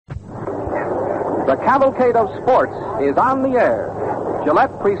The cavalcade of sports is on the air.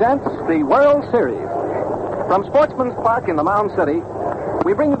 Gillette presents the World Series. From Sportsman's Park in the Mound City,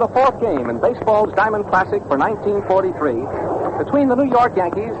 we bring you the fourth game in baseball's Diamond Classic for 1943 between the New York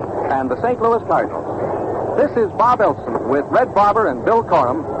Yankees and the St. Louis Cardinals. This is Bob Elson with Red Barber and Bill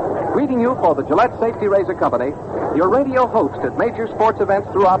Corum, greeting you for the Gillette Safety Razor Company, your radio host at major sports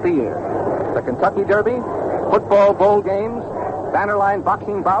events throughout the year. The Kentucky Derby, football bowl games, bannerline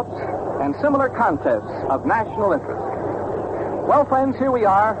boxing bouts, and similar contests of national interest. Well, friends, here we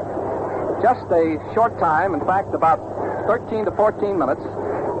are, just a short time, in fact, about 13 to 14 minutes,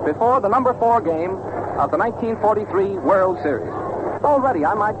 before the number 4 game of the 1943 World Series. Already,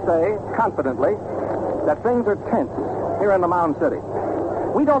 I might say, confidently, that things are tense here in the Mound City.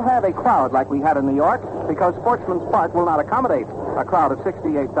 We don't have a crowd like we had in New York because Sportsman's Park will not accommodate a crowd of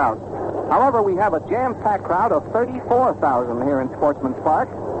 68,000. However, we have a jam-packed crowd of 34,000 here in Sportsman's Park,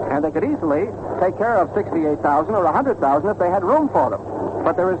 and they could easily take care of 68,000 or 100,000 if they had room for them.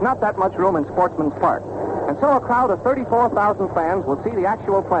 But there is not that much room in Sportsman's Park. And so a crowd of 34,000 fans will see the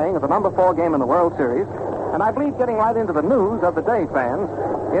actual playing of the number 4 game in the World Series. And I believe, getting right into the news of the day, fans,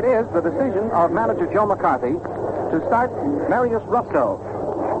 it is the decision of manager Joe McCarthy to start Marius Russo,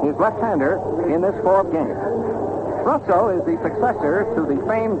 his left-hander, in this 4th game. Russo is the successor to the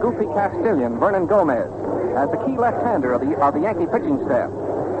famed goofy Castilian, Vernon Gomez, as the key left-hander of the Yankee pitching staff.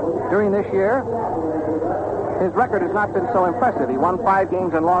 During this year, his record has not been so impressive. He won 5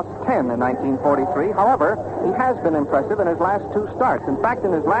 games and lost 10 in 1943. However, he has been impressive in his last 2 starts. In fact,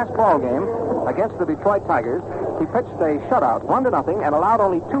 in his last ball game against the Detroit Tigers, he pitched a shutout, 1-0, and allowed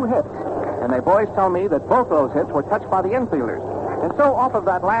only 2 hits. And the boys tell me that both those hits were touched by the infielders. And so, off of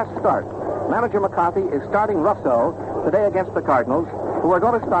that last start, manager McCarthy is starting Russo today against the Cardinals, who are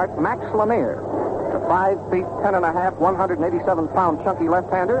going to start Max Lanier, the 5 feet 10 and a half, 187-pound chunky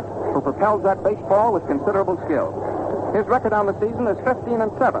left-hander who propels that baseball with considerable skill. His record on the season is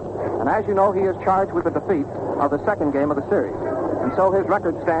 15-7, and as you know, he is charged with the defeat of the 2nd game of the series. And so his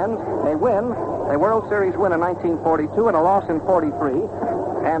record stands a win, a World Series win in 1942 and a loss in 43,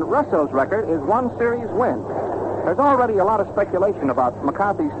 and Russo's record is 1 series win. There's already a lot of speculation about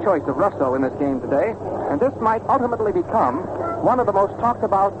McCarthy's choice of Russo in this game today, and this might ultimately become one of the most talked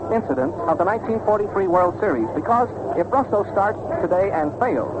about incidents of the 1943 World Series, because if Russo starts today and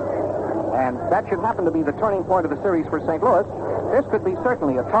fails, and that should happen to be the turning point of the series for St. Louis, this could be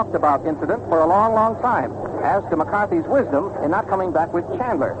certainly a talked about incident for a long, long time, as to McCarthy's wisdom in not coming back with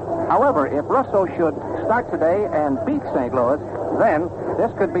Chandler. However, if Russo should start today and beat St. Louis, then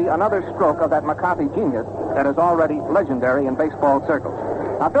this could be another stroke of that McCarthy genius that is already legendary in baseball circles.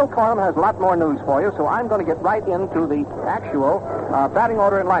 Now, Bill Corum has a lot more news for you, so I'm going to get right into the actual batting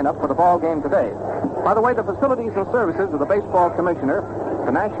order and lineup for the ball game today. By the way, the facilities and services of the baseball commissioner,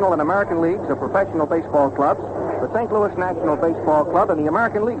 the National and American Leagues of Professional Baseball Clubs, the St. Louis National Baseball Club, and the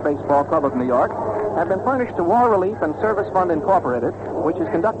American League Baseball Club of New York have been furnished to War Relief and Service Fund Incorporated, which is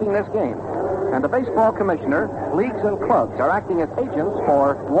conducting this game. And the baseball commissioner, leagues and clubs are acting as agents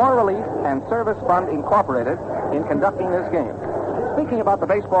for War Relief and Service Fund Incorporated in conducting this game. Speaking about the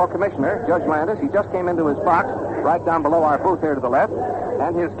baseball commissioner, Judge Landis, he just came into his box right down below our booth here to the left,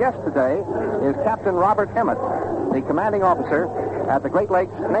 and his guest today is Captain Robert Emmett, the commanding officer at the Great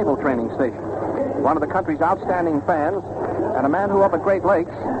Lakes Naval Training Station. One of the country's outstanding fans, and a man who up at Great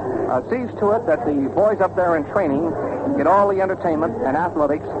Lakes sees to it that the boys up there in training get all the entertainment and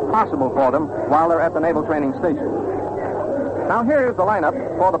athletics possible for them while they're at the Naval Training Station. Now, here is the lineup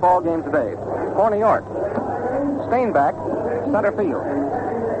for the ball game today. For New York, Stainback, center field.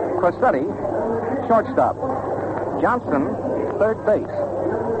 Crosetti, shortstop. Johnson, third base.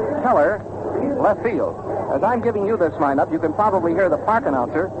 Keller, left field. As I'm giving you this lineup, you can probably hear the park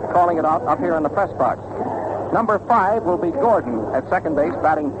announcer calling it out up here in the press box. Number 5 will be Gordon at second base,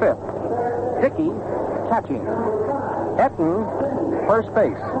 batting 5th. Dickey, catching. Etten, first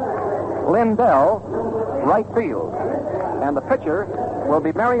base. Lindell, right field. And the pitcher will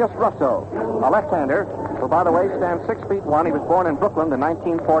be Marius Russo, a left-hander, who, by the way, stands 6 feet 1. He was born in Brooklyn in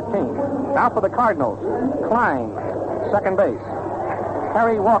 1914. Now for the Cardinals. Klein, second base.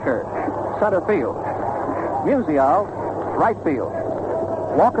 Harry Walker, center field. Musial, right field.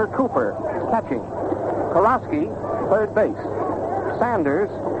 Walker Cooper, catching. Karofsky, third base. Sanders,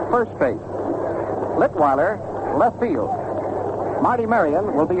 first base. Litweiler, left field. Marty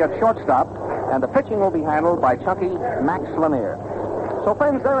Marion will be at shortstop, and the pitching will be handled by chunky Max Lanier. So,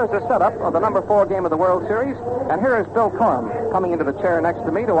 friends, there is the setup of the number 4 game of the World Series, and here is Bill Corum coming into the chair next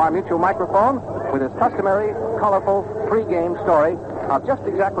to me to our mutual microphone with his customary, colorful, pre-game story of just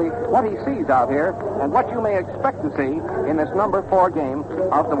exactly what he sees out here and what you may expect to see in this number 4 game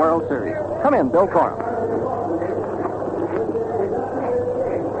of the World Series. Come in, Bill Corum.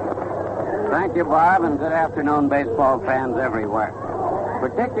 Thank you, Bob, and good afternoon, baseball fans everywhere.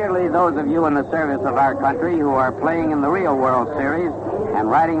 Particularly those of you in the service of our country who are playing in the real World Series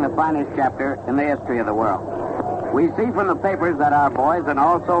and writing the finest chapter in the history of the world. We see from the papers that our boys, and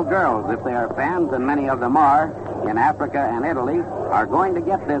also girls, if they are fans, and many of them are, in Africa and Italy, are going to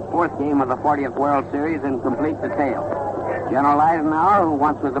get this 4th game of the 40th World Series in complete detail. General Eisenhower, who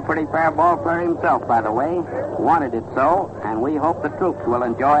once was a pretty fair ball player himself, by the way, wanted it so, and we hope the troops will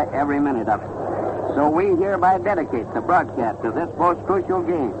enjoy every minute of it. So we hereby dedicate the broadcast of this most crucial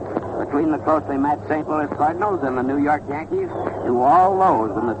game between the closely matched St. Louis Cardinals and the New York Yankees to all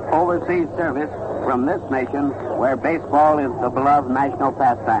those in the overseas service from this nation where baseball is the beloved national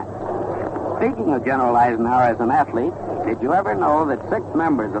pastime. Speaking of General Eisenhower as an athlete, did you ever know that 6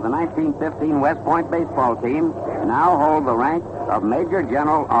 members of the 1915 West Point baseball team now hold the rank of Major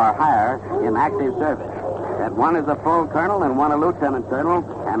General or higher in active service? That one is a full colonel and one a lieutenant colonel,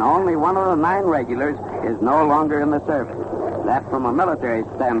 and only one of the 9 regulars is no longer in the service. That, from a military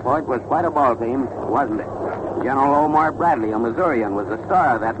standpoint, was quite a ball team, wasn't it? General Omar Bradley, a Missourian, was the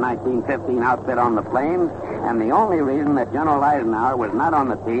star of that 1915 outfit on the plains, and the only reason that General Eisenhower was not on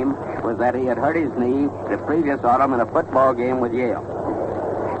the team was that he had hurt his knee the previous autumn in a football game with Yale.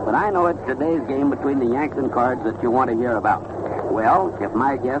 But I know it's today's game between the Yanks and Cards that you want to hear about. Well, if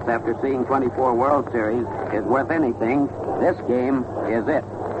my guess after seeing 24 World Series is worth anything, this game is it.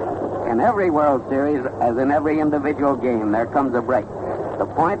 In every World Series, as in every individual game, there comes a break. The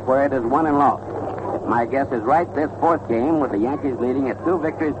point where it is won and lost. If my guess is right, this 4th game, with the Yankees leading at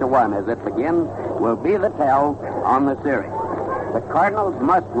 2-1 as it begins, will be the tell on the series. The Cardinals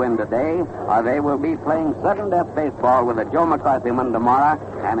must win today, or they will be playing sudden death baseball with a Joe McCarthy win tomorrow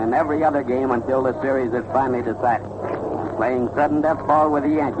and in every other game until the series is finally decided. Playing sudden death ball with the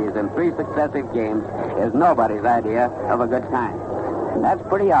Yankees in 3 successive games is nobody's idea of a good time. And that's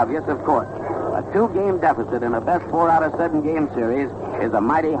pretty obvious, of course. A 2-game deficit in a best 4 out of 7 game series is a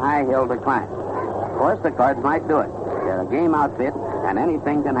mighty high hill to climb. Of course, the Cards might do it. They're a game outfit, and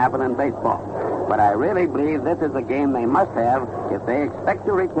anything can happen in baseball. But I really believe this is a game they must have if they expect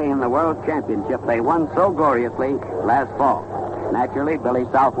to retain the World Championship they won so gloriously last fall. Naturally, Billy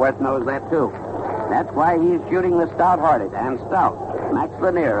Southworth knows that, too. That's why he's shooting the stout-hearted and stout Max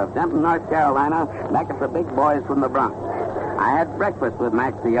Lanier of Denton, North Carolina, back at the big boys from the Bronx. I had breakfast with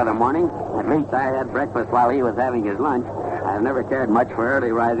Max the other morning. At least I had breakfast while he was having his lunch. I've never cared much for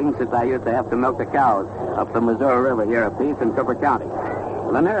early rising since I used to have to milk the cows up the Missouri River here apiece in Cooper County.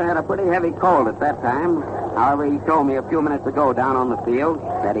 Lanier had a pretty heavy cold at that time. However, he told me a few minutes ago down on the field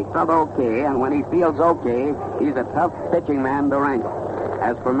that he felt okay, and when he feels okay, he's a tough pitching man to wrangle.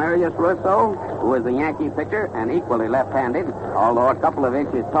 As for Marius Russo, who is a Yankee pitcher and equally left-handed, although a couple of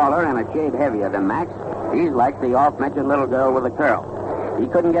inches taller and a shade heavier than Max, he's like the oft-mentioned little girl with a curl. He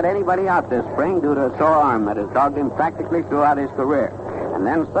couldn't get anybody out this spring due to a sore arm that has dogged him practically throughout his career. And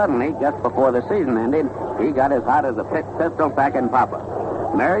then suddenly, just before the season ended, he got as hot as a pistol-packing papa.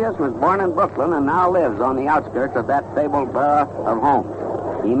 Marius was born in Brooklyn and now lives on the outskirts of that fabled borough of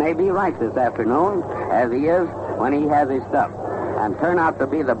home. He may be right this afternoon, as he is when he has his stuff, and turn out to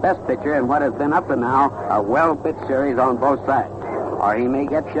be the best pitcher in what has been up to now a well-pitched series on both sides. Or he may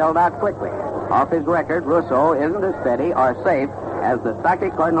get shelled out quickly. Off his record, Russo isn't as steady or safe as the stocky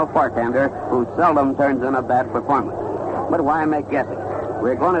Cardinal fortender who seldom turns in a bad performance. But why make guessing?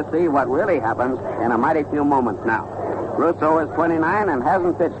 We're going to see what really happens in a mighty few moments now. Russo is 29 and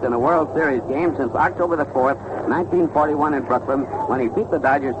hasn't pitched in a World Series game since October the 4th, 1941 in Brooklyn, when he beat the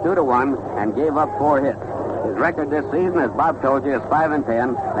Dodgers 2-1 and gave up 4 hits. His record this season, as Bob told you, is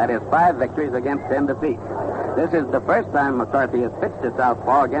 5-10. That is 5 victories against 10 defeats. This is the first time McCarthy has pitched at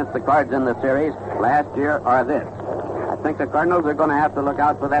southpaw against the Cards in the series, last year or this. I think the Cardinals are going to have to look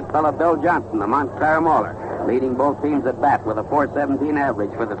out for that fellow Bill Johnson, the Montclair Mauler, leading both teams at bat with a .417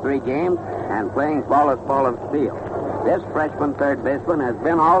 average for the 3 games and playing flawless ball of steel. This freshman third baseman has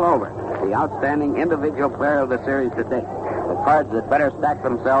been all over, the outstanding individual player of the series to date. The Cards had better stack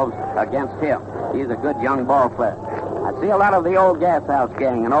themselves against him. He's a good young ball player. I see a lot of the old Gas House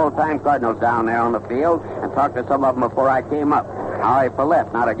gang and old-time Cardinals down there on the field, and talked to some of them before I came up. Howie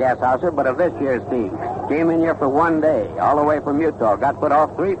Follett, not a Gas Houser, but of this year's team, came in here for 1 day, all the way from Utah, got put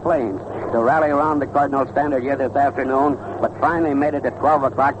off 3 planes to rally around the Cardinal standard here this afternoon, but finally made it at 12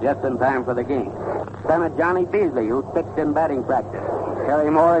 o'clock just in time for the game. Lieutenant Johnny Beasley, who pitched in batting practice. Terry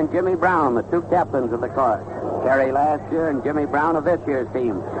Moore and Jimmy Brown, the 2 captains of the Cards. Terry last year and Jimmy Brown of this year's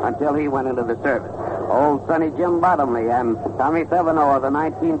team until he went into the service. Old Sonny Jim Bottomley and Tommy Seveno of the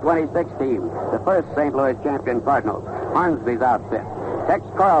 1926 team, the first St. Louis champion Cardinals, Hornsby's outfit. Tex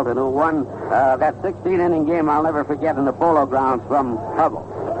Carlton, who won that 16-inning game I'll never forget in the Polo Grounds from Hubble.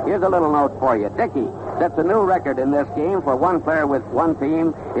 Here's a little note for you. Dickey sets a new record in this game for one player with one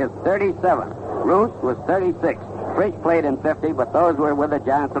team is 37. Roos was 36. Frisch played in 50, but those were with the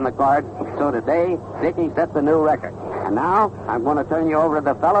Giants and the Cards. So today, Dickey sets a new record. And now, I'm going to turn you over to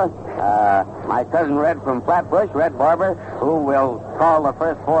the fella, my cousin Red from Flatbush, Red Barber, who will call the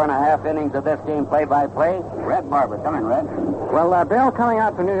first 4.5 innings of this game play-by-play. Red Barber, come in, Red. Well, Bill, coming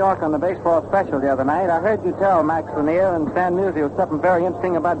out from New York on the baseball special the other night, I heard you tell Max Lanier and Stan Musial something very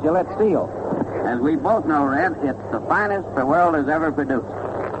interesting about Gillette Steel. As we both know, Red, it's the finest the world has ever produced.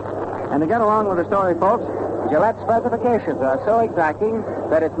 And to get along with the story, folks, Gillette's specifications are so exacting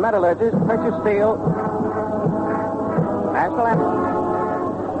that its metallurgists purchase steel. National Anthem.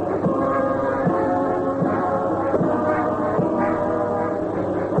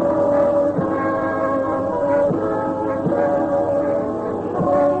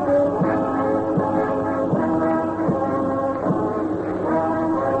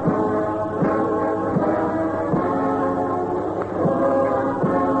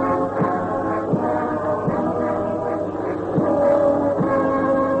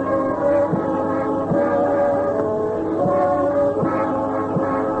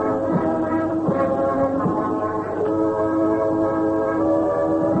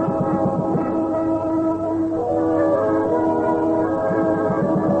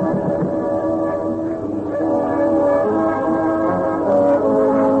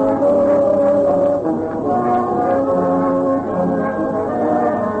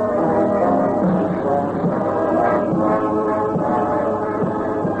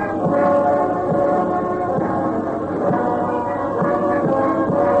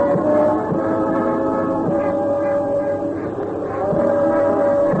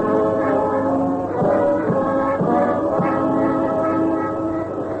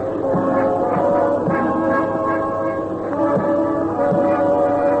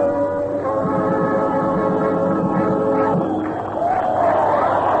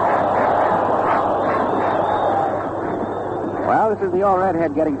 This is the old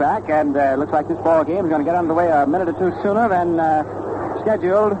redhead getting back, and looks like this ball game is going to get underway a minute or two sooner than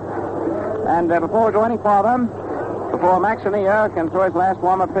scheduled. And before we go any farther, before Max Lanier can throw his last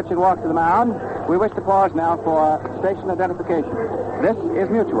warm-up pitch and walk to the mound, we wish to pause now for station identification. This is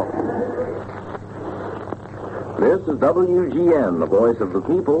Mutual. This is WGN, the voice of the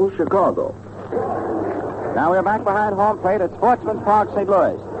people, Chicago. Now we're back behind home plate at Sportsman's Park, St.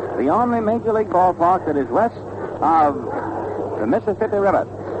 Louis, the only major league ballpark that is west of the Mississippi River.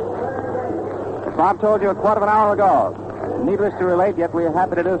 As Bob told you a quarter of an hour ago, needless to relate, yet we are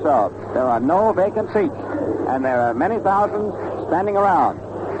happy to do so. There are no vacant seats, and there are many thousands standing around.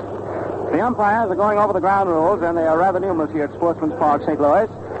 The umpires are going over the ground rules, and they are rather numerous here at Sportsman's Park, St. Louis.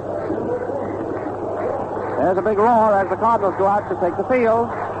 There's a big roar as the Cardinals go out to take the field.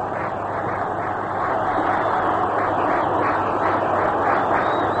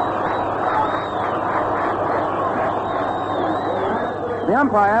 The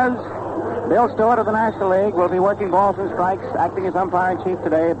umpires, Bill Stewart of the National League, will be working balls and strikes, acting as umpire-in-chief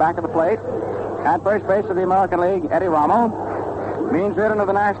today, back of the plate. At first base of the American League, Eddie Rommel. Means ridden of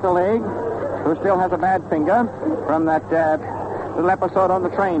the National League, who still has a bad finger from that little episode on the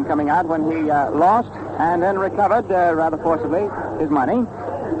train coming out when he lost and then recovered, rather forcibly, his money.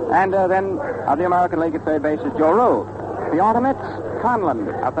 And then of the American League at third base is Joe Rue. The alternates,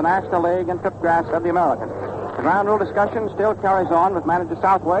 Conlon of the National League and Pipgrass of the American. The ground rule discussion still carries on with manager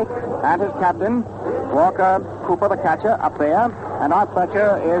Southworth and his captain, Walker Cooper, the catcher, up there. And Art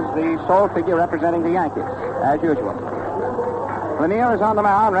Fletcher is the sole figure representing the Yankees, as usual. Lanier is on the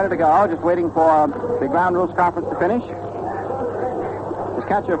mound, ready to go, just waiting for the ground rules conference to finish. His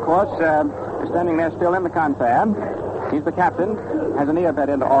catcher, of course, is standing there still in the confab. He's the captain, has an ear bed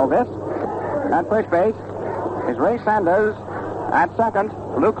into all this. At first base is Ray Sanders. At second,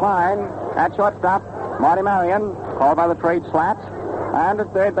 Lou Klein. At shortstop, Marty Marion, called by the trade Slats. And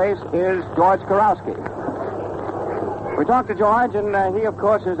at third base is George Karowski. We talked to George, and he, of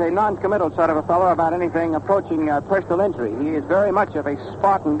course, is a non-committal sort of a fellow about anything approaching personal injury. He is very much of a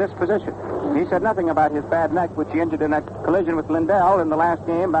Spartan disposition. He said nothing about his bad neck, which he injured in that collision with Lindell in the last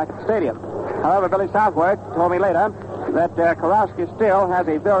game back at the stadium. However, Billy Southworth told me later that Karowski still has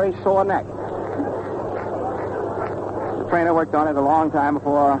a very sore neck. The trainer worked on it a long time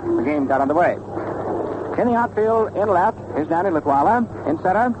before the game got underway. In the outfield, in left, is Danny Latwala. In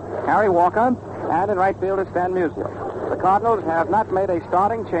center, Harry Walker. And in right field is Stan Musial. The Cardinals have not made a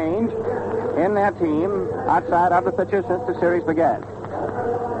starting change in their team outside of the pitcher since the series began.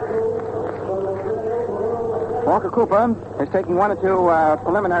 Walker Cooper is taking one or two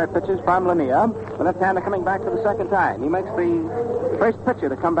preliminary pitches from Lanier. The left-hander coming back for the second time. He makes the first pitcher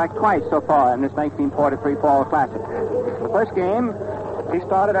to come back twice so far in this 1943 Fall Classic. The first game, he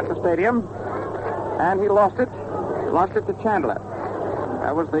started at the stadium, and he lost it to Chandler.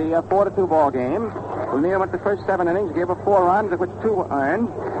 That was the 4-2 ball game. Lanier went the first 7 innings, gave up 4 runs, of which 2 earned,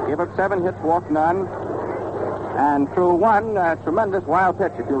 gave up 7 hits, walked none, and threw one tremendous wild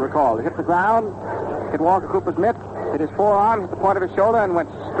pitch, if you recall. It hit the ground, hit Walker Cooper's mitt, hit his forearm, hit the point of his shoulder, and went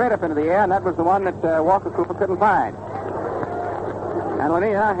straight up into the air, and that was the one that Walker Cooper couldn't find. And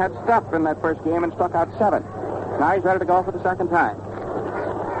Lanier had stuff in that first game and struck out 7. Now he's ready to go for the second time.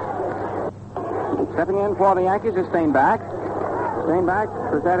 Stepping in for the Yankees is Steinbach. Steinbach,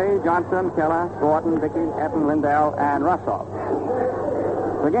 Rossetti, Johnson, Keller, Gordon, Dickey, Etten, Lindell, and Russell.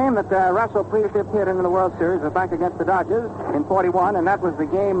 The game that Russell previously appeared in the World Series was back against the Dodgers in 41, and that was the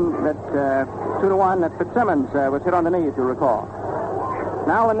game that 2-1 that Fitzsimmons was hit on the knee, if you recall.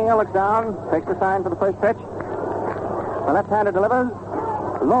 Now Lanier looks down, takes the sign for the first pitch. The left-hander delivers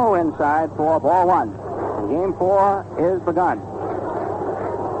low inside for ball 1. And game 4 is begun.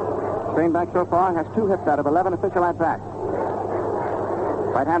 Steinbach so far has 2 hits out of 11 official at-bats.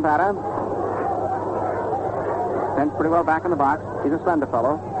 Right-hand batter. Stands pretty well back in the box. He's a slender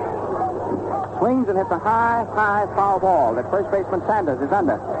fellow. Swings and hits a high foul ball that first baseman Sanders is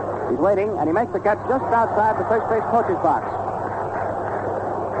under. He's waiting, and he makes the catch just outside the first base coach's box.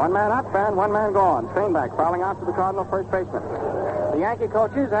 1 man up and 1 man gone. Steinbach fouling out to the Cardinal first baseman. The Yankee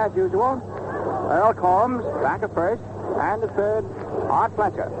coaches, as usual, Earl Combs back at first, and at third, Art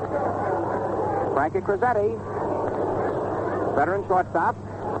Fletcher. Frankie Crosetti, veteran shortstop.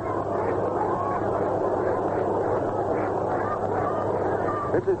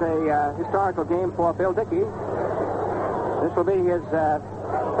 This is a historical game for Bill Dickey. This will be his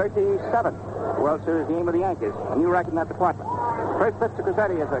 37th World Series game with the Yankees. A new record in that department. First pitch to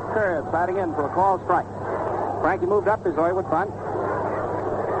Crosetti is a curve sliding in for a called strike. Frankie moved up his Zoywood front,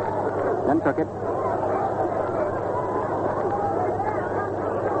 then took it.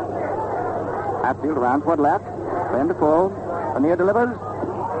 Outfield around toward left. Then to full. Lanier delivers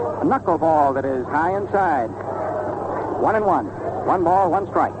a knuckleball that is high inside. 1-1. 1 ball, 1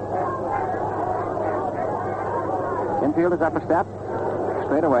 strike. Infield is up a step.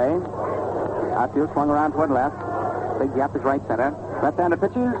 Straight away. Outfield swung around toward left. Big gap is right center. Left-hander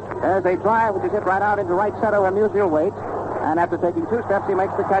pitches. There's a drive which is hit right out into right center where Musial waits. And after taking 2 steps, he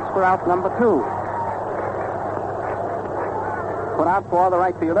makes the catch for out number 2. Put out for the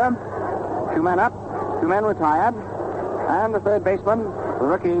right fielder. 2 men up, 2 men retired. And the third baseman, the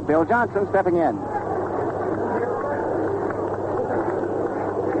rookie Bill Johnson, stepping in.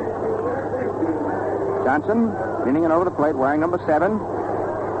 Johnson leaning in over the plate, wearing number 7.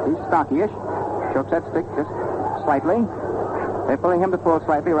 He's stockyish. Chokes that stick just slightly. They're pulling him to pull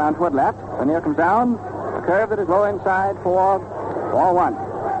slightly around toward left. Lanier comes down. A curve that is low inside for ball 1.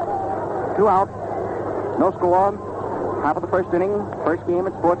 2 out. No score. Top of the first inning. First game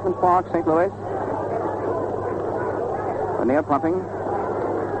at Sportsman's Park, St. Louis. Lanier pumping.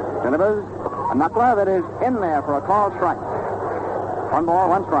 Delivers a knuckler that is in there for a called strike. 1 ball,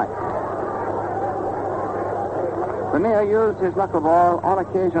 1 strike. Lanier used his knuckleball on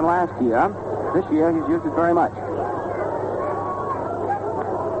occasion last year. This year, he's used it very much.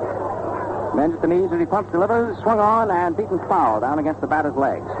 Bends at the knees as he pumps, delivers, swung on, and beaten foul down against the batter's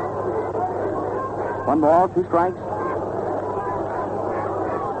legs. 1 ball, 2 strikes.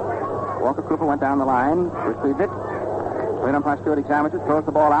 Walker Cooper went down the line, retrieved it. Great umpire Stewart examines it, throws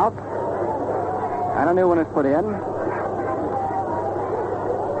the ball out. And a new one is put in.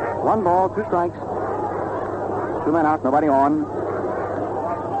 1 ball, 2 strikes. 2 men out, nobody on.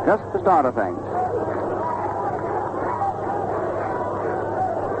 Just the start of things.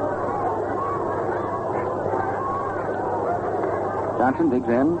 Johnson digs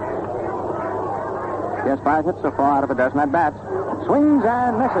in. He has 5 hits so far out of a dozen at bats. Swings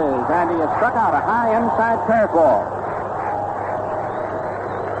and misses, and he has struck out a high inside curveball.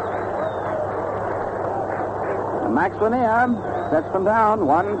 And Max Lanier sets them down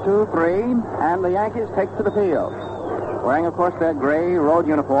 1, 2, 3, and the Yankees take to the field. Wearing, of course, their gray road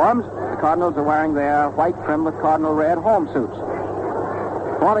uniforms. The Cardinals are wearing their white trim with cardinal red home suits.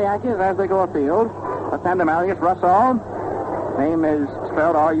 For the Yankees, as they go afield, left-hander Marius Russo. His name is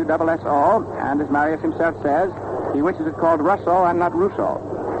spelled R-U-S-S-O, and as Marius himself says, he wishes it called Russo and not Russo.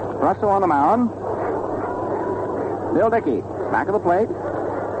 Russo on the mound. Bill Dickey, back of the plate.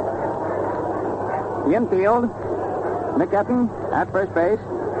 The infield, Nick Etten at first base.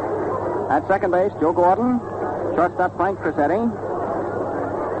 At second base, Joe Gordon. Shortstop, Frank Crissetti.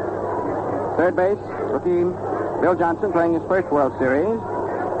 Third base, rookie Bill Johnson playing his first World Series.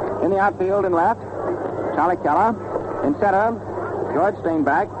 In the outfield in left, Charlie Keller. In center, George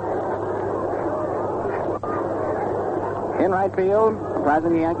Steinbach. In right field,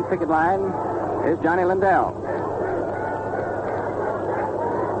 comprising the Yankee picket line, is Johnny Lindell.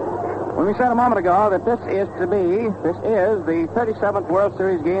 When we said a moment ago that this is the 37th World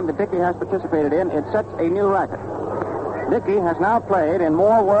Series game that Dickey has participated in, it sets a new record. Dickey has now played in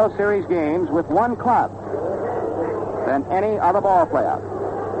more World Series games with one club than any other ball player.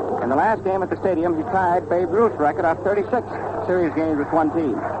 In the last game at the stadium, he tied Babe Ruth's record of 36 series games with one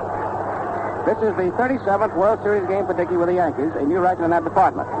team. This is the 37th World Series game for Dickey with the Yankees, a new record in that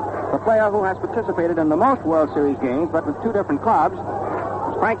department. The player who has participated in the most World Series games, but with two different clubs,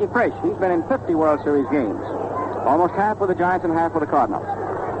 is Frankie Frisch. He's been in 50 World Series games, almost half with the Giants and half with the Cardinals.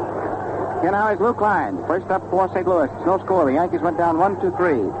 Here now is Lou Klein, first up for St. Louis. It's no score. The Yankees went down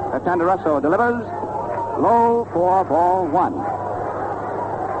 1-2-3. Left-hander Russo delivers low for ball one.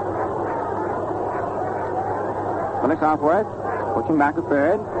 Billy Southworth pushing back to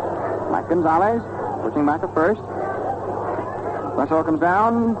third. Mike Gonzalez pushing back to first. Russo comes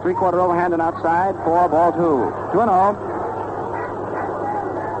down, three-quarter overhand and outside for ball two. 2-0.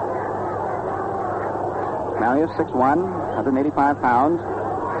 Now he is 6'1", 185 pounds.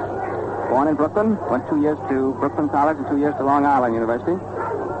 Born in Brooklyn, went 2 years to Brooklyn College and 2 years to Long Island University.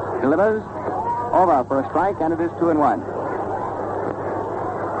 Delivers over for a strike, and it is 2-1.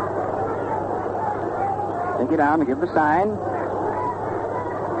 Take it down to give the sign.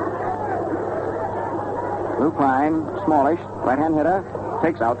 Lou Klein, smallish, right-hand hitter,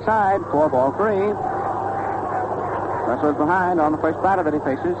 takes outside for ball three. Russell's behind on the first batter that he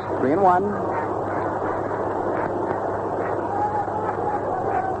faces, 3-1.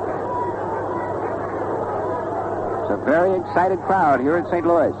 A very excited crowd here in St.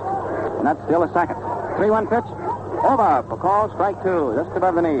 Louis. And that's still a second. 3-1 pitch. Over for call, strike two, just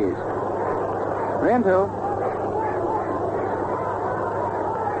above the knees. 3-2.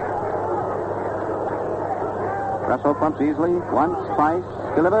 Russell pumps easily. Once, twice,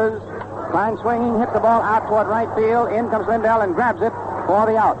 delivers. Klein swinging, hits the ball out toward right field. In comes Lindell and grabs it for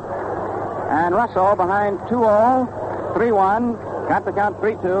the out. And Russell behind 2-0, 3-1, got the count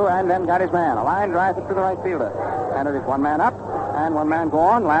 3-2, and then got his man. A line drive to the right fielder. And it is one man up and one man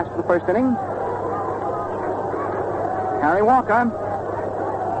gone. Last of the first inning. Harry Walker,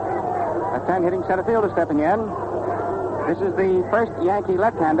 left-hand hitting center fielder, stepping in. This is the first Yankee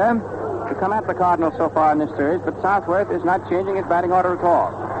left-hander to come at the Cardinals so far in this series, but Southworth is not changing his batting order at all.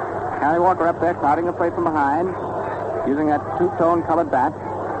 Harry Walker up there, crowding the plate from behind, using that two-tone colored bat.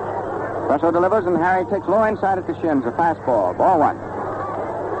 Russell delivers, and Harry takes low inside at the shins, a fastball. Ball one.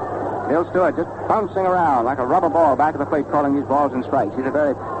 Bill Stewart just bouncing around like a rubber ball back of the plate, calling these balls and strikes. He's a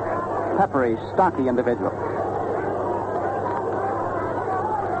very peppery, stocky individual.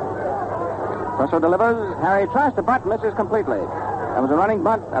 Russell delivers. Harry tries to bunt, misses completely. There was a running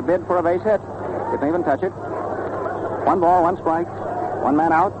bunt, a bid for a base hit. Didn't even touch it. One ball, one strike. One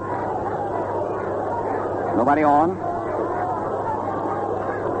man out. Nobody on.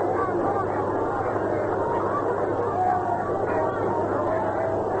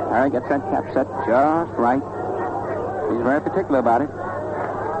 Harry gets that cap set just right. He's very particular about it.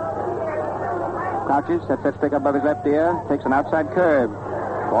 Crouches, sets that stick up above his left ear, takes an outside curve.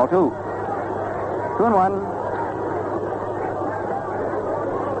 Ball two. 2-1.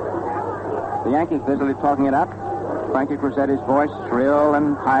 The Yankees busily talking it up. Frankie Crissetti's voice shrill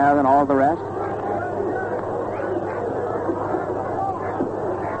and higher than all the rest.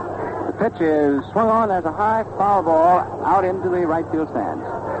 The pitch is swung on as a high foul ball out into the right field stands.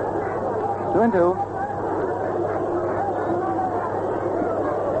 2-2.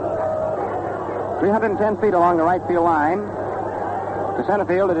 .310 feet along the right field line. To center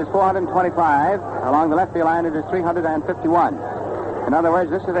field, it is 425. Along the left field line, it is 351. In other words,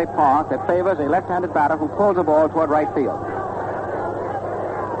 this is a park that favors a left-handed batter who pulls the ball toward right field.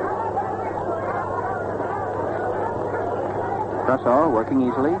 Russo working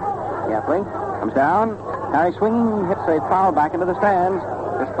easily, carefully, comes down. Harry swinging, hits a foul back into the stands,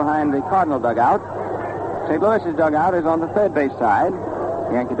 just behind the Cardinal dugout. St. Louis's dugout is on the third base side.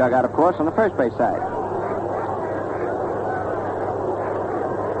 The Yankee dugout, of course, on the first base side.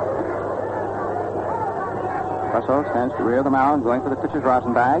 Russell stands to rear of the mound, going for the pitcher's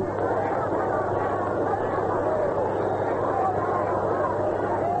rosin bag.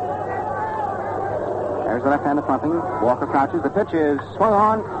 There's the left-hander pumping. Walker crouches. The pitch is swung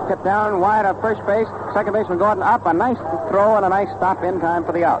on, tipped down wide of first base. Second baseman Gordon up. A nice throw and a nice stop in time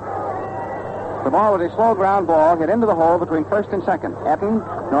for the out. The ball was a slow ground ball hit into the hole between first and second. Etten,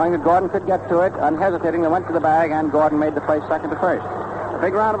 knowing that Gordon could get to it, unhesitatingly went to the bag, and Gordon made the play second to first. A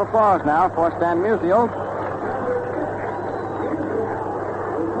big round of applause now for Stan Musial.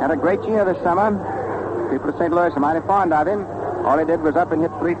 Had a great year this summer. People of St. Louis are mighty fond of him. All he did was up and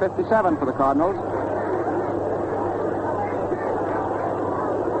hit .357 for the Cardinals.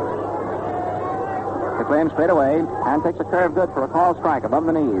 They play him straight away, and takes a curve good for a call strike above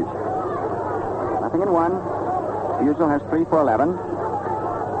the knees. Nothing in one. Musial has 3 for 11.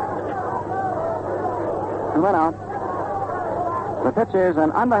 2 men out. The pitch is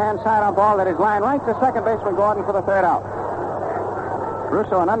an underhand side-on ball that is lined right to second baseman Gordon for the third out.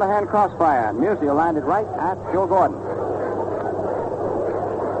 Russo, an underhand crossfire. Musial lined it right at Joe Gordon.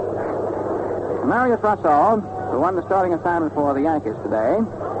 Marius Russo, who won the starting assignment for the Yankees today,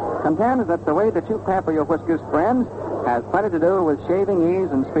 contends that the way that you pamper your whiskers, friends, has plenty to do with shaving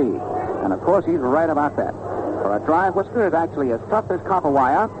ease and speed. And, of course, he's right about that. For a dry whisker is actually as tough as copper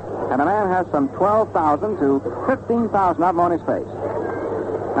wire, and a man has some 12,000 to 15,000 of them on his face.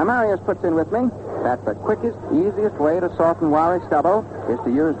 Now, Marius puts in with me that the quickest, easiest way to soften wiry stubble is to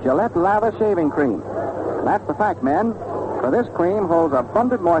use Gillette Lather Shaving Cream. That's the fact, men. For this cream holds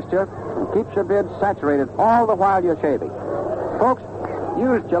abundant moisture and keeps your beard saturated all the while you're shaving. Folks,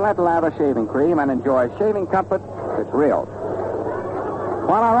 use Gillette Lather Shaving Cream and enjoy shaving comfort that's real.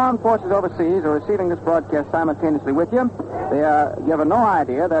 While our armed forces overseas are receiving this broadcast simultaneously with you, they are given no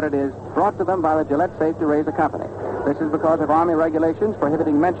idea that it is brought to them by the Gillette Safety Razor Company. This is because of Army regulations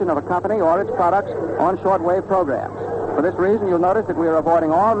prohibiting mention of a company or its products on shortwave programs. For this reason, you'll notice that we are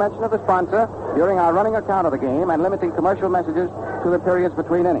avoiding all mention of the sponsor during our running account of the game and limiting commercial messages to the periods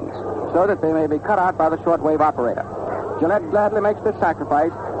between innings, so that they may be cut out by the shortwave operator. Gillette gladly makes this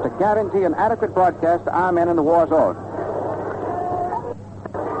sacrifice to guarantee an adequate broadcast to our men in the war zone.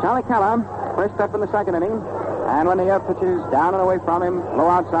 Charlie Keller, first up in the second inning, and when the air pitches down and away from him, low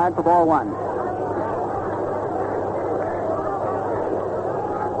outside for ball 1.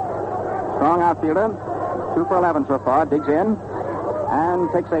 Strong outfielder, 2 for 11 so far, digs in,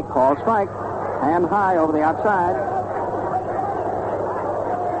 and takes a call strike, hand high over the outside.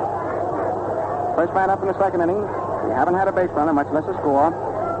 First man up in the second inning. We haven't had a base runner, much less a score.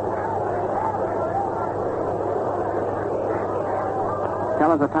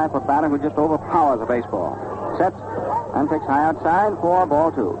 Keller's the type of batter who just overpowers a baseball. Sets and takes high outside for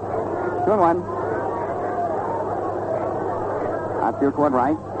ball 2. 2-1. Outfield toward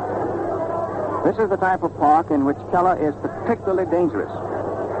right. This is the type of park in which Keller is particularly dangerous.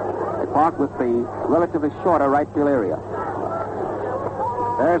 A park with the relatively shorter right field area.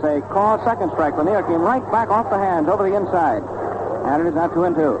 There's a call second strike. The near came right back off the hands over the inside. And it is now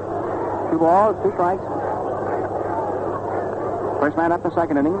 2-2. 2 balls, 2 strikes. First man up the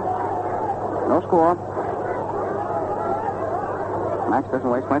second inning. No score. Max doesn't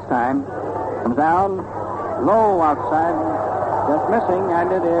waste much time. Comes down low outside. Just missing,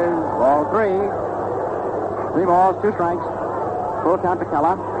 and it is ball 3. 3 balls, 2 strikes. Full count to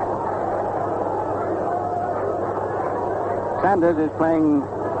Keller. Sanders is playing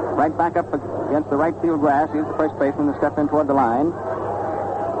right back up against the right field grass. He's the first baseman to step in toward the line.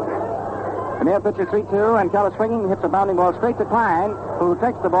 The near pitch is 3-2, and Keller swinging, hits a bounding ball straight to Klein, who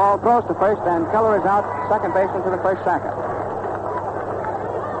takes the ball, throws to first, and Keller is out, second baseman to the first sacker.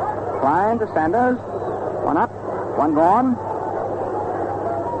 Klein to Sanders. 1 up, 1 gone.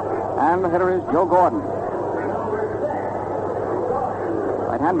 And the hitter is Joe Gordon.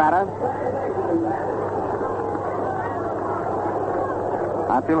 Right-hand batter.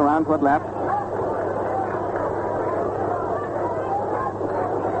 Outfield around toward left.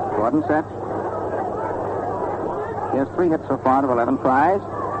 Gordon sets. He has 3 hits so far to 11 tries.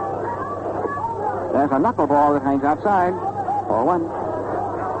 There's a knuckleball that hangs outside. 4-1.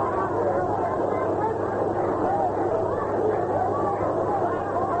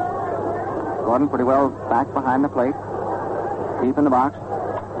 Gordon pretty well back behind the plate. Deep in the box.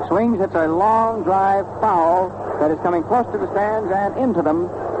 Swings, hits a long drive foul that is coming close to the stands and into them.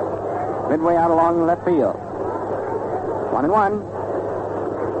 Midway out along the left field. 1-1.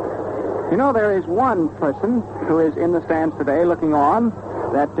 You know, there is one person who is in the stands today looking on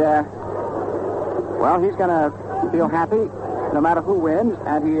that, well, he's going to feel happy no matter who wins,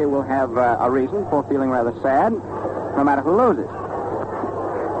 and he will have a reason for feeling rather sad no matter who loses.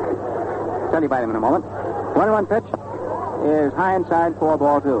 I'll tell you about him in a moment. 1-1 pitch is high inside for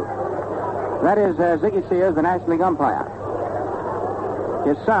ball 2. That is Ziggy Sears, the National League umpire.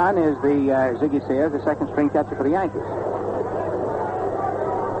 His son is the Ziggy Sears, the second string catcher for the Yankees.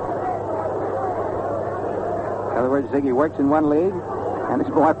 In other words, Ziggy works in one league, and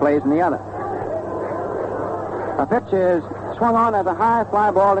his boy plays in the other. A pitch is swung on as a high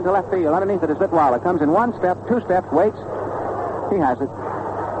fly ball into left field. Underneath it is Litwall. It comes in one step, two steps, waits. He has it.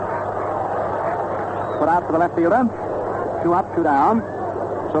 Put out for the left fielder. 2 up, 2 down.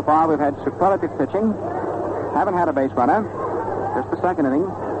 So far, we've had superlative pitching. Haven't had a base runner. Just the second inning.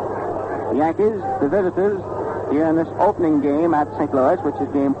 The Yankees, the visitors, here in this opening game at St. Louis, which is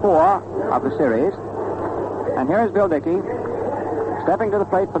game 4 of the series. And here is Bill Dickey, stepping to the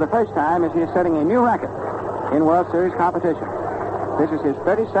plate for the first time as he is setting a new record in World Series competition. This is his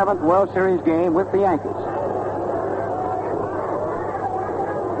 37th World Series game with the Yankees.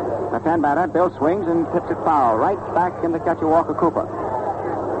 Left-hand batter, Bill swings and hits it foul right back into catcher Walker Cooper.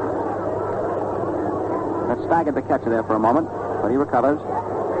 That staggered the catcher there for a moment, but he recovers.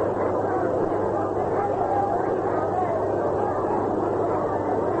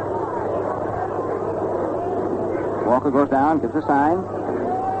 Walker goes down, gives a sign.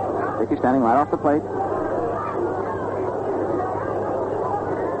 Dickey standing right off the plate.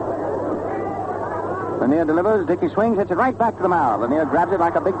 Lanier delivers. Dickey swings, hits it right back to the mound. Lanier grabs it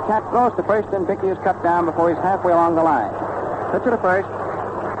like a big cat, throws to first, and Dickey is cut down before he's halfway along the line. Pitch to first,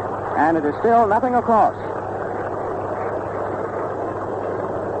 and it is still nothing across.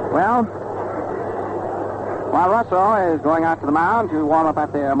 Well, while Russell is going out to the mound to warm up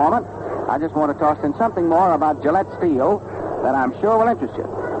at the moment, I just want to toss in something more about Gillette steel that I'm sure will interest you.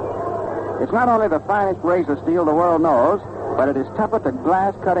 It's not only the finest razor steel the world knows, but it is tempered to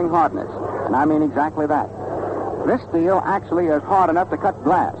glass-cutting hardness. And I mean exactly that. This steel actually is hard enough to cut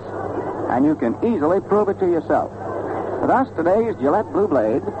glass, and you can easily prove it to yourself. Thus, today's Gillette Blue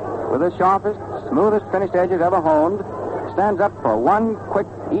Blade, with the sharpest, smoothest finished edges ever honed, stands up for one quick,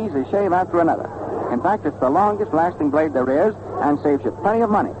 easy shave after another. In fact, it's the longest-lasting blade there is and saves you plenty of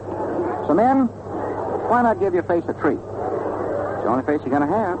money. So, men, why not give your face a treat? It's the only face you're going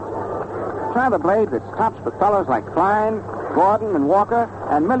to have. Try the blade that's tops for fellows like Klein, Gordon, and Walker,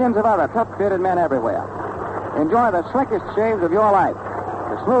 and millions of other tough-bearded men everywhere. Enjoy the slickest shaves of your life,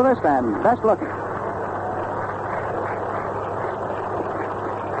 the smoothest and best looking.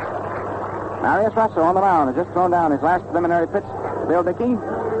 Marius Russell on the mound has just thrown down his last preliminary pitch to Bill Dickey.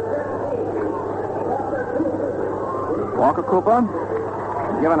 Walker Cooper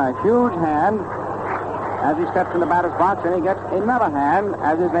given a huge hand as he steps in the batter's box, and he gets another hand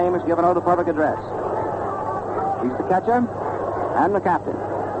as his name is given over the public address. He's the catcher and the captain.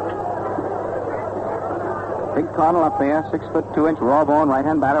 Big Cardinal up there, 6'2" raw bone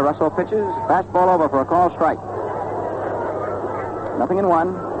right-hand batter. Russell pitches, fastball over for a called strike.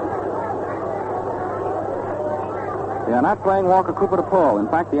 0-1. They are not playing Walker Cooper to pull. In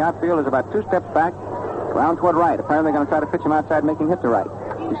fact, the outfield is about 2 steps back, round toward right. Apparently they're going to try to pitch him outside, making hit to right.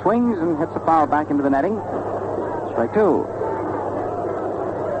 He swings and hits a foul back into the netting. Strike 2.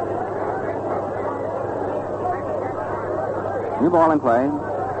 New ball in play.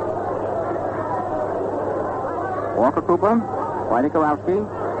 Walker Cooper, Whitey Karowski,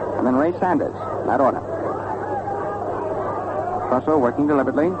 and then Ray Sanders. That order. Russell working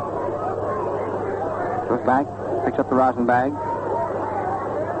deliberately. Goes back, picks up the rosin bag.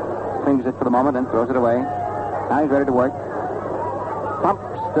 Clings it for the moment and throws it away. Now he's ready to work. Pumps,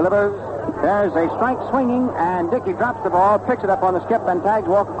 delivers. There's a strike swinging, and Dickey drops the ball, picks it up on the skip, and tags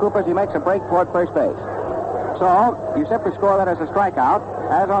Walker Cooper as he makes a break toward first base. So, you simply score that as a strikeout.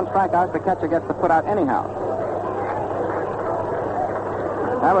 As on strikeouts, the catcher gets to put out anyhow.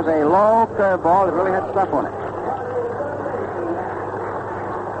 That was a low curveball that really had stuff on it.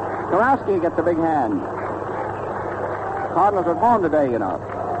 Karowski gets a big hand. Cardinals at home today, you know.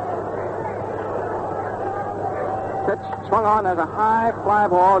 Pitch swung on as a high fly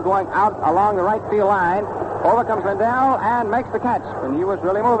ball going out along the right field line. Over comes Lindell and makes the catch. When he was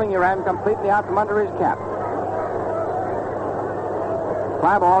really moving, he ran completely out from under his cap.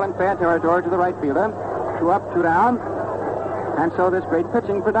 Fly ball in fair territory to the right fielder. 2 up, 2 down. And so this great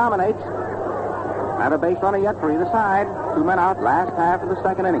pitching predominates. Not a base runner yet for either side. 2 men out, last half of the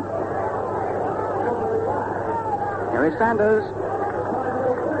second inning. Here is Sanders.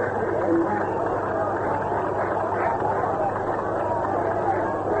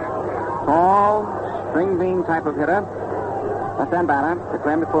 Tall, string bean type of hitter. Left-hand batter.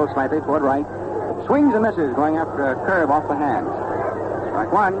 Declared to pull slightly toward right. Swings and misses, going after a curve off the hands.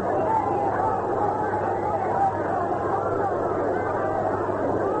 Strike 1.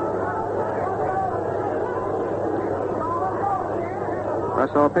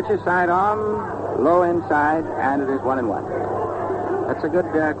 Russell pitches side arm, low inside, and it is 1-1. That's a good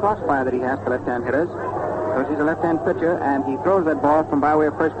crossfire that he has to left-hand hitters, because he's a left-hand pitcher, and he throws that ball from by way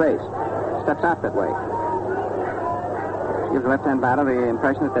of first base. Steps out that way. Gives the left-hand batter the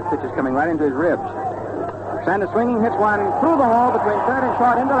impression that pitch is coming right into his ribs. Sanders swinging, hits one through the hole between third and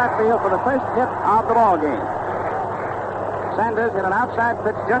short into left field for the first hit of the ball game. Sanders hit an outside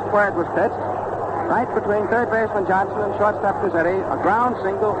pitch just where it was pitched, right between third baseman Johnson and shortstop Pizzetti, a ground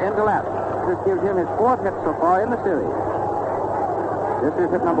single into left. This gives him his fourth hit so far in the series. This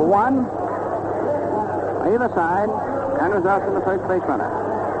is hit number one. Either side, and results in the first base runner.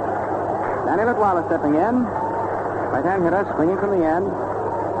 Danny Litwala stepping in. Right-hand hitter swinging from the end.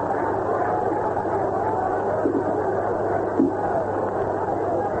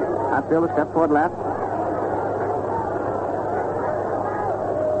 Outfield a step toward left.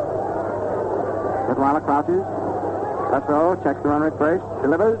 Litwala crouches. Russo checks the runner at first.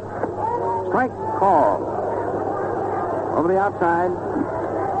 Delivers. Strike call. Over the outside.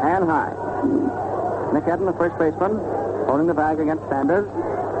 Hand high. Nick Etten, the first baseman, holding the bag against Sanders.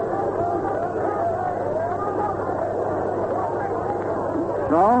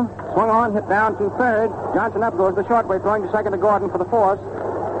 Throw. Swung on, hit down to third. Johnson up goes the short way, throwing to second to Gordon for the force.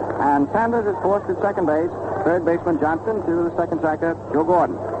 And Sanders is forced to second base. Third baseman Johnson to the second tracker, Joe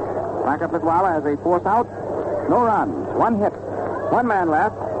Gordon. Back up Litwala as a force out. No runs. One hit. One man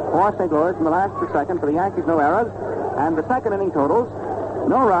left for St. Louis in the last to second. For the Yankees, no errors. And the second inning totals,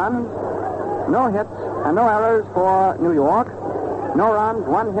 no runs, no hits, and no errors for New York. No runs,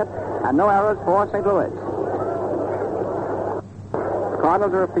 one hit, and no errors for St. Louis. The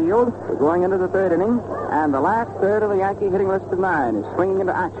Cardinals are afield. We're going into the third inning, and the last third of the Yankee hitting list of 9 is swinging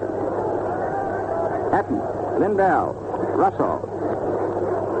into action. Etten, Lindell, Russell.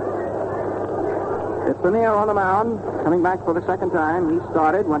 It's Lanier on the mound, coming back for the second time. He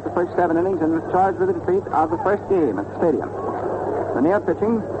started, went the first 7 innings, and was charged with the defeat of the first game at the stadium. Lanier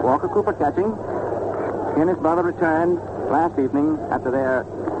pitching, Walker Cooper catching. He and his brother returned last evening after their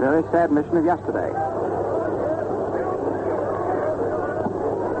very sad mission of yesterday.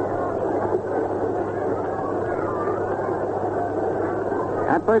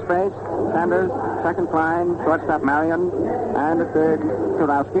 At first base, Sanders, second Klein, shortstop Marion, and at third,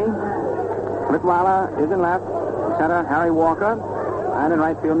 Kurowski. Litwala is in left, center Harry Walker, and in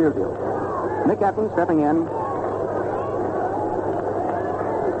right field Musial. Nick Etten stepping in.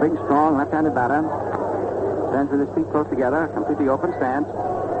 Big, strong, left-handed batter. Stands with his feet close together, completely open stance.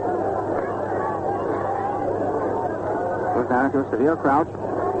 Goes down into a severe crouch.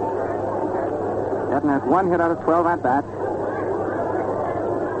 Etten has 1 hit out of 12 at-bats.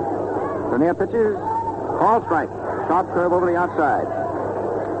 Lanier pitches. Call strike. Sharp curve over the outside.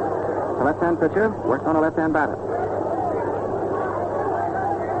 The left-hand pitcher works on a left-hand batter.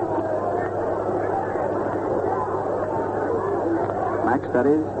 Max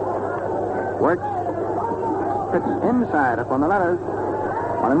studies. Works. Pitches inside up on the letters.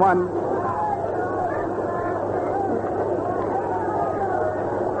 1-1.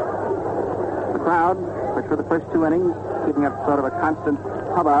 The crowd, which for the first 2 innings, keeping up sort of a constant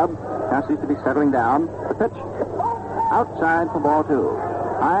hubbub, now seems to be settling down. The pitch. Outside for ball 2.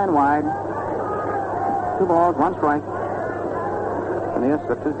 High and wide. 2 balls, 1 strike. Lanier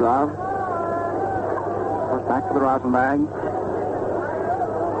slips his glove. Goes back to the rosin bag.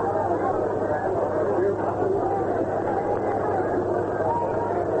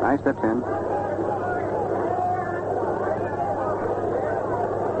 Guy steps in.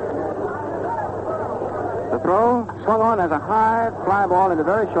 The throw swung on as a high fly ball into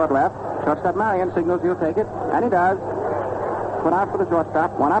very short left. Shortstop Marion signals he'll take it, and he does. Put out for the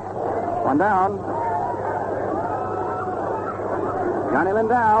shortstop. 1 up, 1 down. Johnny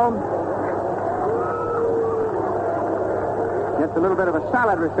Lindell gets a little bit of a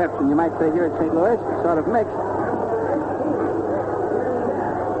solid reception, you might say, here at St. Louis. Sort of mixed.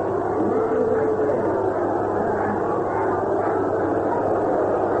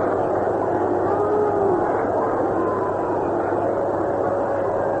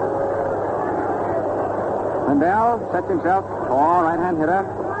 Lindell sets himself for right-hand hitter.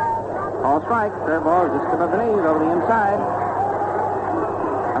 Ball strike. Third ball just above the knees over the inside.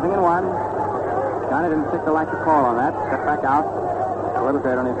 Nothing in 1. Johnny didn't particularly like the call on that. Stepped back out. A little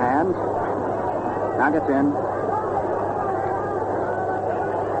dirt on his hands. Now gets in.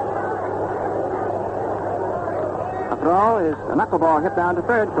 A throw is a knuckleball hit down to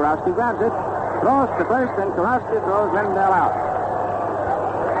third. Kurowski grabs it. Throws to first, and Kurowski throws Lindell out.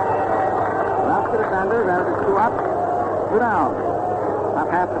 Kurowski to Sanders, as it's 2 up, 2 down.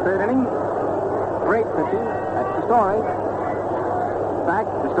 About half the third inning. Great pitching. That's the story. In fact,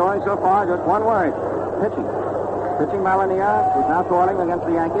 the story so far, just one word. Pitching. Pitching by Lanier, who's now throwing against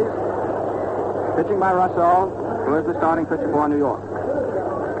the Yankees. Pitching by Russell, who is the starting pitcher for New York.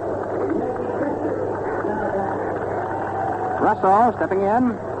 Russell stepping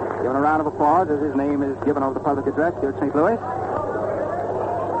in. Given a round of applause as his name is given over the public address here at St. Louis.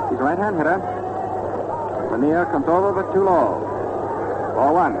 He's a right-hand hitter. Lanier comes over, but too low.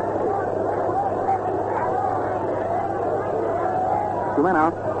 Ball one. 2 men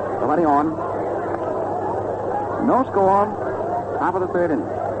out. Nobody on. No score. Top of the third inning.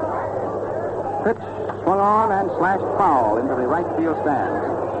 Pitch swung on and slashed foul into the right field stands.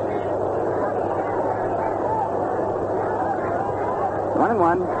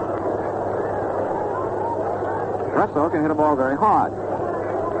 1-1. Russell can hit a ball very hard.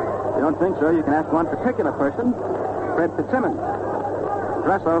 If you don't think so, you can ask one particular person, Fred Fitzsimmons.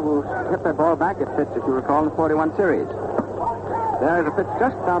 Russell, who hit that ball back at Fitz, if you recall, in the 41 series. There's a pitch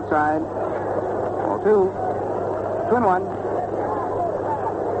just outside. Ball 2. 2-1.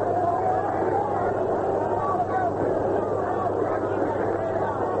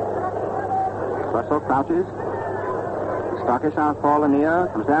 Russell crouches. Stocky southpaw Lanier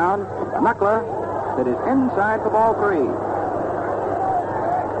comes down. A knuckler that is inside for ball 3.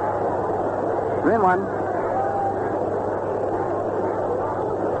 3-1.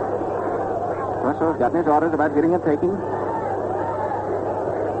 Russell's gotten his orders about hitting and taking.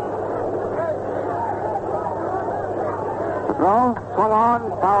 The throw swung on,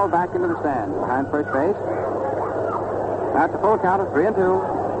 fouled back into the stand behind first base. That's a full count of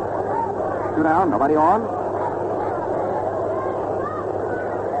 3-2. 2 down, nobody on.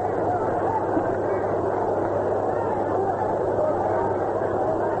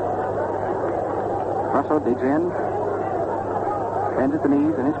 Russell digs in, bends at the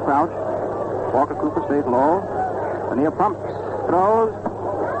knees in his crouch. Walker Cooper stays low. Lanier pumps, throws,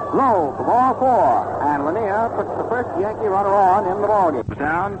 low for ball 4. And Lanier puts the first Yankee runner on in the ballgame.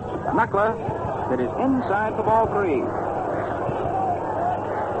 Down, a knuckler that is inside for ball 3.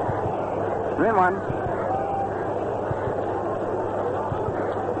 3-1.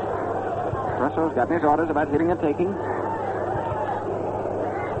 Russell's gotten his orders about hitting and taking.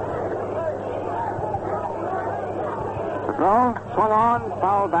 Throw, swung on,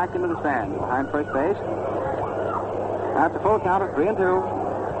 fouled back into the stand behind first base. That's a full count of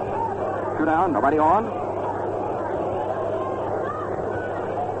 3-2. 2 down, nobody on.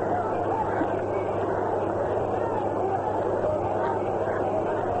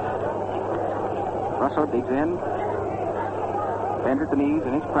 Russell digs in, bends at the knees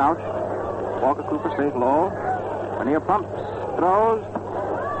in his crouch. Walker Cooper stays low. Lanier pumps, throws,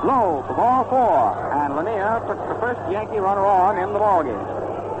 low for ball 4. And Lanier puts the first Yankee runner on in the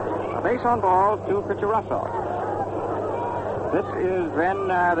ballgame. A base on balls to pitcher Russell. This is then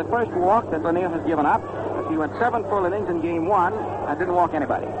the first walk that Lanier has given up. He went 7 full innings in game 1 and didn't walk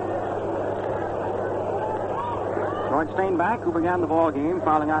anybody. George Steinbach, who began the ball game,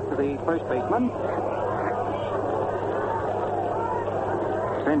 fouling out to the first baseman.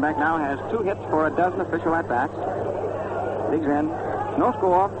 Steinbach now has 2 hits for a dozen official at-bats. Digs in. No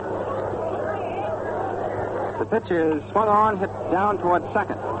score. The pitch is swung on, hit down towards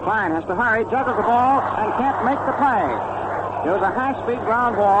second. Klein has to hurry, juggles the ball, and can't make the play. It was a high-speed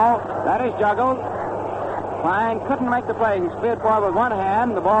ground ball. That is juggled. Klein couldn't make the play. He speared forward with one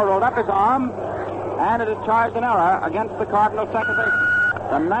hand. The ball rolled up his arm, and it is charged an error against the Cardinals' second baseman.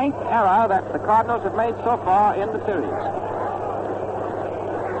 The 9th error that the Cardinals have made so far in the series.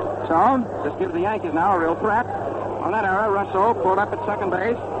 So, this gives the Yankees now a real threat. On that error, Russell pulled up at second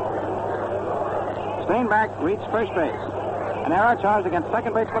base. Steinbach reached first base. An error charged against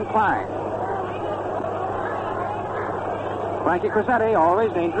second baseman Klein. Frankie Crissetti,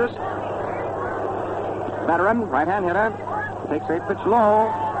 always dangerous. Veteran, right-hand hitter. Takes a pitch low.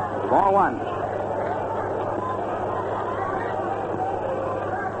 Ball 1.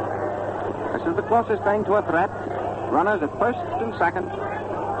 This is the closest thing to a threat. Runners at first and second.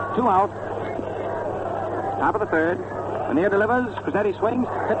 2 out. Top of the third. Lanier delivers. Crissetti swings.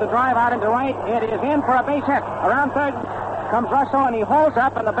 Hit the drive out into right. It is in for a base hit. Around third comes Russell, and he holds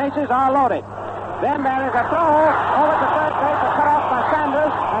up, and the bases are loaded. Then there is a throw over to third base, cut off by Sanders,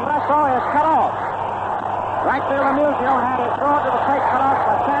 and Russell is cut off. Right fielder Musial had his throw to the plate cut off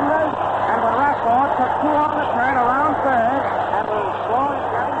by Sanders, and when Russell took 2 on the turn around third, and was slow in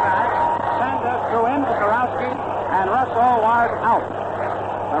getting back, Sanders threw in to Karowski, and Russell was out.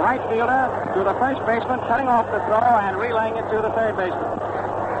 The right fielder to the first baseman, cutting off the throw and relaying it to the third baseman.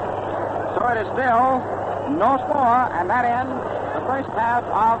 So it is still no score, and that ends the first half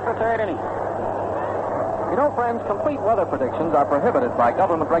of the third inning. You know, friends, complete weather predictions are prohibited by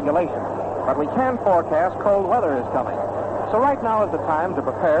government regulations, but we can forecast cold weather is coming. So right now is the time to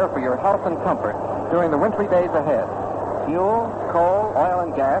prepare for your health and comfort during the wintry days ahead. Fuel, coal, oil,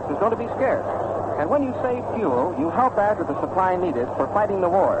 and gas is going to be scarce. And when you save fuel, you help add to the supply needed for fighting the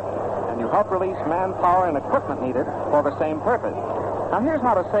war. And you help release manpower and equipment needed for the same purpose. Now, here's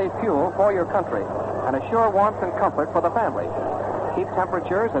how to save fuel for your country and assure warmth and comfort for the family. Keep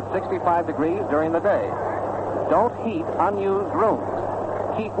temperatures at 65 degrees during the day. Don't heat unused rooms.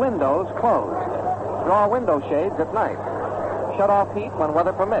 Keep windows closed. Draw window shades at night. Shut off heat when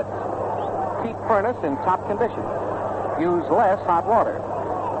weather permits. Keep furnace in top condition. Use less hot water.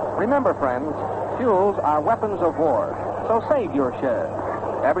 Remember, friends, fuels are weapons of war, so save your share.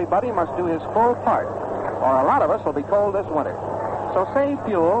 Everybody must do his full part, or a lot of us will be cold this winter. So save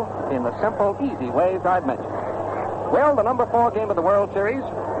fuel in the simple, easy ways I've mentioned. Well, the number 4 game of the World Series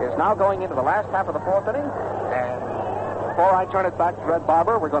is now going into the last half of the 4th inning, and before I turn it back to Red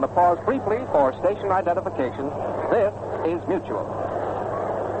Barber, we're going to pause briefly for station identification. This is Mutual.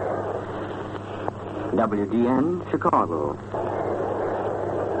 WGN, Chicago.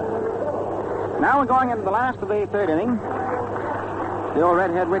 Now we're going into the last of the 3rd inning. The old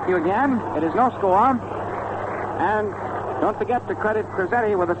redhead with you again. It is no score. And don't forget to credit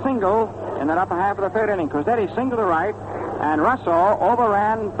Crosetti with a single in that upper half of the 3rd inning. Crosetti singled to right, and Russo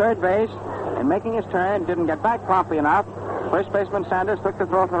overran third base in making his turn. Didn't get back promptly enough. First baseman Sanders took the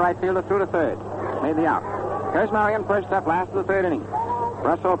throw from the right fielder through to third. Made the out. Here's Marion, first up, last of the 3rd inning.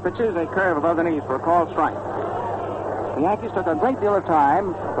 Russo pitches a curve above the knees for a called strike. The Yankees took a great deal of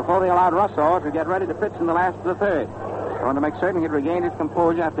time before they allowed Russo to get ready to pitch in the last of the 3rd. They wanted to make certain he'd regained his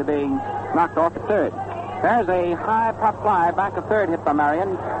composure after being knocked off at 3rd. There's a high pop fly back of 3rd hit by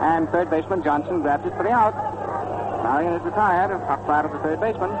Marion, and third baseman Johnson grabs it for the out. Marion is retired, a pop fly to the third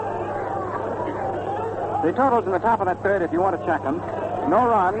baseman. The totals in the top of that 3rd, if you want to check them. No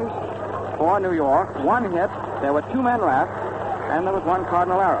runs for New York, 1 hit, there were 2 men left, and there was 1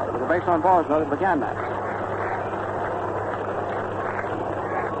 Cardinal error. It was a base on balls, though, that began that.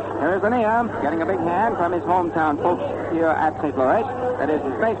 Here's Lanier getting a big hand from his hometown folks here at St. Louis. That is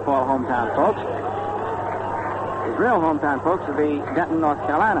his baseball hometown folks. His real hometown folks would be Denton, North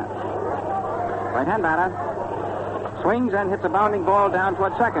Carolina. Right-hand batter swings and hits a bounding ball down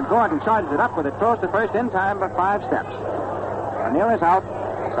toward second. Gordon charges it up with it, throws to first in time but 5 steps. Lanier is out,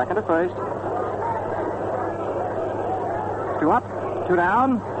 second to first. 2 up, 2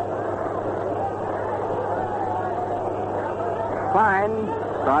 down. Klein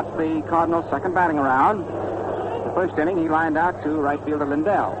starts the Cardinals' second batting around. The first inning, he lined out to right fielder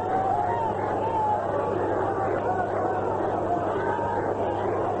Lindell.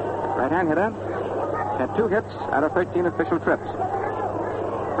 Right-hand hitter had 2 hits out of 13 official trips.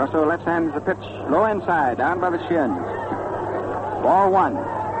 Russo left-hands the pitch low inside, down by the shins. Ball 1.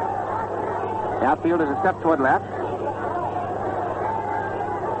 The outfield is a step toward left.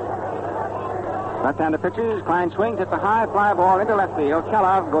 Left-hander pitches. Klein swings, hits a high fly ball into left field.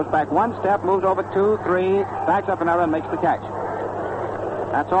 Kellogg goes back 1 step, moves over 2, 3, backs up another, and makes the catch.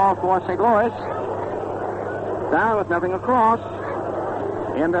 That's all for St. Louis. Down with nothing across.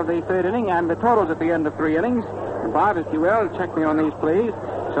 End of the 3rd inning, and the totals at the end of 3 innings. And Bob, if you will, check me on these, please,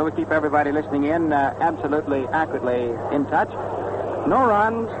 so we keep everybody listening in absolutely accurately in touch. No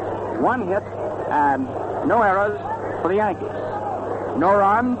runs, 1 hit, and no errors for the Yankees. No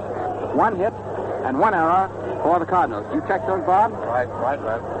runs, 1 hit, and 1 error for the Cardinals. You check those, Bob? Right.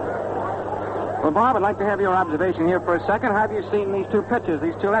 Well, Bob, I'd like to have your observation here for a second. Have you seen these 2 pitchers,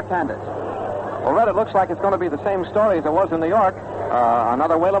 these 2 left-handers? Well, Red, it looks like it's going to be the same story as it was in New York.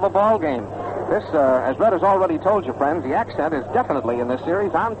 Another whale of a ball game. This, as Red has already told you, friends, the accent is definitely in this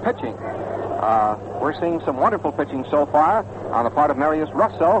series on pitching. We're seeing some wonderful pitching so far on the part of Marius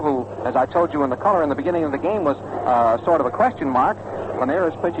Russo, who, as I told you in the color in the beginning of the game, was sort of a question mark. Lanier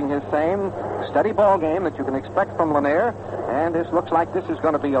is pitching his same steady ball game that you can expect from Lanier, and this looks like this is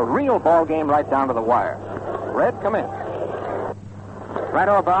going to be a real ball game right down to the wire. Red, come in.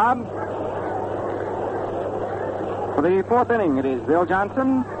 Right-o, Bob. For the 4th inning, it is Bill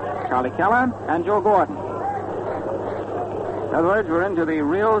Johnson, Charlie Keller, and Joe Gordon. In other words, we're into the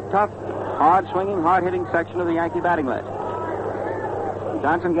real tough, hard-swinging, hard-hitting section of the Yankee batting list.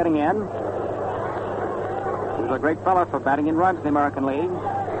 Johnson getting in. He's a great fellow for batting in runs in the American League.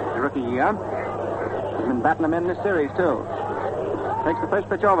 The rookie year. He's been batting them in this series, too. Takes the first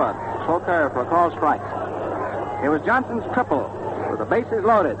pitch over. Slow curve for a called strike. It was Johnson's triple with the bases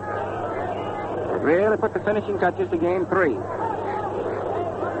loaded. It really put the finishing touches to game 3.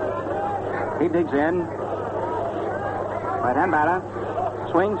 He digs in. Right-hand batter.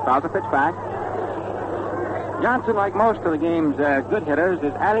 Swings, fouls the pitch back. Johnson, like most of the game's good hitters,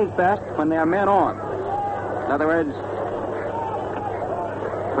 is at his best when there are men on. In other words,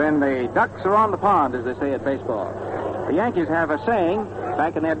 when the ducks are on the pond, as they say at baseball. The Yankees have a saying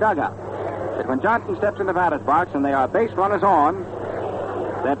back in their dugout. that when Johnson steps in the batter's box and they are base runners on,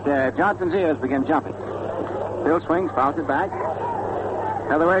 that Johnson's ears begin jumping. Bill swings, fouls it back.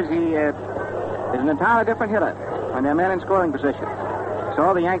 In other words, he is an entirely different hitter when they're men in scoring position.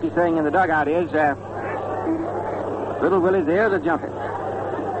 So the Yankee saying in the dugout is, Little Willie's ears are jumping.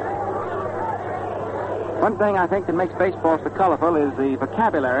 One thing I think that makes baseball so colorful is the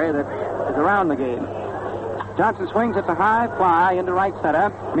vocabulary that is around the game. Johnson swings at the high fly into right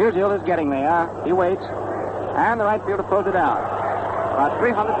center. Musial is getting there. He waits. And the right fielder pulls it out. About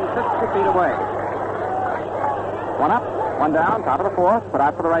 350 feet away. One up, one down, top of the fourth. Put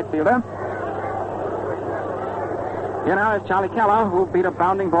out for the right fielder. Here now is Charlie Keller, who beat a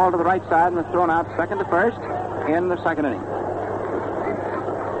bounding ball to the right side and was thrown out second to first in the second inning.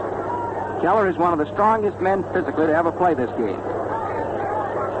 Keller is one of the strongest men physically to ever play this game.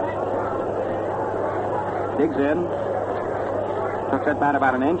 Digs in. Took that bat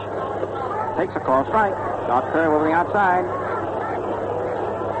about an inch. Takes a call strike. Short curve over the outside.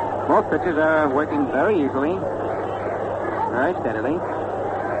 Both pitches are working very easily, very steadily.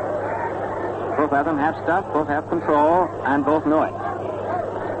 Both of them have stuff, both have control, and both know it.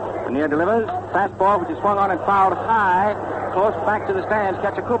 Lanier delivers. Fastball, which is swung on and fouled high, close back to the stands.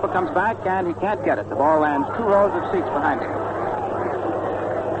 Catcher Cooper comes back, and he can't get it. The ball lands 2 rows of seats behind him.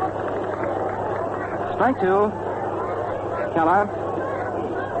 Strike 2. Keller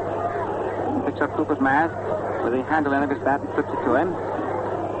picks up Cooper's mask with the handle end of his bat and flips it to him.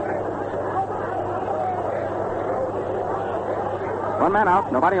 One man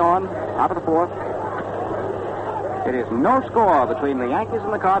out, nobody on. Top of the fourth. It is no score between the Yankees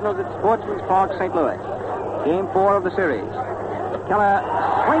and the Cardinals at Sportsman's Park, St. Louis. Game 4 of the series. Keller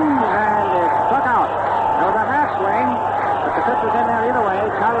swings and is struck out. There was a half swing, but the pitch was in there either way.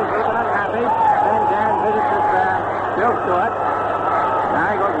 Charlie's a little unhappy. Then Dan visits with Bill Stewart. Now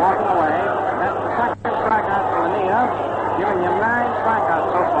he goes walking away. That's the second strikeout for Lanier, giving him 9 strikeouts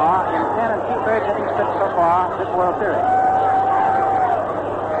so far in 10 2/3 innings pitched so far this World Series.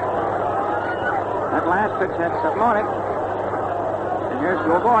 That last pitch had something on it. And here's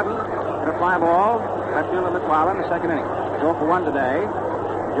Joe Gordon. Hit a fly ball. Left field of McFarland in the second inning. Joe for 1 today.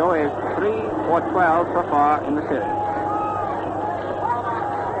 Joe is 3 for 12 so far in the series.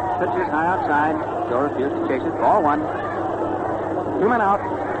 Pitch is high outside. Joe refused to chase it. Ball 1. 2 men out.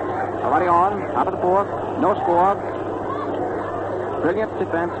 Nobody on. Top of the fourth. No score. Brilliant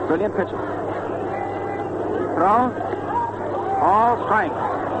defense. Brilliant pitching. Throw. All strike.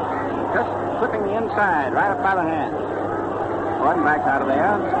 Just slipping the inside, right up by the hand. Gordon backs out of there.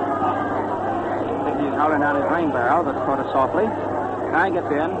 I think he's howling down his rain barrel, but sort of softly. Guy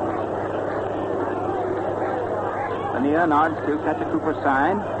gets in. Lanier nods to Catcher Cooper's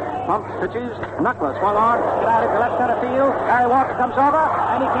sign. Pumps, pitches, knuckler, swung on, get out into left center field. Harry Walker comes over,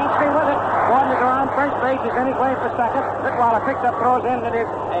 and he can't stay with it. Gordon is around first base. He's in his way for second. Litwaller picks up, throws in, and it is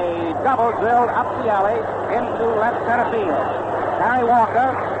a double drilled up the alley into left center field. Harry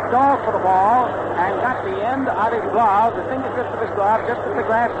Walker dove for the ball and got the end of his glove, the fingertips of his glove, just at the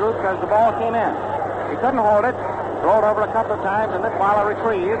grass roots as the ball came in. He couldn't hold it, rolled over a couple of times, and Litwaller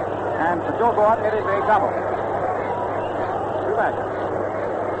retrieved, and for Joe Gordon, it is a double. 2 back.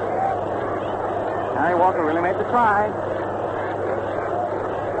 Harry Walker really made the try.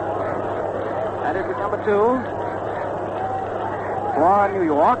 That is the number 2 for New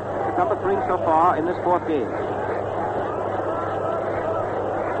York. It's number 3 so far in this 4th game.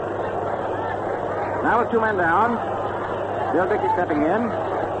 Now with 2 men down, Bill Dickey stepping in.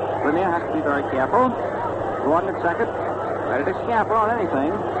 Lanier has to be very careful. Gordon at second, ready to scamper on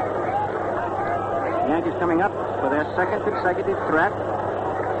anything. The Yankees coming up for their second consecutive threat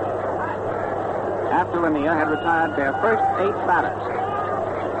after Lanier had retired their first 8 batters.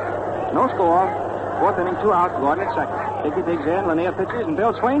 No score. 4th inning, 2 outs. Gordon at second. Dickey digs in. Lanier pitches, and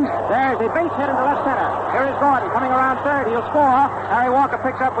Bill swings. There's a base hit into left center. Here is Gordon coming around third. He'll score. Harry Walker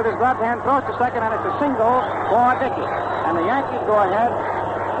picks up with his gloved hand, throws to second, and it's a single for Dickey. And the Yankees go ahead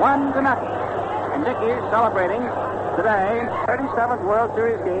 1-0. And Dickey celebrating today 37th World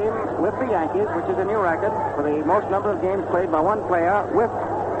Series game with the Yankees, which is a new record for the most number of games played by one player with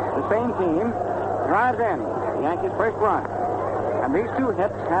the same team. Drives in the Yankees' first run. And these 2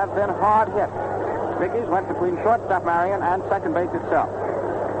 hits have been hard hits. Dickey's went between shortstop Marion and second base itself.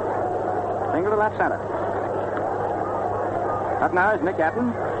 Single to left center. Up now is Nick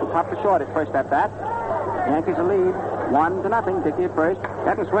Etten, who popped the short at first at bat. The Yankees will lead 1-0. Dickey at first.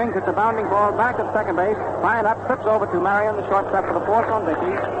 Etten swings at the bounding ball back at second base. Fine up, trips over to Marion, the shortstop for the fourth on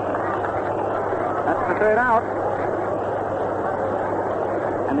Dickey. That's the 3rd out.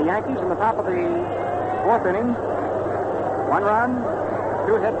 And the Yankees in the top of the 4th inning. 1 run,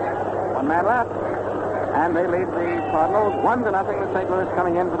 2 hits, 1 man left. And they lead the Cardinals 1-0 with St. Louis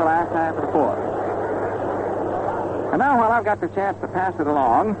coming in for the last half of the fourth. And now, while I've got the chance to pass it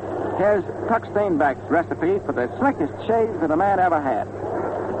along, here's Tuck Steinbeck's recipe for the slickest shaves that a man ever had.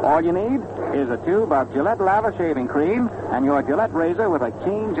 All you need is a tube of Gillette Lava shaving cream and your Gillette razor with a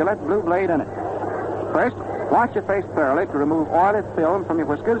keen Gillette blue blade in it. First, wash your face thoroughly to remove oily film from your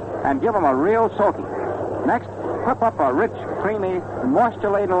whiskers and give them a real soaking. Next, whip up a rich, creamy,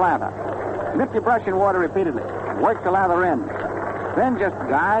 moisture-laden lather. Dip your brush in water repeatedly and work the lather in. Then just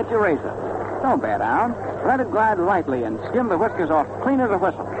guide your razor. Don't bear down. Let it glide lightly and skim the whiskers off clean as a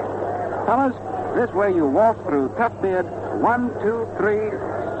whistle. Fellas, this way you walk through tough beard 1, 2, 3,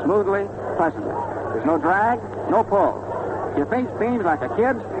 smoothly, pleasantly. There's no drag, no pull. Your face beams like a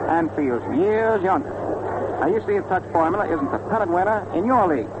kid's and feels years younger. Now, you see if Tuck's formula isn't the pennant winner in your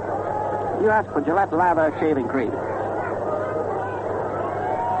league. You ask for Gillette Lather shaving cream.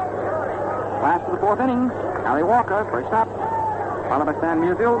 Last of the fourth inning, Harry Walker, first up. Followed by Stan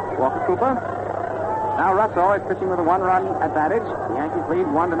Musial, Walker Cooper. Now Russo is pitching with a 1-run advantage. The Yankees lead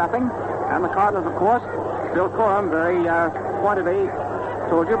 1-0. And the Cardinals, of course, Bill Corum very pointedly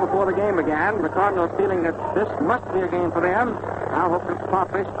told you before the game began, the Cardinals feeling that this must be a game for them. Now hope to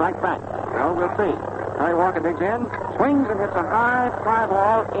promptly strike back. Well, we'll see. Harry Walker digs in, swings and hits a high fly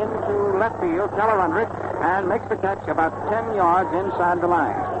ball into left field, Keller under it, and makes the catch about 10 yards inside the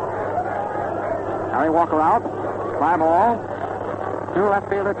line. Harry Walker out, fly ball to left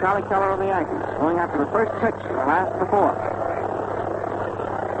fielder Charlie Keller of the Yankees, going after the first pitch, the last of the fourth.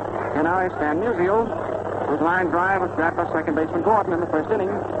 And now is Stan Musial, whose line drive was grabbed by second baseman Gordon in the first inning.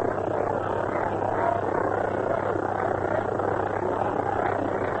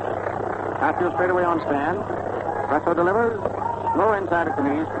 Outfield straightaway on Stan. Russo delivers. Low inside at the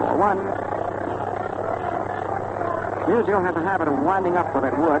knees. 4-1. Musial has a habit of winding up with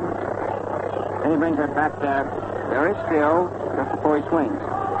that wood. Then he brings that bat very still just before he swings.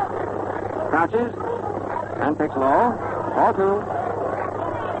 Crouches and takes low. Ball 2.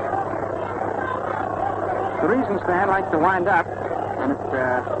 The reason Stan likes to wind up, and it's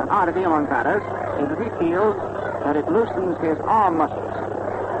an oddity among batters, is that he feels that it loosens his arm muscles.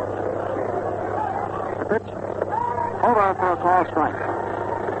 The pitch over for a call strike.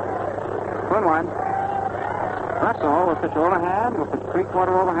 1-1. Russell will pitch overhand, will pitch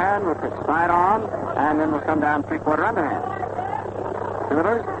three-quarter overhand, will pitch side arm, and then will come down three-quarter underhand.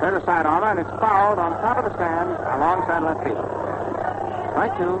 Delivers, there's a side armor, and it's fouled on top of the stand alongside left field.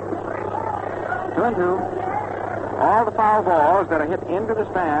 Strike 2. 2-2. All the foul balls that are hit into the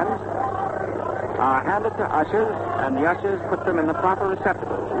stands are handed to ushers, and the ushers put them in the proper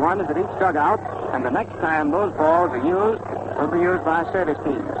receptacles. One is at each dugout, and the next time those balls are used, will be used by service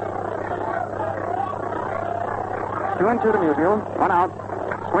teams. 2-2 to Musial. 1 out.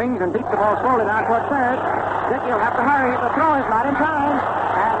 Swings and beats the ball slowly down toward third. Dickey will have to hurry. The throw is not in time.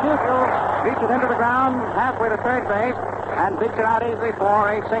 And Musial beats it into the ground halfway to third base and beats it out easily for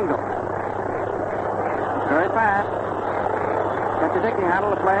a single. Very fast. Mr. Dickey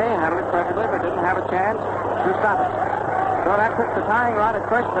handled the play, handled it perfectly, but didn't have a chance to stop it. So that puts the tying run at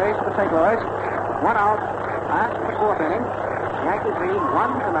first base for St. Louis. 1 out. Last of the fourth inning. Yankees lead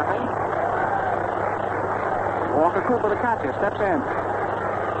 1-0. Walker Cooper, the catcher, steps in.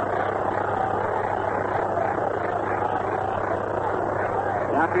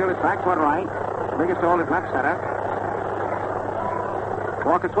 The outfield is back toward right. The biggest hole is left center.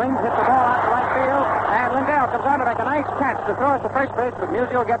 Walker swings, hits the ball out to right field, and Lindell comes on to make a nice catch to throw it to first base, but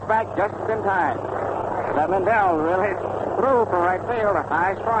Musial gets back just in time. That Lindell really threw for right field, a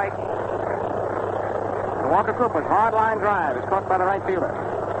high strike. The Walker Cooper's hard line drive is caught by the right fielder.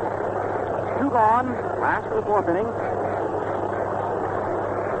 2 gone, last of the fourth inning.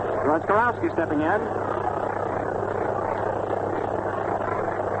 George Karowski stepping in.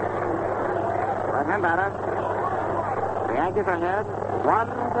 Right-hand batter. The Yankees are ahead,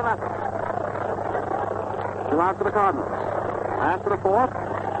 1-0. 2 out for the Cardinals. Last of the fourth.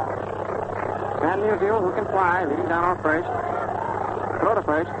 Stan Musial, who can fly, leading down off first. Throw to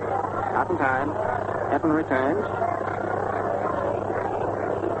first. Not in time. Eppen returns.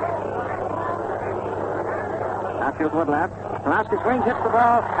 Outfield toward left. Karowski swings, hits the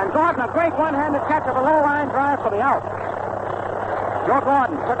ball, and Gordon, a great one-handed catch of a low-line drive for the out. Joe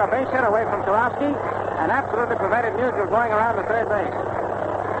Gordon took a base hit away from Karowski and absolutely prevented Musial going around the third base.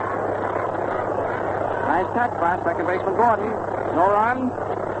 Nice catch by second baseman Gordon. No run.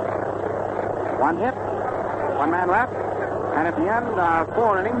 1 hit. 1 man left. And at the end of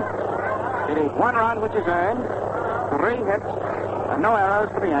 4 innings, it is 1 run which is earned, 3 hits, and no errors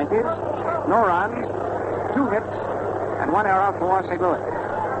for the Yankees. No runs, 2 hits, and 1 error for St. Louis.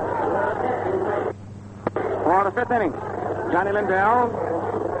 For the fifth inning, Johnny Lindell,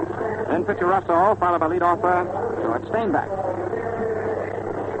 then pitcher Russell, followed by leadoff George Steinbeck.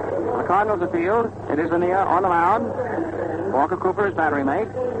 The Cardinals afield, it is Lanier on the mound. Walker Cooper is battery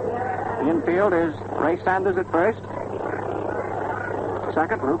mate. The infield is Ray Sanders at first.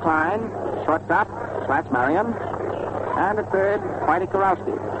 Second, Lou Klein. Shortstop, Slats Marion. And at third, Whitey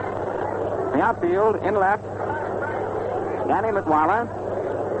Kurowski. The outfield, in left, Danny Litwala.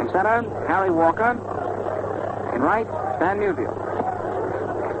 In center, Harry Walker. In right, Stan Musial.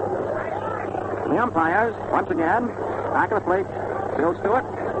 The umpires, once again, back of the plate, Bill Stewart.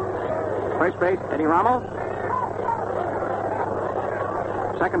 First base, Eddie Rommel.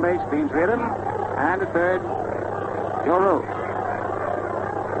 Second base, Beans Reardon. And at third, Joe Rose.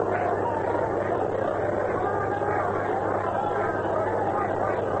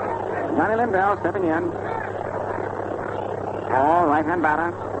 Johnny Lindell stepping in. Ball, right-hand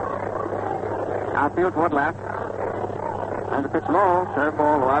batter. Outfield toward left. And the pitch low. Serve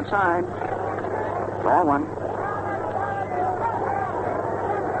ball low outside. Ball one.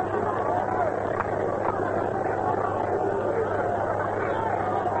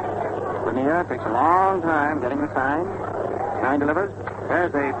 Lanier takes a long time getting the sign. Now he delivers.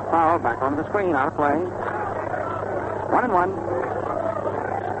 There's a foul back onto the screen. Out of play. 1-1.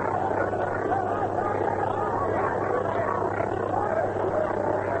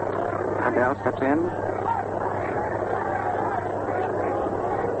 Lindell steps in.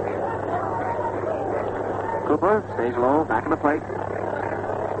 Cooper stays low, back of the plate.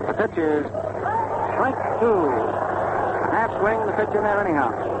 The pitch is strike two. Half swing, the pitch in there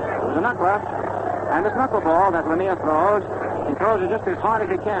anyhow. It was a knuckler, and this knuckleball that Lanier throws, he throws it just as hard as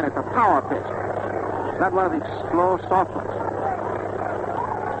he can. It's a power pitch. It's not one of these slow, soft ones.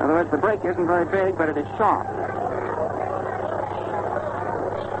 In other words, the break isn't very big, but it is sharp.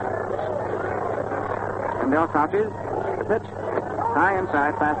 Lindell crouches. The pitch, high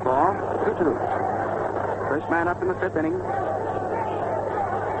inside, fastball, 2-2. First man up in the fifth inning.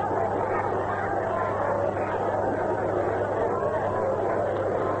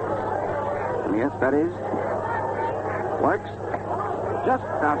 Lanier studies. Works. Just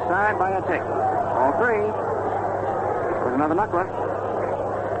outside by a tick. All three. There's another knuckler.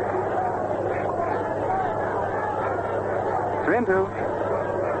 3-2.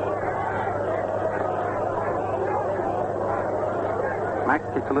 Max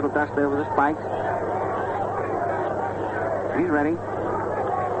kicks a little dust there with his spikes. He's ready.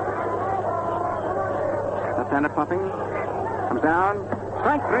 Left-hander pumping. Comes down.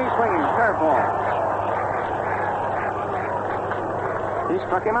 Strike three, swinging. Curveball. He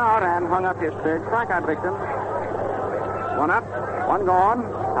struck him out and hung up his third strikeout victim. One up, one gone.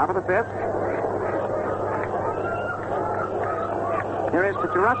 Top of the fifth. Here is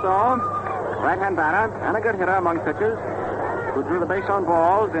pitcher Russell, right-hand batter, and a good hitter among pitchers, who drew the base on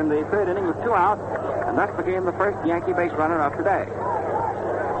balls in the third inning with 2 out, and thus became the first Yankee base runner of today.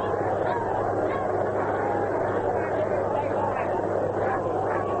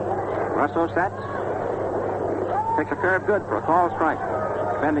 Russell sets. Takes a curve good for a call strike.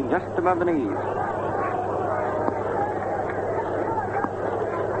 Bending just above the knees.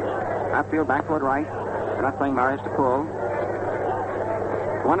 Outfield back toward right. They're not playing Marius to pull.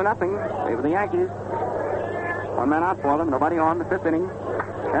 1-0. Favor the Yankees. One man out for them. Nobody on the fifth inning.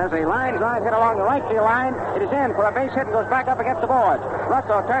 There's a line drive hit along the right field line. It is in for a base hit and goes back up against the boards.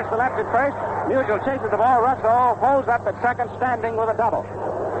 Russell turns to left at first. Musial chases the ball. Russell holds up at second, standing with a double.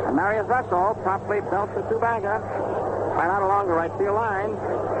 And Marius Russell promptly belts a two-bagger right out along the right field line.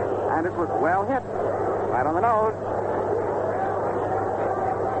 And it was well hit. Right on the nose.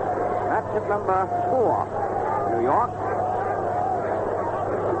 That's hit number 4. New York.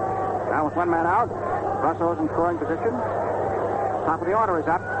 Now with one man out, Russell's in scoring position. Top of the order is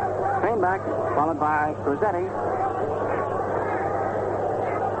up. Steinbeck, followed by Cruzetti.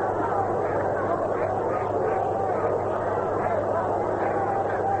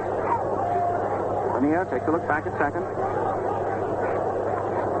 Lanier takes a look back at second.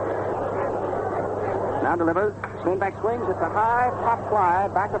 Now delivers. Steinbeck swings. It's a high pop fly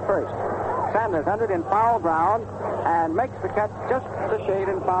back to first. Sanders under it in foul ground and makes the catch just a shade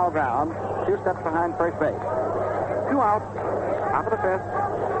in foul ground. 2 steps behind first base. 2 out. Top of the fifth.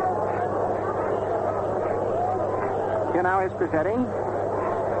 Here now is Cruzetti.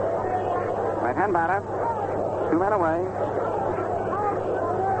 Right-hand batter. 2 men away.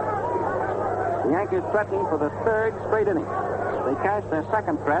 The Yankees threatening for the third straight inning. They cashed their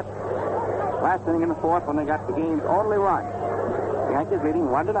second threat last inning in the fourth when they got the game's only run. The Yankees leading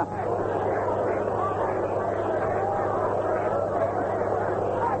 1-0.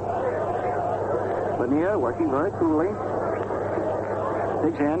 Lanier working very coolly.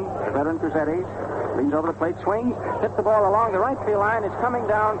 Digs in. The veteran Cruzetti leans over the plate, swings, hits the ball along the right field line. It's coming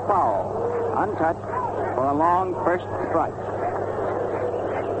down foul. Untouched for a long first strike.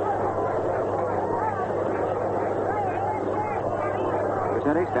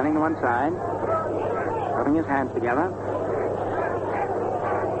 Cruzetti standing to one side, rubbing his hands together.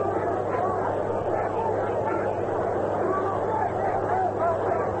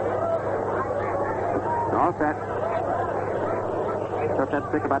 All set. Took that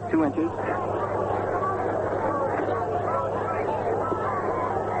stick about 2 inches.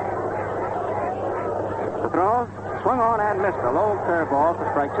 The throw swung on and missed a low curveball for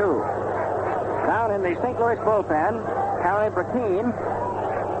strike 2. Down in the St. Louis bullpen, Harry Brackeen,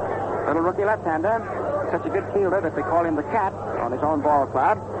 little rookie left-hander, such a good fielder that they call him the Cat on his own ball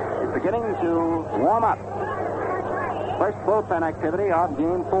club, is beginning to warm up. First bullpen activity of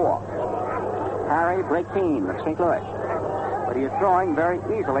Game 4. Harry Brackeen of St. Louis. But he is throwing very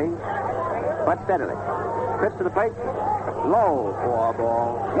easily, but steadily. Trips to the plate. Low for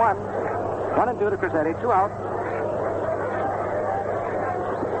ball 1. 1-2 to Cruzetti. 2 out.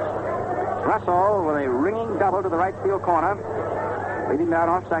 Russell with a ringing double to the right field corner. Leading down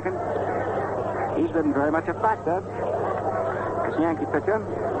off second. He's been very much a factor. This Yankee pitcher.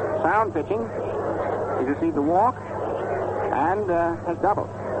 Sound pitching. He's received a walk and has doubled.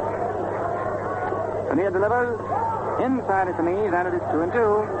 Lanier delivers inside at the knees, and it is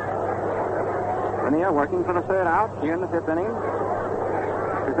 2-2. Lanier working for the third out here in the 5th inning.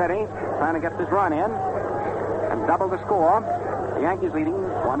 Cruzetti trying to get this run in and double the score. The Yankees leading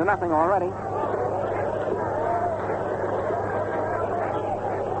 1-0 already.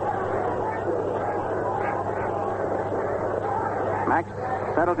 Max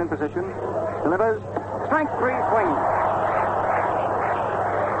settles in position, delivers, strike 3 swing.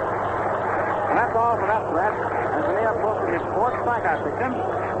 And that's all for that threat. As Lanier posted his 4th strikeout victim.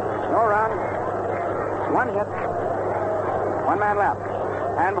 No run, 1 hit, 1 man left.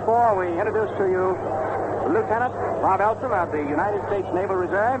 And before we introduce to you Lieutenant Bob Elson of the United States Naval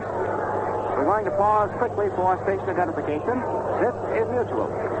Reserve, we're going to pause quickly for station identification. This is Mutual.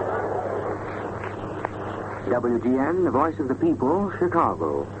 WGN, the voice of the people,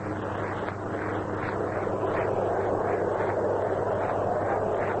 Chicago.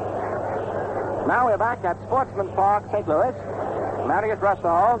 Now we're back at Sportsman's Park, St. Louis. Marius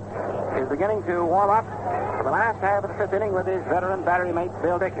Russell is beginning to warm up for the last half of the 5th inning with his veteran battery mate,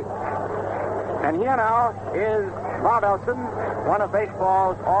 Bill Dickey. And here now is Bob Elson, one of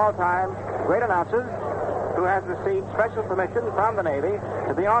baseball's all-time great announcers, who has received special permission from the Navy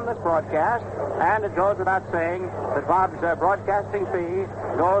to be on this broadcast. And it goes without saying that Bob's broadcasting fee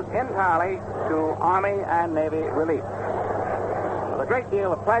goes entirely to Army and Navy relief. With a great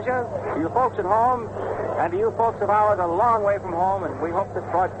deal of pleasure to you folks at home and to you folks of ours a long way from home, and we hope this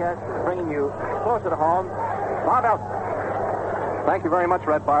broadcast is bringing you closer to home. Bob Elson. Thank you very much,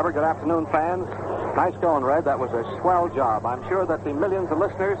 Red Barber. Good afternoon, fans. Nice going, Red. That was a swell job. I'm sure that the millions of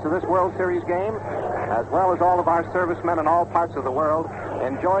listeners to this World Series game, as well as all of our servicemen in all parts of the world,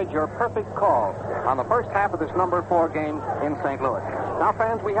 enjoyed your perfect call on the first half of this number 4 game in St. Louis. Now,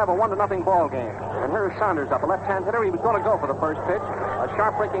 fans, we have a 1-0 ball game. And here's Saunders up, a left-hand hitter. He was going to go for the first pitch, a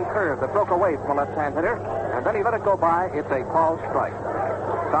sharp breaking curve that broke away from a left-hand hitter, and then he let it go by. It's a called strike.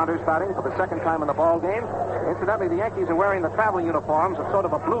 Saunders batting for the second time in the ball game. Incidentally, the Yankees are wearing the traveling uniforms of sort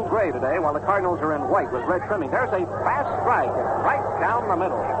of a blue-gray today, while the Cardinals are in white with red trimming. There's a fast strike. It's right down the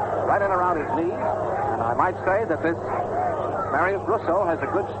middle, right in around his knees. And I might say that this Marius Russo has a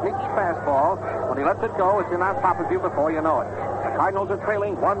good sneak fastball. When he lets it go, it's in on top of you before you know it. The Cardinals are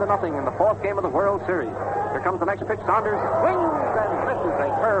trailing 1-0 in the 4th game of the World Series. Here comes the next pitch. Saunders swings and misses a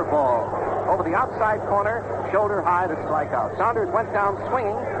curveball over the outside corner, shoulder high to strike out. Saunders went down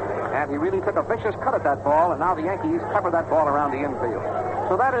swinging, and he really took a vicious cut at that ball, and now the Yankees cover that ball around the infield.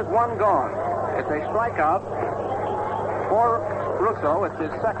 So that is 1 gone. It's a strikeout for Russo. It's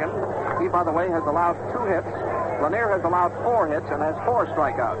his second. He, by the way, has allowed 2 hits. Lanier has allowed 4 hits and has 4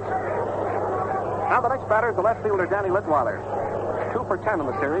 strikeouts. Now the next batter is the left fielder, Danny Litweiler. 2 for 10 in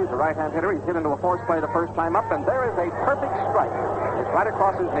the series. The right-hand hitter. He's hit into a force play the first time up, and there is a perfect strike. It's right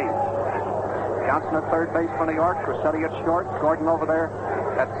across his knee. Johnson at third base for New York. Cruzetti at short. Gordon over there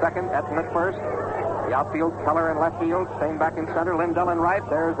at second. Etten at first. The outfield, Keller in left field. Staying back in center. Lindell in right.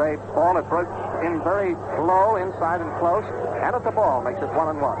 There's a ball that broke in very low, inside and close. And at the ball, makes it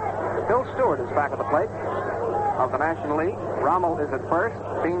 1-1. Phil Stewart is back at the plate of the National League. Rommel is at first.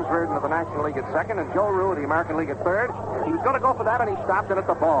 Beans Reardon of the National League at second. And Joe Rue of the American League at third. He was going to go for that, and he stopped it at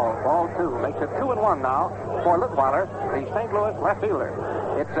the ball. Ball 2. Makes it 2-1 now for Litweiler, the St. Louis left fielder.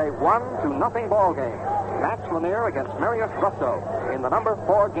 It's a 1-0 ball game. Max Lanier against Marius Russo in the number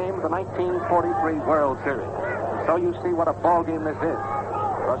 4 game of the 1943 World Series. So you see what a ball game this is.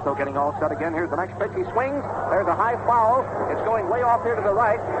 Russo getting all set again. Here's the next pitch. He swings. There's a high foul. It's going way off here to the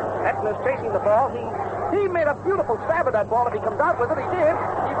right. Etten is chasing the ball. He made a beautiful stab at that ball. If he comes out with it, he did.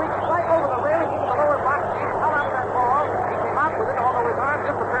 He reached right over the railing into the lower box. He hung out of that ball. He came out with it, although his arm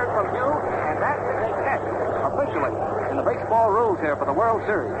disappeared from view. And that is a catch, officially, in the baseball rules here for the World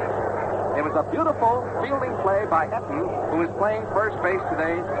Series. It was a beautiful fielding play by Etten, who is playing first base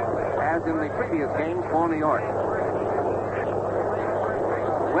today, as in the previous games for New York.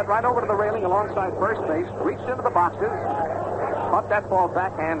 Went right over to the railing alongside first base, reached into the boxes, caught that ball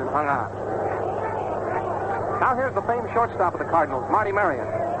backhand and hung on. Now here's the famed shortstop of the Cardinals, Marty Marion,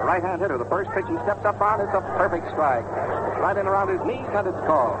 the right-hand hitter. The first pitch he steps up on, it's a perfect strike. Right in around his knees, and it's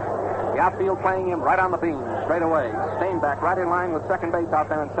called. The outfield playing him right on the beam, straight away. Stainback right in line with second base out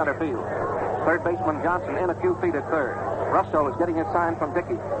there in center field. Third baseman Johnson in a few feet at third. Russo is getting his sign from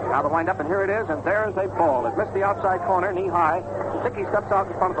Dickey. Now the windup, and here it is, and there's a ball. It missed the outside corner, knee high. Dickey steps out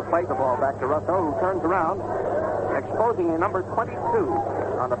in front of the plate, the ball back to Russo, who turns around, exposing a number 22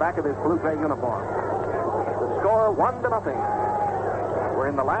 on the back of his blue-gray uniform. The score 1-0.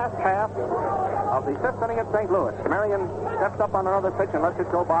 We're in the last half of the fifth inning at St. Louis. Marion steps up on another pitch and lets it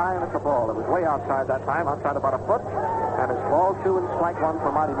go by, and it's a ball. It was way outside that time, outside about a foot, and it's ball 2 and strike 1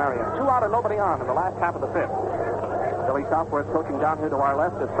 for Marty Marion. 2 out and nobody on in the last half of the fifth. Billy Southworth coaching down here to our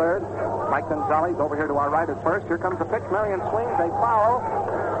left at third. Mike Gonzalez over here to our right at first. Here comes the pitch. Marion swings. A foul.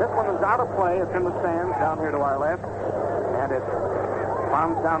 This one is out of play. It's in the stands down here to our left. And it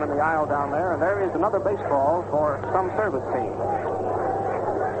bounds down in the aisle down there. And there is another baseball for some service team.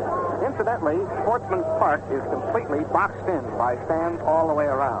 Incidentally, Sportsman's Park is completely boxed in by stands all the way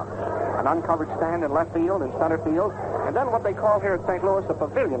around. An uncovered stand in left field and center field. And then what they call here at St. Louis a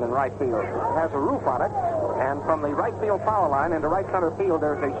pavilion in right field. It has a roof on it. And from the right field foul line into right center field,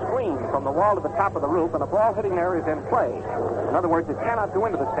 there's a screen from the wall to the top of the roof, and a ball hitting there is in play. In other words, it cannot go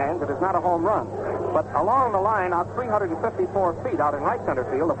into the stands. It is not a home run. But along the line, out 354 feet out in right center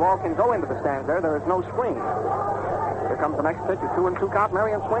field, the ball can go into the stands there. There is no screen. Here comes the next pitch, a 2-2 count.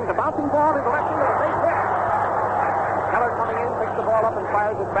 Marion swings, a bouncing ball into left field, a base hit. Keller coming in, picks the ball up and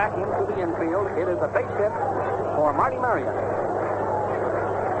fires it back into the infield. It is a base hit for Marty Marion.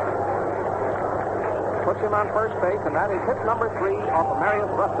 Puts him on first base, and that is hit number 3 off of Marius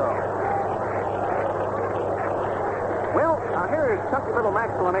Russo. Well, here is chunky little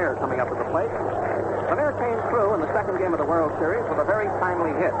Max Lanier coming up at the plate. Lanier came through in the second game of the World Series with a very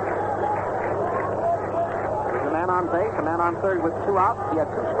timely hit. There's a man on base, a man on third with 2 outs. He had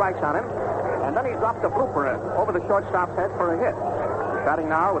 2 strikes on him, and then he dropped a blooper over the shortstop's head for a hit. He's batting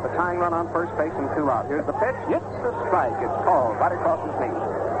now with a tying run on first base and 2 out. Here's the pitch. It's a strike. It's called right across his knee.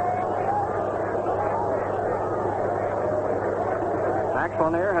 Max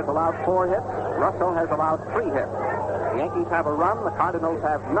Lanier has allowed 4 hits. Russo has allowed 3 hits. The Yankees have a run. The Cardinals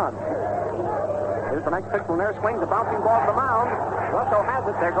have none. Here's the next pitch. Lanier swings a bouncing ball to the mound. Russo has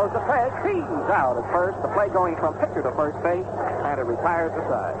it. There goes the pitch. He's out at first. The play going from pitcher to first base, and it retires the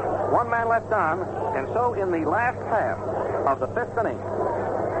side. 1 man left on, and so in the last half of the fifth inning,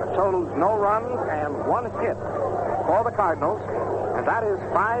 the totals no runs and 1 hit for the Cardinals, and that is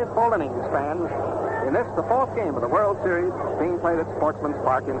 5 full innings spanned in this, the 4th game of the World Series being played at Sportsman's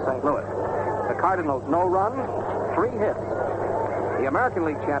Park in St. Louis. The Cardinals, no run, 3 hits. The American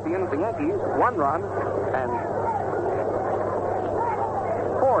League champions, the Yankees, 1 run and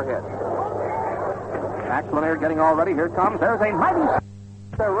 4 hits. Max Lanier getting all ready. Here it comes. There's a mighty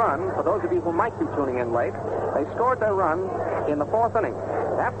their run. For those of you who might be tuning in late, they scored their run in the 4th inning.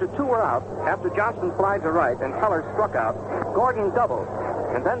 After 2 were out, after Johnson flied to right and Keller struck out, Gordon doubled.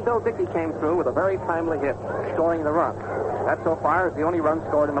 And then Bill Dickey came through with a very timely hit, scoring the run. That so far is the only run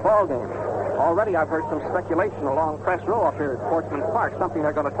scored in the ball game. Already I've heard some speculation along Press Row up here at Sportsman's Park, something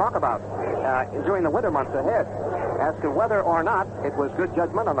they're going to talk about during the winter months ahead, as to whether or not it was good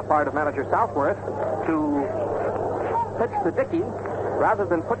judgment on the part of manager Southworth to pitch to Dickey rather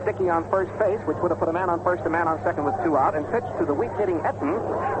than put Dickey on first base, which would have put a man on first, a man on second with 2 out, and pitch to the weak-hitting Etten,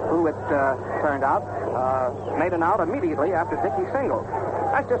 who it turned out made an out immediately after Dickey singled.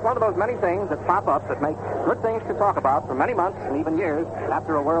 That's just one of those many things that pop up that make good things to talk about for many months and even years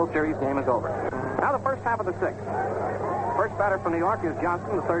after a World Series game is over. Now the first half of the 6th. First batter for New York is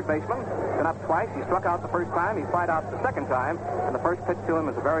Johnson, the third baseman. Been up twice. He struck out the first time. He flied out the second time. And the first pitch to him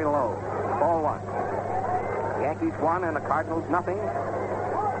is very low. Ball 1. The Yankees 1 and the Cardinals nothing.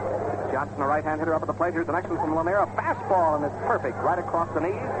 Johnson, a right-hand hitter up at the plate. Here's the next one from Lanier. A fastball, and it's perfect right across the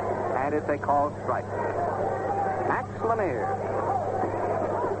knees. And it's a called strike. Max Lanier.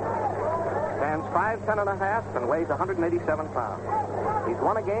 5'10" and a half and weighs 187 pounds. He's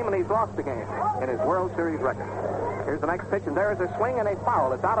won a game and he's lost a game in his World Series record. Here's the next pitch, and there is a swing and a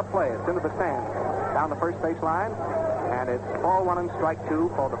foul. It's out of play. It's into the stands down the first base line, and it's ball 1 and strike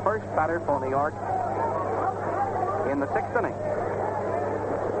 2 for the first batter for New York in the 6th inning.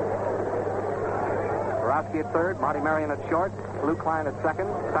 Borowski at third, Marty Marion at short, Lou Klein at second,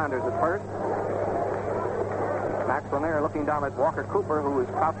 Saunders at first. Max Lanier looking down at Walker Cooper, who is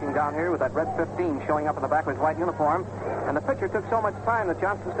crouching down here with that red 15 showing up in the back of his white uniform. And the pitcher took so much time that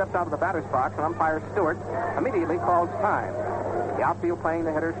Johnson steps out of the batter's box, and umpire Stewart immediately calls time. The outfield playing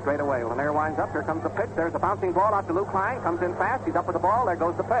the hitter straight away. Lanier winds up. Here comes the pitch. There's a bouncing ball out to Lou Klein. Comes in fast. He's up with the ball. There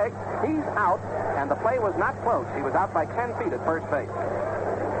goes the peg. He's out, and the play was not close. He was out by 10 feet at first base.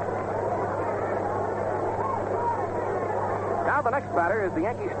 Now the next batter is the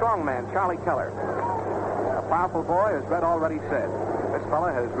Yankee strongman, Charlie Keller. A powerful boy, as Red already said. This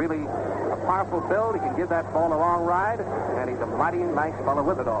fella has really a powerful build. He can give that ball a long ride, and he's a mighty nice fellow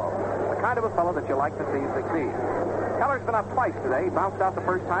with it all. The kind of a fellow that you like to see succeed. Keller's been up twice today. He bounced out the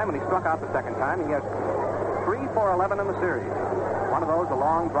first time, and he struck out the second time. He has 3 for 11 in the series. One of those, a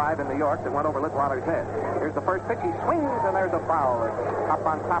long drive in New York that went over Litwatter's head. Here's the first pitch. He swings, and there's a foul. It's up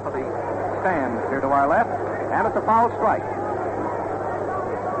on top of the stands here to our left, and it's a foul strike.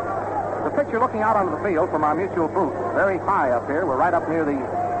 The pitcher looking out onto the field from our mutual booth, very high up here. We're right up near the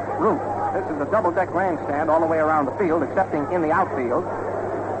roof. This is a double-deck grandstand all the way around the field, excepting in the outfield.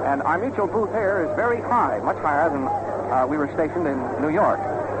 And our mutual booth here is very high, much higher than we were stationed in New York.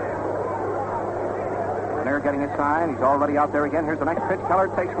 And they're getting his sign. He's already out there again. Here's the next pitch. Keller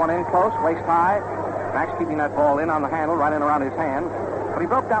takes one in close, waist high. Max keeping that ball in on the handle, right in around his hand. But he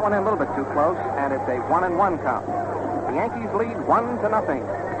broke that one in a little bit too close, and it's a 1-1 count. The Yankees lead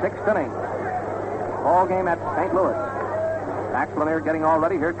 1-0. 6th inning. Ball game at St. Louis. Max Lanier getting all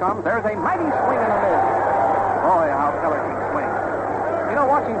ready. Here it comes. There's a mighty swing and a miss. Boy, how Keller can swing. You know,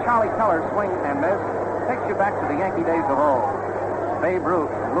 watching Charlie Keller swing and miss takes you back to the Yankee days of old. Babe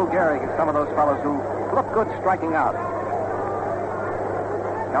Ruth and Lou Gehrig and some of those fellows who look good striking out.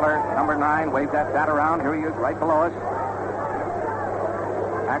 Keller, number 9, waves that bat around. Here he is right below us.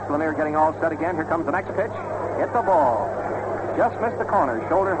 Max Lanier getting all set again. Here comes the next pitch. Hit the ball. Just missed the corner,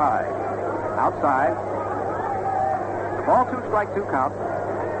 shoulder high. Outside. Ball 2, strike 2 count.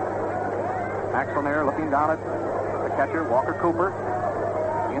 Max Lanier looking down at the catcher, Walker Cooper.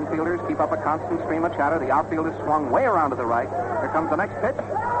 The infielders keep up a constant stream of chatter. The outfield is swung way around to the right. Here comes the next pitch. He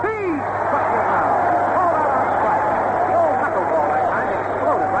struck him out. Called out on strike. The old knuckleball that time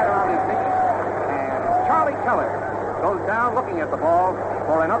exploded right around his knee. And Charlie Keller goes down looking at the ball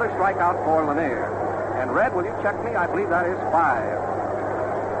for another strikeout for Lanier. And Red, will you check me? I believe that is 5.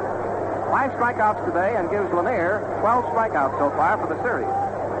 5 strikeouts today and gives Lanier 12 strikeouts so far for the series.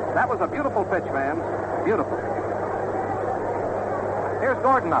 That was a beautiful pitch, man. Beautiful. Here's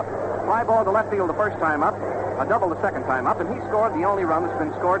Gordon up. Fly ball to left field the first time up, a double the second time up, and he scored the only run that's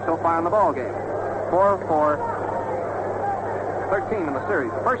been scored so far in the ball game. 4 for 13 in the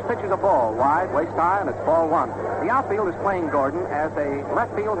series. The first pitch is a ball, wide, waist high, and it's ball 1. The outfield is playing Gordon as a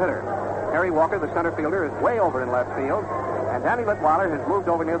left field hitter. Harry Walker, the center fielder, is way over in left field. And Danny Litwater has moved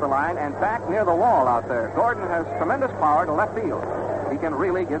over near the line and back near the wall out there. Gordon has tremendous power to left field. He can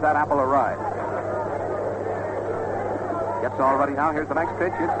really give that apple a ride. Gets all ready now. Here's the next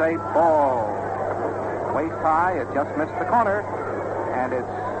pitch. It's a ball. Waist high. It just missed the corner. And it's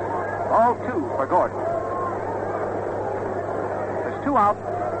ball 2 for Gordon. There's 2 out.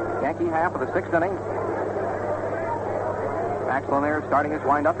 Yankee half of the 6th inning. Max Lanier starting his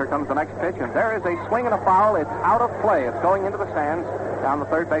windup. Here comes the next pitch, and there is a swing and a foul. It's out of play. It's going into the stands down the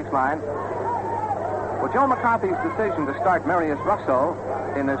third base line. Well, Joe McCarthy's decision to start Marius Russo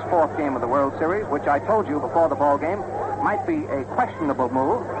in this 4th game of the World Series, which I told you before the ball game might be a questionable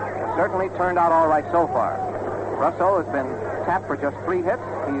move, has certainly turned out all right so far. Russo has been tapped for just 3 hits.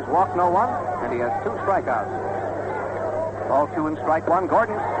 He's walked no one, and he has 2 strikeouts. Ball 2 and strike 1.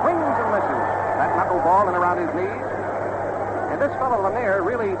 Gordon swings and misses. That knuckleball and around his knees. And this fellow Lanier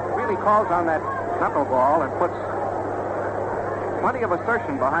really calls on that knuckleball and puts plenty of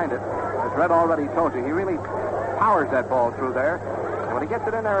assertion behind it. As Red already told you, he really powers that ball through there. And when he gets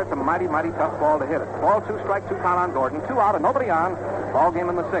it in there, it's a mighty, mighty tough ball to hit it. Ball 2, strike 2 count on Gordon. 2 out and nobody on. Ball game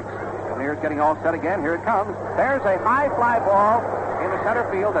in the 6th. Lanier's getting all set again. Here it comes. There's a high fly ball in the center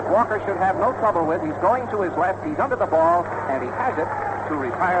field that Walker should have no trouble with. He's going to his left. He's under the ball, and he has it to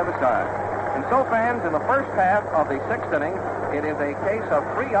retire the side. And so, fans, in the first half of the 6th inning, it is a case of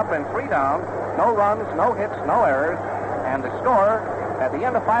 3 up and 3 down. No runs, no hits, no errors. And the score at the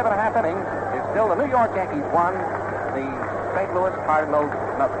end of 5 1/2 innings is still the New York Yankees 1, the St. Louis Cardinals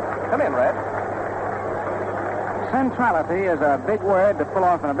 0. Come in, Red. Centrality is a big word to pull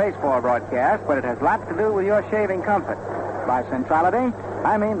off in a baseball broadcast, but it has lots to do with your shaving comfort. By centrality,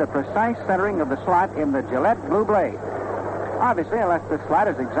 I mean the precise centering of the slot in the Gillette blue blade. Obviously, unless the slot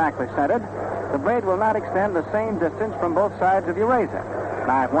is exactly centered, the blade will not extend the same distance from both sides of your razor.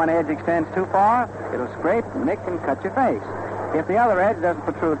 Now, if one edge extends too far, it'll scrape, nick, and cut your face. If the other edge doesn't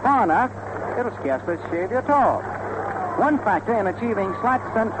protrude far enough, it'll scarcely shave you at all. One factor in achieving slot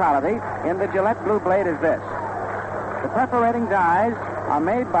centrality in the Gillette blue blade is this. The perforating dies are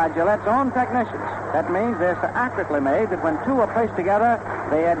made by Gillette's own technicians. That means they're so accurately made that when two are placed together,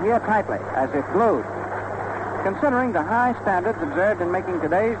 they adhere tightly, as if glued. Considering the high standards observed in making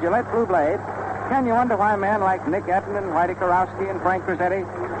today's Gillette blue blade, can you wonder why men like Nick Etten and Whitey Karowski and Frank Rossetti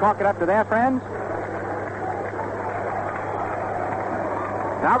talk it up to their friends?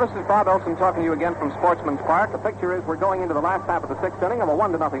 Now, this is Bob Elson talking to you again from Sportsman's Park. The picture is we're going into the last half of the sixth inning of a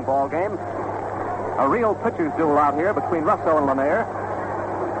 1-0 ball game. A real pitcher's duel out here between Russo and Lanier.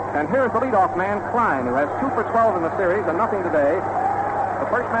 And here's the leadoff man, Klein, who has 2 for 12 in the series and nothing today. The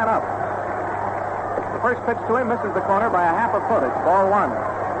first man up. The first pitch to him misses the corner by a half a foot. It's ball 1.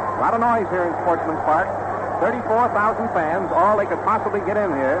 A lot of noise here in Sportsman's Park. 34,000 fans, all they could possibly get in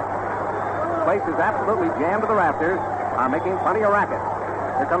here. The place is absolutely jammed to the rafters, are making plenty of racket.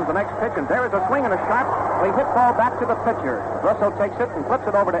 Here comes the next pitch, and there is a swing and a shot. They hit ball back to the pitcher. Russo takes it and flips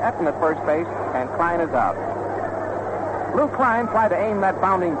it over to Etten at first base, and Klein is out. Lou Klein tried to aim that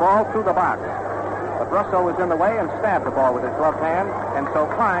bounding ball through the box, but Russo was in the way and stabbed the ball with his gloved hand, and so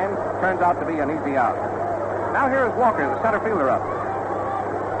Klein turns out to be an easy out. Now here is Walker, the center fielder, up.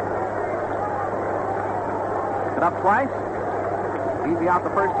 Hit up twice. Easy out the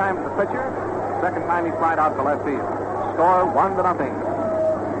first time to the pitcher. Second time he flied out to left field. Score 1-0.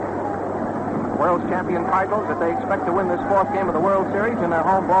 World champion Cardinals, if they expect to win this fourth game of the World Series in their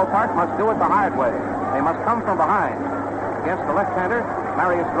home ballpark, must do it the hard way. They must come from behind. Against the left-hander,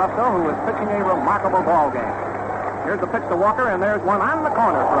 Marius Russo, who is pitching a remarkable ball game. Here's the pitch to Walker, and there's one on the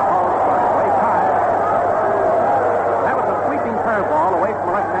corner for a ball strike. Way high. That was a sweeping curveball away from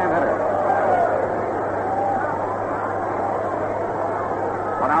the left-hand hitter.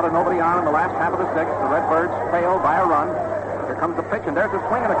 One out and nobody on in the last half of the sixth. The Redbirds failed by a run. Here comes the pitch, and there's a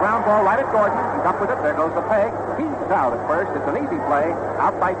swing and a ground ball right at Gordon. He's up with it. There goes the peg. He's out at first. It's an easy play.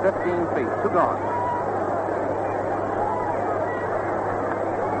 Out by 15 feet. 2 gone.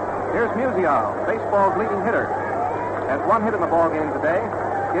 Here's Musial, baseball's leading hitter. Has 1 hit in the ball game today.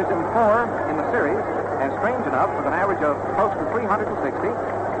 Gives him 4 in the series. And strange enough, with an average of close to 360,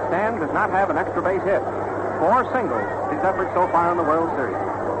 Stan does not have an extra base hit. 4 singles, his effort so far in the World Series.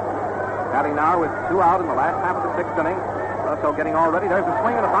 Batting now with 2 out in the last half of the sixth inning. Russo getting all ready. There's a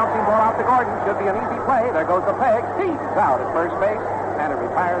swing and a bouncing ball out to Gordon. Should be an easy play. There goes the peg. He's out at first base, and it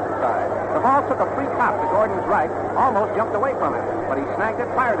retires aside. The ball took a free hop to Gordon's right, almost jumped away from him, but he snagged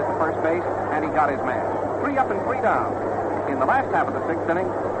it, fired it to first base, and he got his man. 3 up and 3 down. In the last half of the sixth inning,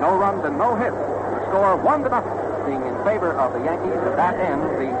 no runs and no hits. The score 1-0, being in favor of the Yankees at that end,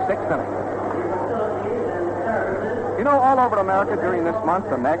 the sixth inning. You know, all over America during this month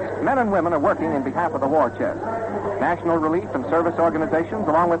and next, men and women are working in behalf of the war chest. National relief and service organizations,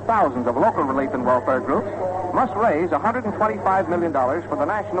 along with thousands of local relief and welfare groups, must raise $125 million for the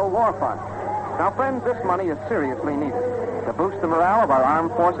National War Fund. Now, friends, this money is seriously needed to boost the morale of our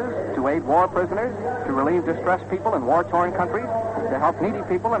armed forces, to aid war prisoners, to relieve distressed people in war-torn countries, to help needy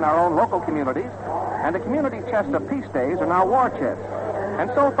people in our own local communities, and the community chests of peace days are now war chests. And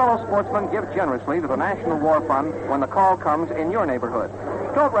so, fellow sportsmen, give generously to the National War Fund when the call comes in your neighborhood.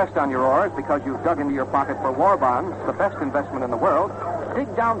 Don't rest on your oars because you've dug into your pocket for war bonds, the best investment in the world. Dig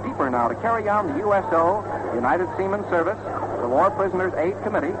down deeper now to carry on the USO, United Seaman Service, the War Prisoners Aid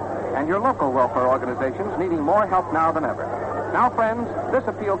Committee, and your local welfare organizations needing more help now than ever. Now, friends, this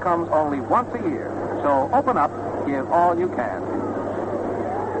appeal comes only once a year. So open up, give all you can.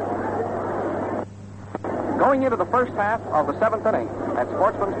 Going into the first half of the seventh inning at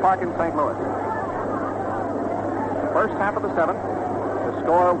Sportsman's Park in St. Louis. First half of the seventh. The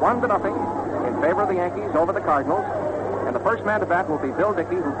score 1-0 in favor of the Yankees over the Cardinals. And the first man to bat will be Bill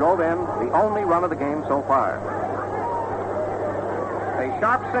Dickey, who drove in the only run of the game so far. A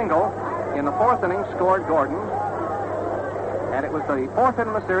sharp single in the fourth inning scored Gordon. And it was the fourth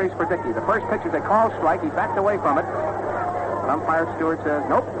inning of the series for Dickey. The first pitch is a called strike. He backed away from it. But umpire Stewart says,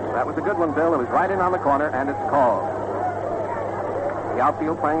 nope, that was a good one, Bill. It was right in on the corner, and it's called. The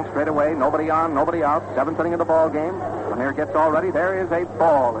outfield playing straight away. Nobody on, nobody out. Seventh inning of the ball game. Lanier gets all ready. There is a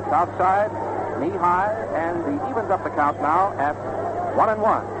ball. It's outside, knee high, and he evens up the count now at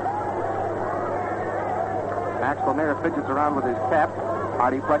 1-1. Max Lanier fidgets around with his cap.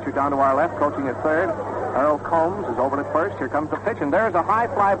 Artie Fletcher down to our left, coaching at third. Earl Combs is over at first. Here comes the pitch, and there's a high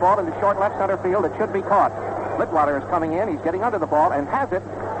fly ball into short left center field. It should be caught. Litwater is coming in. He's getting under the ball and has it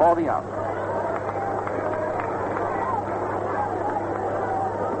for the out.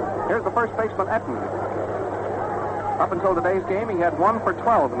 Here's the first baseman, Etten. Up until today's game, he had 1 for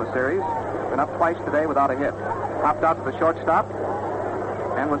 12 in the series. Been up twice today without a hit. Popped out to the shortstop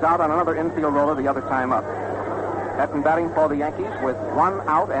and was out on another infield roller the other time up. Etten batting for the Yankees with 1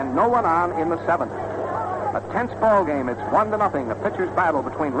 out and no one on in the 7th. A tense ball game. It's 1-0. A pitcher's battle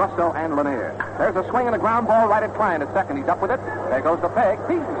between Russo and Lanier. There's a swing and a ground ball right at Klein at second. He's up with it. There goes the peg.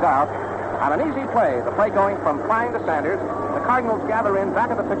 He's out. On an easy play. The play going from Klein to Sanders. The Cardinals gather in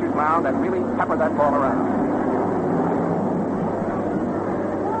back of the pitcher's mound and really pepper that ball around.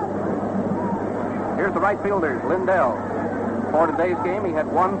 Here's the right fielder, Lindell. For today's game, he had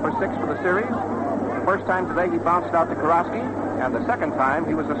 1 for 6 for the series. The first time today, he bounced out to Karofsky, and the second time,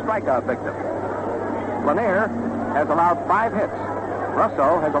 he was a strikeout victim. Lanier has allowed 5 hits.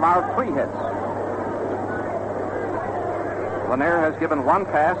 Russo has allowed 3 hits. Lanier has given 1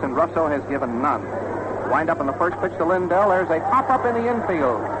 pass, and Russo has given none. Wind up in the first pitch to Lindell. There's a pop-up in the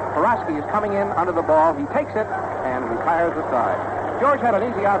infield. Karofsky is coming in under the ball. He takes it and retires the side. George had an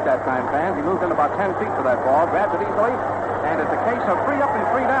easy out that time, fans. He moved in about 10 feet for that ball, grabbed it easily, and it's a case of 3 up and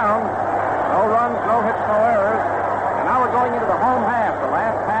 3 down. No runs, no hits, no errors. And now we're going into the home half, the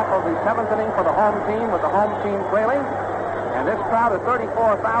last half of the 7th inning for the home team, with the home team trailing. And this crowd of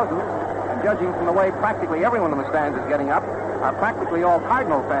 34,000, and judging from the way practically everyone in the stands is getting up, practically all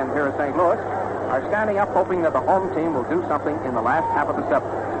Cardinal fans here at St. Louis, are standing up hoping that the home team will do something in the last half of the 7th.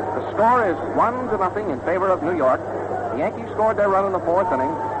 The score is 1-0 in favor of New York. The Yankees scored their run in the 4th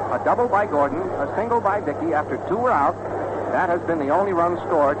inning. A double by Gordon, a single by Dickey after 2 were out. That has been the only run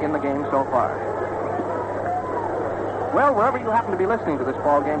scored in the game so far. Well, wherever you happen to be listening to this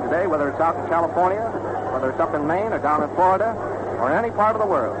ball game today, whether it's out in California, whether it's up in Maine or down in Florida, or in any part of the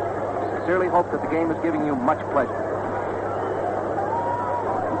world, I sincerely hope that the game is giving you much pleasure.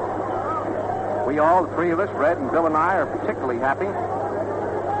 We all, the 3 of us, Red and Bill and I, are particularly happy.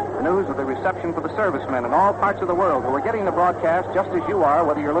 The news of the reception for the servicemen in all parts of the world who are getting the broadcast just as you are,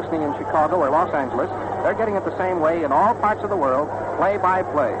 whether you're listening in Chicago or Los Angeles. They're getting it the same way in all parts of the world, play by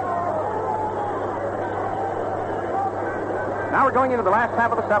play. Now we're going into the last half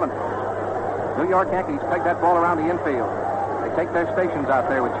of the 7th. New York Yankees peg that ball around the infield. They take their stations out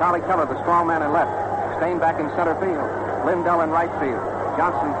there with Charlie Keller, the strong man, in left. Stain back in center field. Lindell in right field.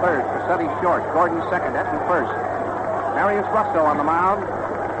 Johnson third. Cassetti short. Gordon second. Etten first. Marius Russo on the mound.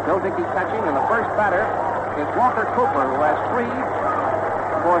 Bill Dickey catching, and the first batter is Walker Cooper, who has 3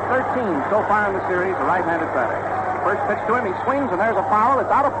 for 13 so far in the series, a right-handed batter. First pitch to him, he swings, and there's a foul. It's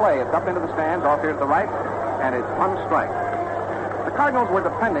out of play. It's up into the stands, off here to the right, and it's 1 strike. The Cardinals were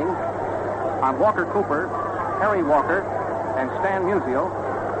depending on Walker Cooper, Harry Walker, and Stan Musial,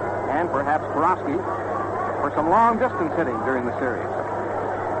 and perhaps Karofsky, for some long-distance hitting during the series.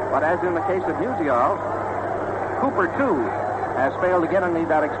 But as in the case of Musial, Cooper, too, has failed to get any of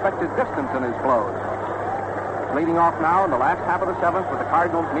that expected distance in his blows. Leading off now in the last half of the 7th, with the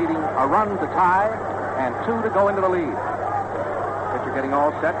Cardinals needing a run to tie and 2 to go into the lead. Pitcher getting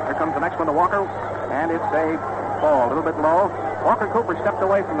all set. Here comes the next one to Walker, and it's a ball, a little bit low. Walker Cooper stepped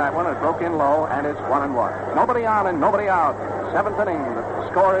away from that one and broke in low, and it's 1-1. Nobody on and nobody out. 7th inning. The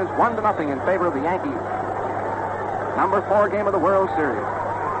score is 1-0 in favor of the Yankees. Number 4 game of the World Series.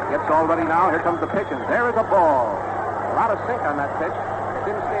 Gets all ready now. Here comes the pitch, and there is a ball. A lot of sink on that pitch.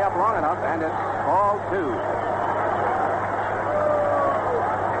 It didn't stay up long enough, and it's ball 2.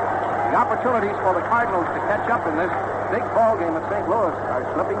 The opportunities for the Cardinals to catch up in this big ball game at St. Louis are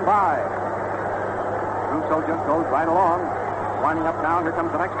slipping by. Russo just goes right along. Winding up now, here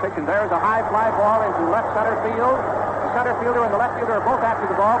comes the next pitch, and there's a high fly ball into left center field. The center fielder and the left fielder are both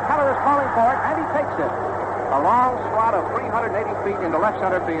after the ball. Keller is calling for it, and he takes it. A long swat of 380 feet into left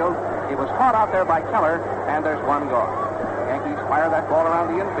center field. He was caught out there by Keller, and there's 1 gone. Yankees fire that ball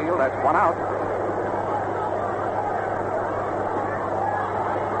around the infield. That's 1 out.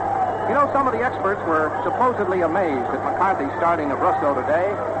 You know, some of the experts were supposedly amazed at McCarthy starting of Russo today.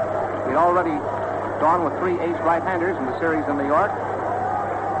 He'd already gone with 3 ace right-handers in the series in New York.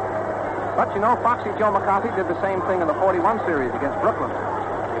 But, you know, Foxy Joe McCarthy did the same thing in the 41 series against Brooklyn.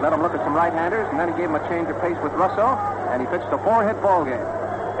 He let him look at some right-handers, and then he gave him a change of pace with Russo, and he pitched a 4-hit ball game.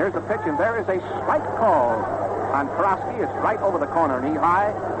 Here's the pitch, and there is a strike call on Karofsky. It's right over the corner, knee high.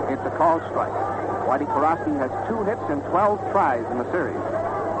 It's a called strike. Whitey Karofsky has 2 hits and 12 tries in the series.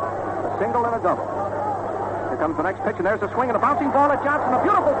 A single and a double. It's comes the next pitch, and there's a swing and a bouncing ball at Johnson. A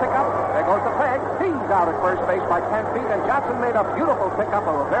beautiful pickup. There goes the peg. He's out at first base by 10 feet, and Johnson made a beautiful pickup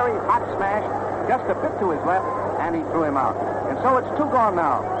of a very hot smash just a bit to his left, and he threw him out. And so it's 2 gone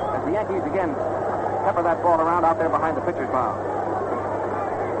now as the Yankees again pepper that ball around out there behind the pitcher's mound.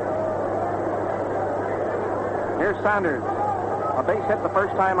 Here's Saunders. A base hit the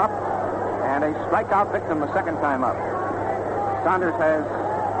first time up, and a strikeout victim the second time up. Saunders has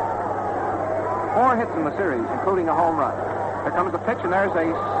 4 hits in the series, including a home run. Here comes the pitch, and there's a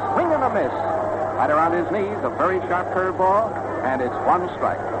swing and a miss. Right around his knees, a very sharp curveball, and it's 1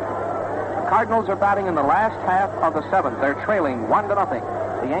 strike. The Cardinals are batting in the last half of the 7th. They're trailing 1-0.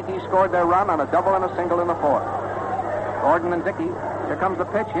 The Yankees scored their run on a double and a single in the 4th. Gordon and Dickey. Here comes the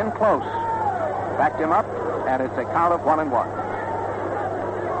pitch in close. Backed him up, and it's a count of 1-1.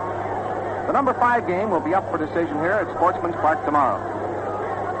 The number 5 game will be up for decision here at Sportsman's Park tomorrow.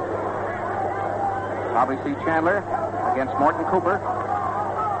 Probably see Chandler against Morton Cooper.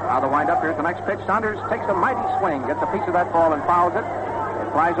 Now the windup. Here's the next pitch. Saunders takes a mighty swing, gets a piece of that ball and fouls it.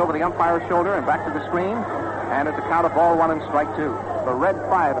 It flies over the umpire's shoulder and back to the screen, and it's a count of ball 1 and strike 2. The red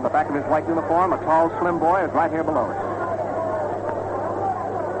 5 in the back of his white uniform, a tall, slim boy, is right here below it.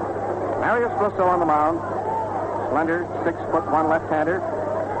 Marius Russo on the mound. Slender, 6'1" left-hander,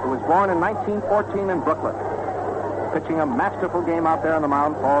 who was born in 1914 in Brooklyn. Pitching a masterful game out there on the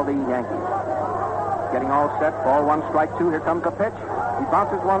mound for the Yankees. Getting all set, ball 1, strike 2. Here comes the pitch. He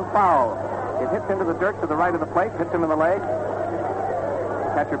bounces one foul. It hits into the dirt to the right of the plate, hits him in the leg.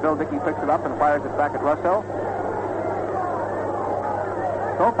 Catcher Bill Dickey picks it up and fires it back at Russo.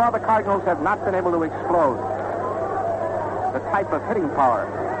 So far, the Cardinals have not been able to explode the type of hitting power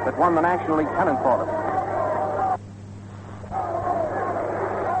that won the National League pennant for them.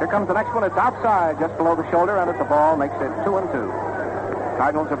 Here comes the next one. It's outside, just below the shoulder, and it's a ball. Makes it 2-2.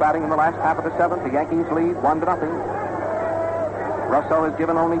 Cardinals are batting in the last half of the 7th. The Yankees lead 1-0. Russo has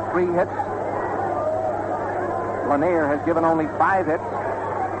given only 3 hits. Lanier has given only 5 hits.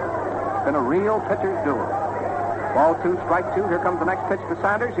 It's been a real pitcher's duel. Ball 2, strike 2. Here comes the next pitch to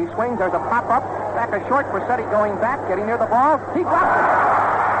Saunders. He swings. There's a pop-up. Back a short. Persetti going back, getting near the ball. He dropped it.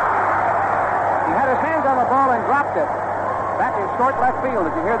 He had his hands on the ball and dropped it. Back in short left field.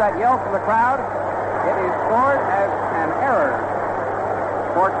 Did you hear that yell from the crowd? It is scored as an error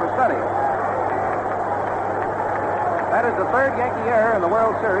for Persetti. That is the 3rd Yankee error in the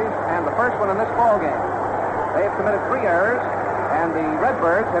World Series and the first one in this ball game. They have committed 3 errors, and the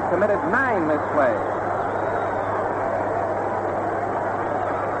Redbirds have committed 9 misplays.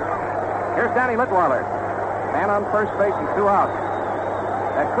 Here's Danny Litweiler. Man on first base and 2 outs.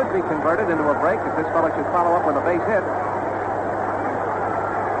 That could be converted into a break if this fellow should follow up with a base hit.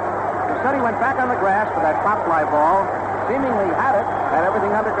 Persetti went back on the grass for that pop fly ball, seemingly had it, had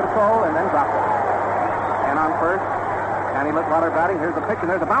everything under control, and then dropped it. And on first, Danny Litweiler batting. Here's the pitch, and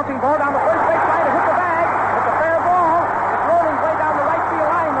there's a bouncing ball down the first base line. It hit the bag. It's a fair ball. It's rolling way down the right field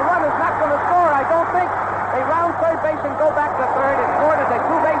line. The run is not going to score, I don't think. They round third base and go back to third. It's scored as a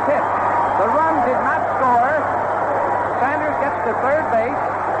 2-base hit. The run did not score. Sanders gets to third base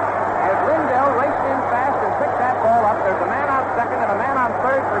as Lindell raced in fast and picked that ball up. There's a man on second and a man on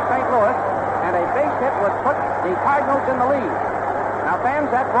third for St. Louis, and a base hit would put the Cardinals in the lead. Now,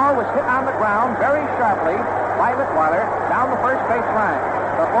 fans, that ball was hit on the ground very sharply by Litweiler down the first base line.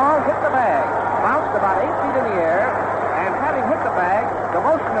 The ball hit the bag, bounced about 8 feet in the air, and having hit the bag, the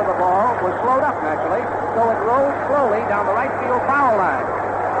motion of the ball was slowed up naturally, so it rolled slowly down the right field foul line.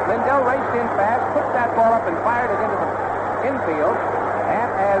 Lindell raced in fast, picked that ball up and fired it into the infield, and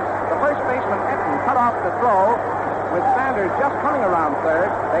as the first baseman Etten cut off the throw with Sanders just coming around third,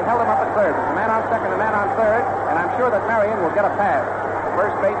 they held him up at third. There's a man on second, a man on third, and I'm sure that Marion will get a pass.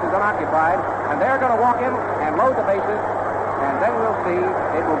 First base is unoccupied, and they're going to walk him and load the bases, and then we'll see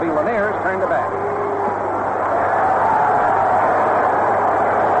it will be Lanier's turn to bat.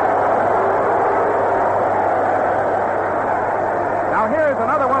 Now here is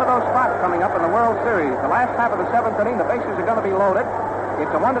another one of those spots coming up in the World Series. The last half of the 7th inning, the bases are going to be loaded.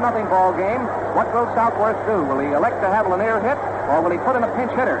 It's a 1-0 ball game. What will Southworth do? Will he elect to have Lanier hit, or will he put in a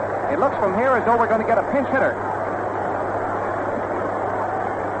pinch hitter? It looks from here as though we're going to get a pinch hitter.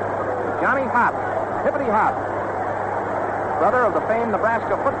 Johnny Hop, Hippity Hop, brother of the famed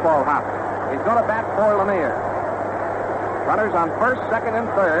Nebraska football Hop, is going to bat for Lanier. Runners on first, second, and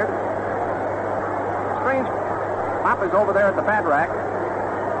third. Strange, Hop is over there at the bat rack.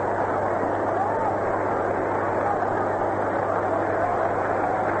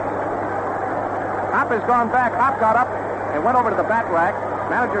 Hop has gone back. Hop got up and went over to the bat rack.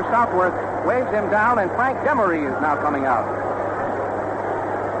 Manager Southworth waves him down, and Frank Demery is now coming out.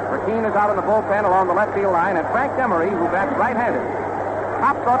 For Keene is out in the bullpen along the left field line, and Frank Demery, who bats right-handed.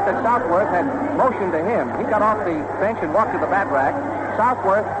 Pop thought that Southworth had motioned to him. He got off the bench and walked to the bat rack.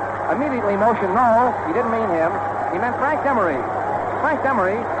 Southworth immediately motioned, no, he didn't mean him. He meant Frank Demery. Frank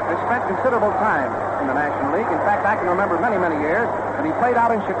Demery has spent considerable time in the National League. In fact, I can remember many, many years that he played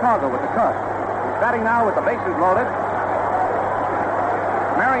out in Chicago with the Cubs. He's batting now with the bases loaded.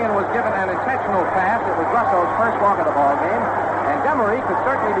 Marion was given an intentional pass. It was Russo's first walk of the ball game. And Demery could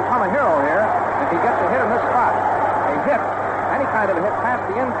certainly become a hero here if he gets a hit in this spot. A hit, any kind of a hit past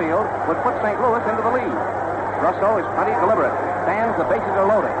the infield, would put St. Louis into the lead. Russo is plenty deliberate. Stands, the bases are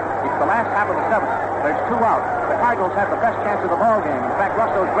loaded. It's the last half of the seventh. There's 2 out. The Cardinals have the best chance of the ball game. In fact,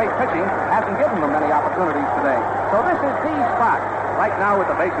 Russo's great pitching hasn't given them many opportunities today. So this is the spot right now with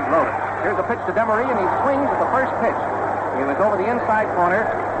the bases loaded. Here's a pitch to Demery, and he swings at the first pitch. He was over the inside corner,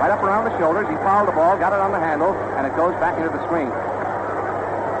 right up around the shoulders. He fouled the ball, got it on the handle, and it goes back into the screen.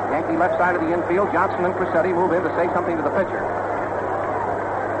 Yankee left side of the infield. Johnson and Crissetti move in to say something to the pitcher.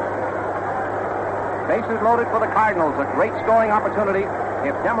 Bases loaded for the Cardinals. A great scoring opportunity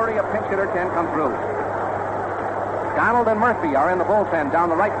if Demery, a pinch hitter, can come through. Donald and Murphy are in the bullpen down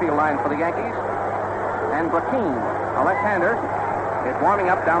the right field line for the Yankees. And Brackeen, a left-hander, is warming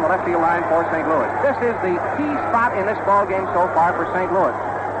up down the left field line for St. Louis. This is the key spot in this ball game so far for St. Louis.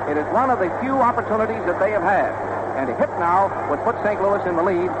 It is one of the few opportunities that they have had. And a hit now would put St. Louis in the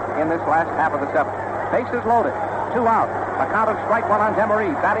lead in this last half of the seventh. Bases loaded. 2 out. A count of strike 1 on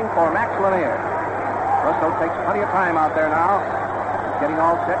Demery, batting for Max Lanier. Russo takes plenty of time out there now. He's getting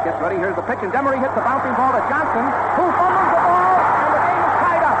all set, gets ready. Here's the pitch, and Demery hits the bouncing ball to Johnson, who fumbles the ball, and the game is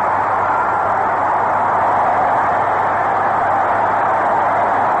tied up.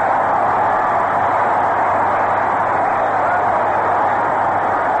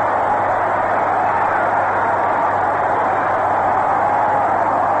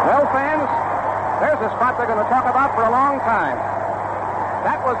 Well, fans, there's a spot they're going to talk about for a long time.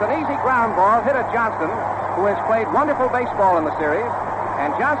 That was an easy ground ball hit at Johnson, who has played wonderful baseball in the series,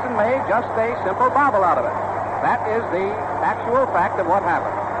 and Johnson made just a simple bobble out of it. That is the actual fact of what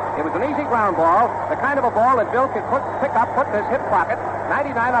happened. It was an easy ground ball, the kind of a ball that Bill could pick up, put in his hip pocket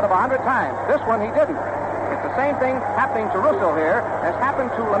 99 out of 100 times. This one he didn't. It's the same thing happening to Russo here as happened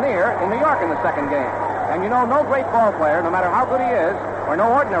to Lanier in New York in the second game. And you know, no great ball player, no matter how good he is, or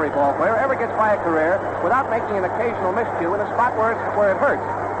no ordinary ball player, ever gets by a career without making an occasional miscue in a spot where it hurts.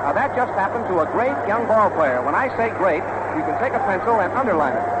 Now, that just happened to a great young ball player. When I say great, you can take a pencil and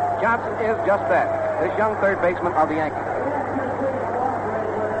underline it. Johnson is just that, this young third baseman of the Yankees.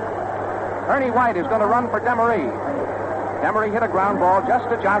 Ernie White is going to run for Demery. Demery hit a ground ball just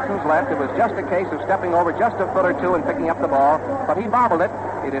to Johnson's left. It was just a case of stepping over just a foot or two and picking up the ball, but he bobbled it.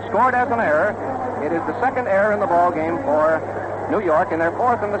 It is scored as an error. It is the second error in the ball game for New York, and their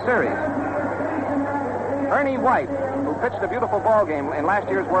fourth in the series. Ernie White, who pitched a beautiful ball game in last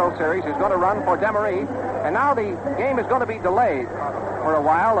year's World Series, is going to run for Demery, and now the game is going to be delayed for a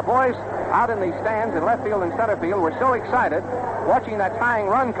while. The boys out in the stands in left field and center field were so excited watching that tying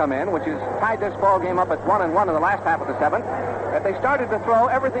run come in, which has tied this ball game up at 1-1 in the last half of the seventh, that they started to throw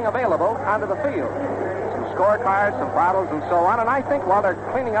everything available onto the field. Some scorecards, some bottles, and so on, and I think while they're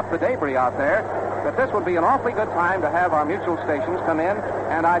cleaning up the debris out there, that this would be an awfully good time to have our mutual stations come in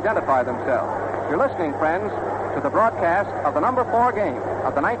and identify themselves. You're listening, friends, to the broadcast of the number 4 game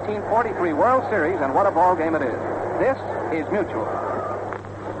of the 1943 World Series, and what a ball game it is. This is Mutual.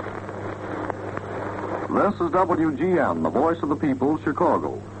 This is WGN, the voice of the people,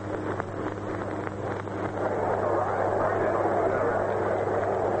 Chicago.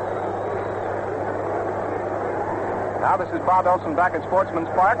 Now this is Bob Elson back at Sportsman's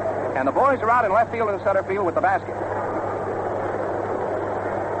Park, and the boys are out in left field and center field with the basket.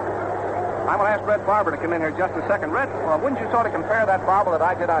 I'm going to ask Red Barber to come in here just a second. Red, wouldn't you sort of compare that bobble that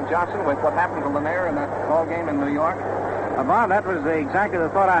I did on Johnson with what happened to Lanier in that ball game in New York? Bob, that was exactly the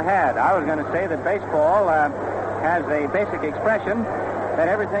thought I had. I was going to say that baseball has a basic expression that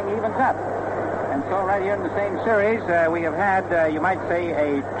everything evens up. And so right here in the same series, we have had, you might say,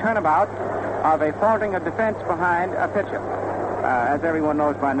 a turnabout of a faltering of defense behind a pitcher. As everyone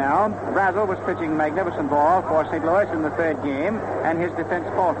knows by now, Brazel was pitching magnificent ball for St. Louis in the third game, and his defense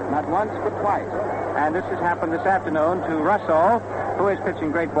faltered, not once but twice. And this has happened this afternoon to Russo, who is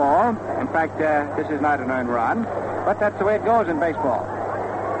pitching great ball. In fact, this is not an earned run, but that's the way it goes in baseball.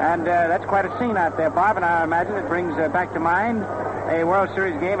 And that's quite a scene out there, Bob, and I imagine it brings back to mind a World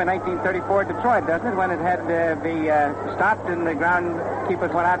Series game in 1934 at Detroit, doesn't it, when it had the stopped and the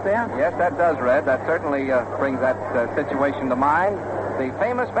groundkeepers went out there? Yes, that does, Red. That certainly brings that situation to mind. The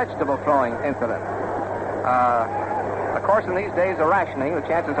famous vegetable throwing incident. A of course, in these days of rationing, the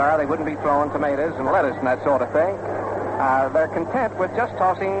chances are they wouldn't be throwing tomatoes and lettuce and that sort of thing. They're content with just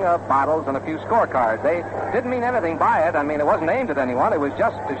tossing bottles and a few scorecards. They didn't mean anything by it. I mean, it wasn't aimed at anyone. It was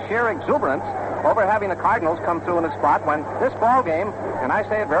just the sheer exuberance over having the Cardinals come through in a spot when this ball game, and I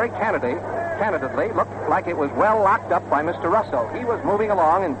say it very candidly, looked like it was well locked up by Mr. Russell. He was moving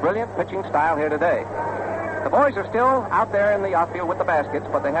along in brilliant pitching style here today. The boys are still out there in the outfield with the baskets,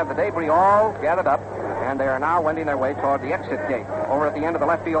 but they have the debris all gathered up, and they are now wending their way toward the exit gate over at the end of the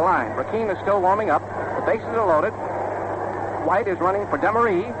left field line. Rakeen is still warming up. The bases are loaded. White is running for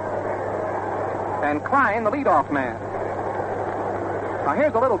Demery, and Klein, the leadoff man. Now,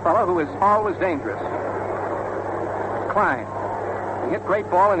 here's a little fellow who is always dangerous. Klein. He hit great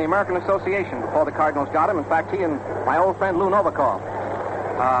ball in the American Association before the Cardinals got him. In fact, he and my old friend Lou Novikov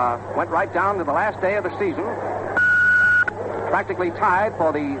went right down to the last day of the season, practically tied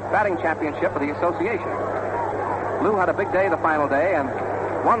for the batting championship of the association. Lou had a big day the final day and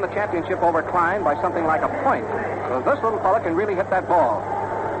won the championship over Klein by something like a point. So this little fella can really hit that ball.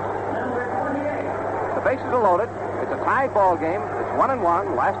 The bases are loaded. It's a tied ball game. It's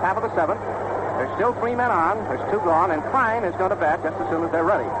 1-1, last half of the seventh. There's still 3 men on. There's 2 gone, and Klein is going to bat just as soon as they're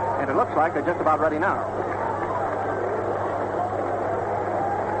ready. And it looks like they're just about ready now.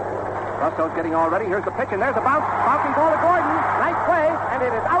 Russell's getting all ready. Here's the pitch, and there's a bouncing ball to Gordon. Nice play, and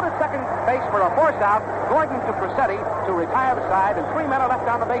it is out at second base for a force out. Gordon to Persetti to retire the side, and 3 men are left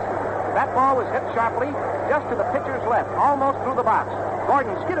on the bases. That ball was hit sharply just to the pitcher's left, almost through the box.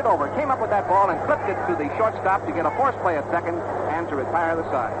 Gordon skidded over, came up with that ball, and flipped it to the shortstop to get a force play at second and to retire the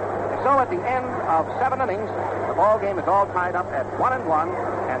side. So at the end of 7 innings, the ball game is all tied up at 1-1,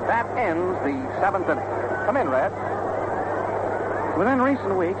 and that ends the 7th inning. Come in, Red. Within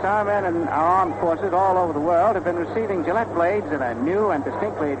recent weeks, our men and our armed forces all over the world have been receiving Gillette blades in a new and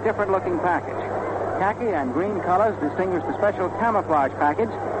distinctly different-looking package. Khaki and green colors distinguish the special camouflage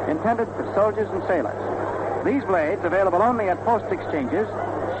package intended for soldiers and sailors. These blades, available only at post exchanges,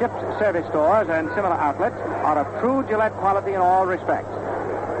 shipped service stores, and similar outlets, are of true Gillette quality in all respects.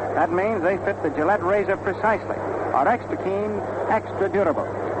 That means they fit the Gillette razor precisely, are extra keen, extra durable.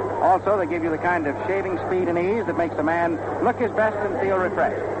 Also, they give you the kind of shaving speed and ease that makes a man look his best and feel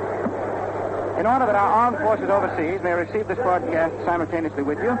refreshed. In order that our armed forces overseas may receive this broadcast simultaneously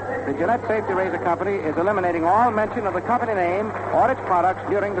with you, the Gillette Safety Razor Company is eliminating all mention of the company name or its products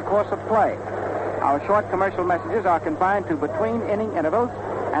during the course of play. Our short commercial messages are confined to between-inning intervals,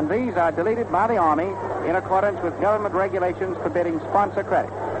 and these are deleted by the Army in accordance with government regulations forbidding sponsor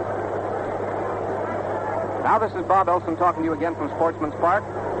credit. Now this is Bob Elson talking to you again from Sportsman's Park.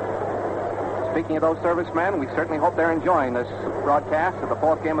 Speaking of those servicemen, we certainly hope they're enjoying this broadcast of the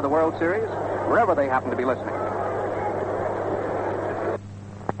 4th game of the World Series, wherever they happen to be listening.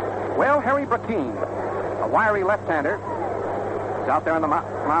 Well, Harry Brackeen, a wiry left-hander, is out there on the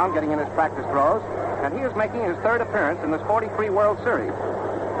mound getting in his practice throws, and he is making his 3rd appearance in this 43 World Series.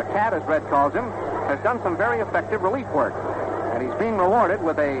 The Cat, as Red calls him, has done some very effective relief work, and he's being rewarded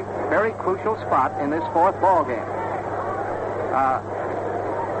with a very crucial spot in this 4th ball game.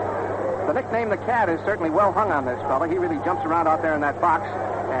 The nickname the Cat is certainly well hung on this fella. He really jumps around out there in that box,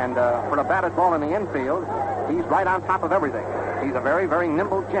 and for a batted ball in the infield, he's right on top of everything. He's a very, very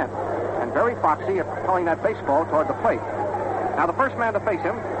nimble gent, and very foxy at throwing that baseball toward the plate. Now, the first man to face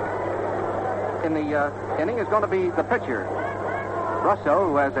him in the inning is going to be the pitcher, Russo,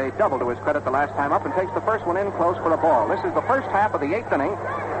 who has a double to his credit the last time up and takes the first one in close for a ball. This is the first half of the 8th inning,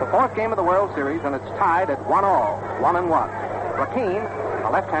 the 4th game of the World Series, and it's tied at 1-1, 1-1. Rakeen, a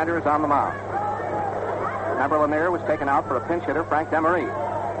left-hander, is on the mound. Remember, Lanier was taken out for a pinch hitter, Frank Demery.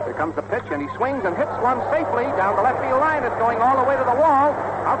 Here comes the pitch, and he swings and hits one safely down the left field line. It's going all the way to the wall.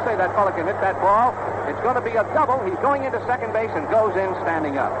 I'll say that fella can hit that ball. It's going to be a double. He's going into second base and goes in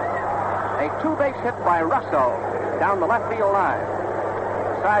standing up. A 2-base hit by Russo down the left field line.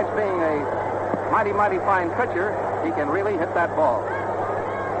 Besides being a mighty, mighty fine pitcher, he can really hit that ball.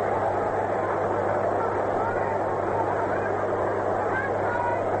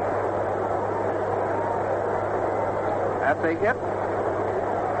 That's a hit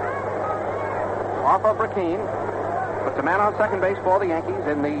off of Rakeen. Puts a man on second base for the Yankees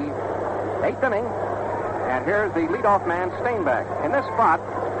in the 8th inning. And here's the leadoff man, Steinbeck. In this spot,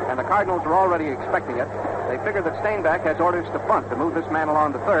 and the Cardinals are already expecting it, they figured that Steinbeck has orders to bunt, to move this man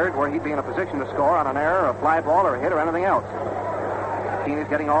along to third, where he'd be in a position to score on an error, a fly ball, or a hit, or anything else. Keene is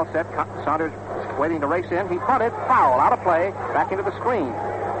getting all set. Saunders waiting to race in. He punted, foul, out of play, back into the screen.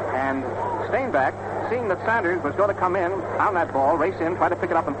 And Steinbeck, seeing that Sanders was going to come in on that ball, race in, try to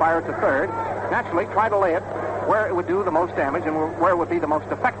pick it up and fire it to third, naturally tried to lay it where it would do the most damage and where it would be the most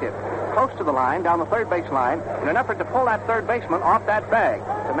effective. Close to the line, down the third base line, in an effort to pull that third baseman off that bag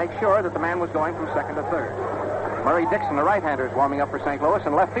to make sure that the man was going from second to third. Murray Dixon, the right-hander, is warming up for St. Louis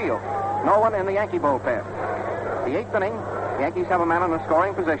in left field. No one in the Yankee bullpen. The eighth inning, the Yankees have a man in a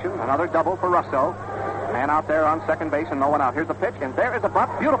scoring position. Another double for Russo. Man out there on second base and no one out. Here's the pitch, and there is a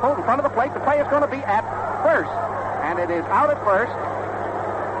bunt. Beautiful in front of the plate. The play is going to be at first, and it is out at first.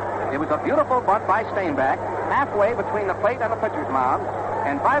 It was a beautiful bunt by Steinbach, halfway between the plate and the pitcher's mound.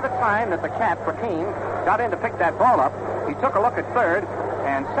 And by the time that the cat, Perkeen, got in to pick that ball up, he took a look at third,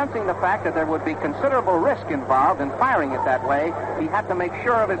 and sensing the fact that there would be considerable risk involved in firing it that way, he had to make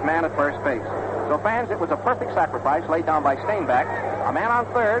sure of his man at first base. So, fans, it was a perfect sacrifice laid down by Steinbach. A man on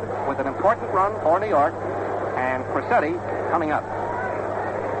third with an important run for New York, and Crosetti coming up.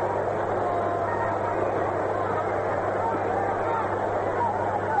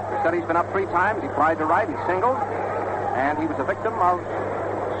 Crossetti's been up 3 times. He flied to right. He singled, and he was a victim of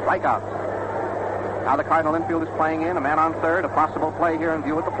strikeouts. Now the Cardinal infield is playing in. A man on third. A possible play here in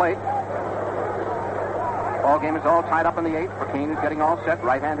view at the plate. Ball game is all tied up in the 8th. Perkeen is getting all set.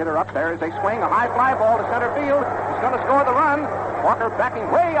 Right-hand hitter up. There is a swing. A high fly ball to center field. He's going to score the run. Walker backing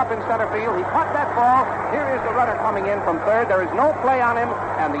way up in center field. He caught that ball. Here is the runner coming in from third. There is no play on him,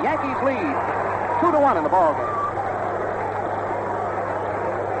 and the Yankees lead 2-1 in the ball game.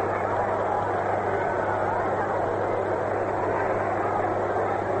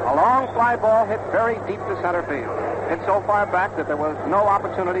 A long fly ball hit very deep to center field. Hit so far back that there was no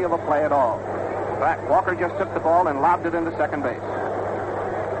opportunity of a play at all. Walker just took the ball and lobbed it into second base.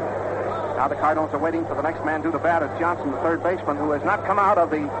 Now the Cardinals are waiting for the next man due to bat. It's Johnson, the third baseman, who has not come out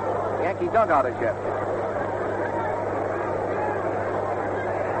of the Yankee dugout as yet.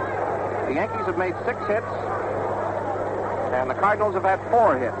 The Yankees have made 6 hits, and the Cardinals have had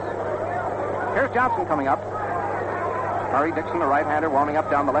 4 hits. Here's Johnson coming up. Murray Dixon, the right-hander, warming up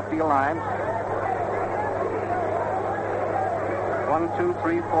down the left field line. 1, 2,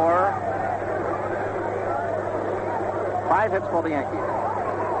 3, 4. 5 hits for the Yankees.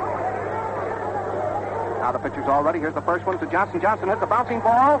 Now the pitcher's all ready. Here's the first one to Johnson. Johnson hits the bouncing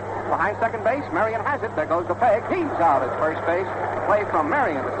ball behind second base. Marion has it. There goes the peg. He's out at first base. Play from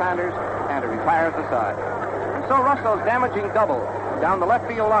Marion to Sanders, and it retires the side. And so Russo's damaging double down the left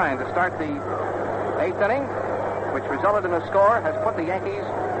field line to start the 8th inning, which resulted in a score, has put the Yankees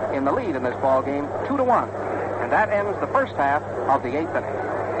in the lead in this ball game, 2-1. And that ends the first half of the 8th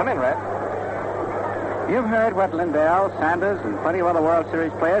inning. Come in, Red. You've heard what Lindell, Sanders, and plenty of other World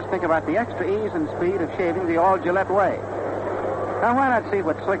Series players think about the extra ease and speed of shaving the all Gillette way. Now, why not see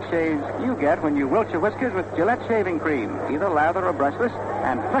what slick shaves you get when you wilt your whiskers with Gillette shaving cream, either lather or brushless,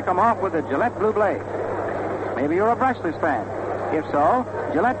 and flick them off with a Gillette Blue Blade? Maybe you're a brushless fan. If so,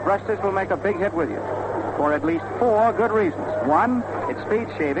 Gillette brushless will make a big hit with you for at least 4 good reasons. 1, it's speed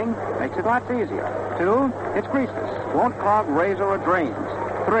shaving, makes it lots easier. 2, it's greaseless, won't clog razor or drains.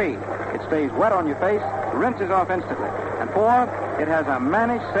 3, it stays wet on your face, rinses off instantly. And 4, it has a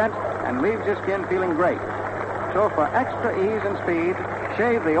mannish scent and leaves your skin feeling great. So for extra ease and speed,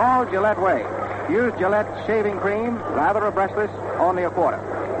 shave the all Gillette way. Use Gillette shaving cream, lather or brushless, only a quarter.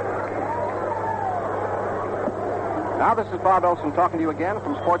 Now this is Bob Elson talking to you again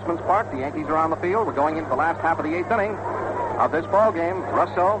from Sportsman's Park. The Yankees are on the field. We're going into the last half of the 8th inning of this ball game.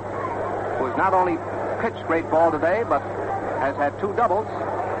 Russo, who has not only pitched great ball today, but has had 2 doubles,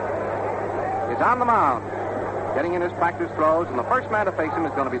 is on the mound, getting in his practice throws, and the first man to face him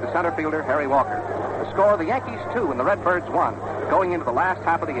is going to be the center fielder, Harry Walker. The score, the Yankees 2 and the Redbirds 1, going into the last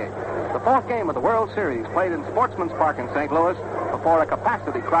half of the 8th. The 4th game of the World Series played in Sportsman's Park in St. Louis before a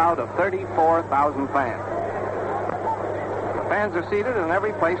capacity crowd of 34,000 fans. The fans are seated in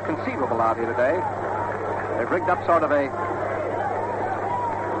every place conceivable out here today. They've rigged up sort of a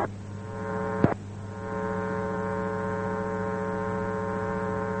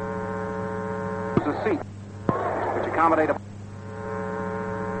seat which accommodate a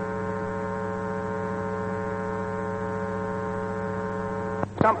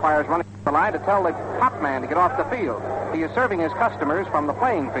umpires running the line to tell the top man to get off the field. He is serving his customers from the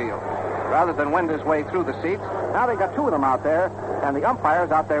playing field rather than wend his way through the seats. Now they've got 2 of them out there, and the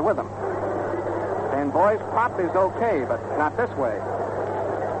umpire's out there with them. And boys, Pop is okay, but not this way.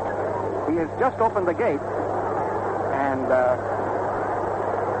 He has just opened the gate and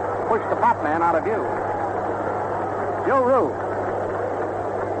pushed the Pop man out of view. Joe Rue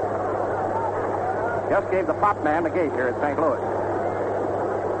just gave the Pop man the gate here at St. Louis.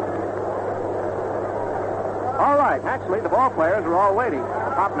 All right, naturally, the ball players are all waiting.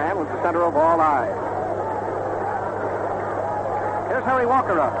 The Pop man was the center of all eyes. Here's Harry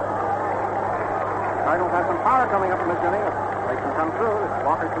Walker up. Cardinals have some power coming up in this inning. They can come through.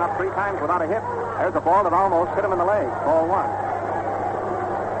 Walker's been up 3 times without a hit. There's a ball that almost hit him in the leg. Ball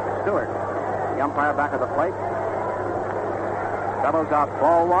 1. Stewart, the umpire back at the plate. Bellows out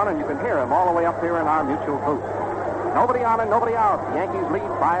ball 1, and you can hear him all the way up here in our mutual booth. Nobody on and nobody out. The Yankees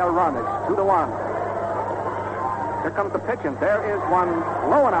lead by a run. It's 2-1. Here comes the pitch, and there is one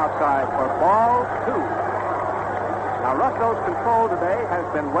low and outside for ball 2. Now, Russo's control today has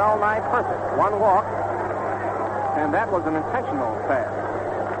been well-nigh perfect. 1 walk, and that was an intentional pass.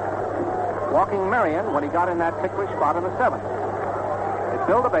 Walking Marion when he got in that ticklish spot in the 7th. It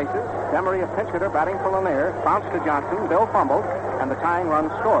filled the bases. Demery, a pinch hitter, batting for Lanier, bounced to Johnson. Bill fumbled, and the tying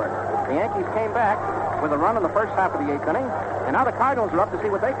run scored. The Yankees came back with a run in the first half of the 8th inning, and now the Cardinals are up to see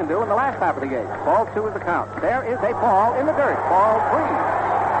what they can do in the last half of the 8th. Ball 2 is the count. There is a ball in the dirt. Ball 3.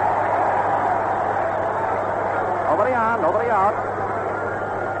 Nobody on, nobody out.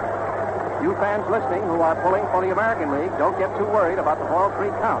 You fans listening who are pulling for the American League, don't get too worried about the ball 3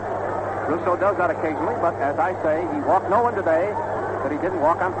 count. Russo does that occasionally, but as I say, he walked no one today that he didn't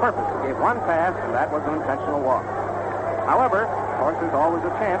walk on purpose. He gave 1 pass, and that was an intentional walk. However, of course, there's always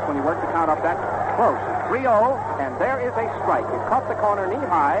a chance when you work the count up that close. 3-0, and there is a strike. It caught the corner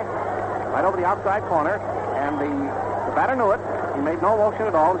knee-high, right over the outside corner, and the batter knew it. He made no motion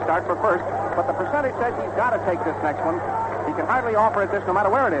at all to start for first, but the percentage says he's got to take this next one. He can hardly offer it this no matter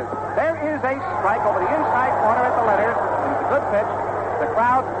where it is. There is a strike over the inside corner at the letters, and it's a good pitch. The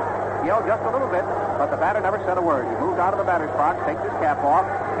crowd yelled just a little bit, but the batter never said a word. He moved out of the batter's box, takes his cap off,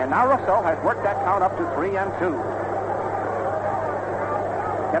 and now Russo has worked that count up to 3-2.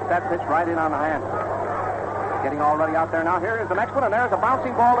 Kept that pitch right in on the hand. Getting already out there now. Here is the next one, and there's a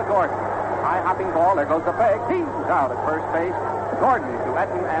bouncing ball to Gordon. High-hopping ball. There goes the peg. He's out at first base. Gordon to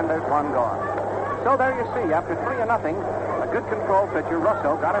Etten, and there's 1 gone. So there you see, after 3-0, a good control pitcher,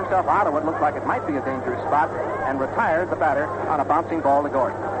 Russo, got himself out of what looked like it might be a dangerous spot and retired the batter on a bouncing ball to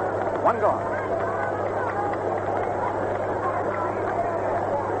Gordon. 1 gone.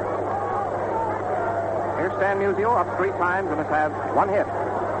 Here's Stan Musial up 3 times and has had 1 hit.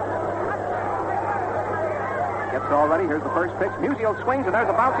 Gets all ready. Here's the first pitch. Musial swings, and there's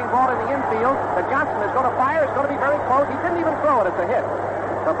a bouncing ball in the infield that Johnson is going to fire. It's going to be very close. He didn't even throw it. It's a hit.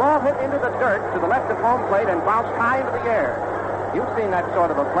 The ball hit into the dirt to the left of home plate and bounced high into the air. You've seen that sort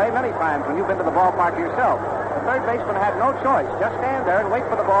of a play many times when you've been to the ballpark yourself. The third baseman had no choice. Just stand there and wait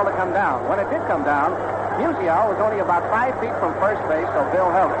for the ball to come down. When it did come down, Musial was only about 5 feet from first base, so Bill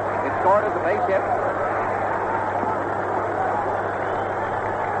held it. It scored as a base hit.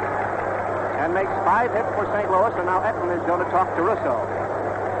 And makes 5 hits for St. Louis, and now Etten is going to talk to Russo.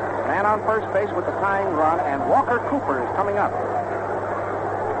 Man on first base with the tying run, and Walker Cooper is coming up.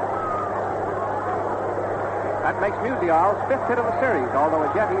 That makes Musial's 5th hit of the series, although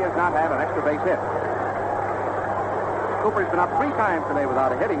as yet he has not had an extra base hit. Cooper's been up 3 times today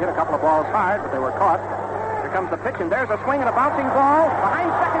without a hit. He hit a couple of balls hard, but they were caught. Here comes the pitch, and there's a swing and a bouncing ball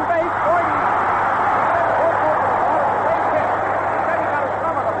behind second base. Gordon.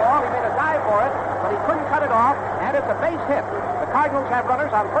 He couldn't cut it off, and it's a base hit. The Cardinals have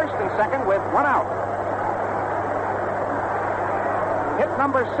runners on first and second with 1 out. Hit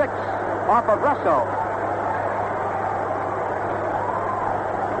number 6 off of Russo.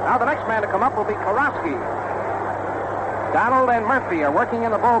 Now the next man to come up will be Karofsky. Donald and Murphy are working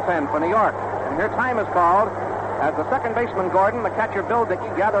in the bullpen for New York. And here time is called as the second baseman Gordon, the catcher Bill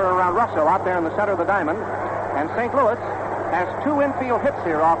Dickey gather around Russo out there in the center of the diamond. And St. Louis has 2 infield hits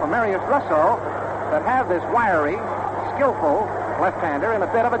here off of Marius Russo that have this wiry, skillful left-hander in a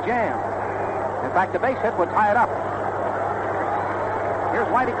bit of a jam. In fact, the base hit would tie it up. Here's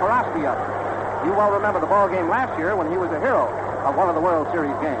Whitey Karofsky up. You well remember the ball game last year when he was a hero of one of the World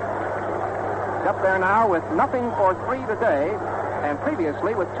Series games. He's up there now with nothing for 3 today, and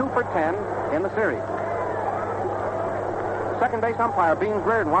previously with 2 for 10 in the series. The second base umpire, Beans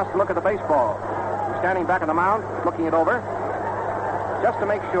Reardon, wants to look at the baseball. He's standing back on the mound, looking it over, just to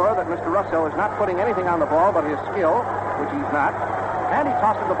make sure that Mr. Russo is not putting anything on the ball but his skill, which he's not. And he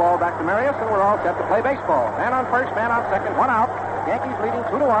tosses the ball back to Marius, and we're all set to play baseball. Man on first, man on second, 1 out. Yankees leading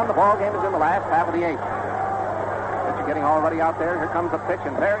 2-1. The ball game is in the last half of the 8th. Pitcher getting already out there. Here comes the pitch,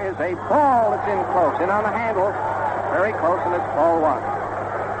 and there is a ball that's in close, in on the handle. Very close, and it's ball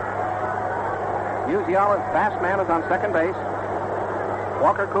 1. Musial, fast man, is on second base.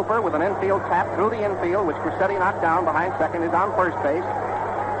 Walker Cooper with an infield tap through the infield, which Crissetti knocked down behind second, is on first base.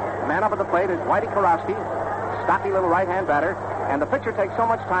 The man up at the plate is Whitey Karofsky, stocky little right-hand batter, and the pitcher takes so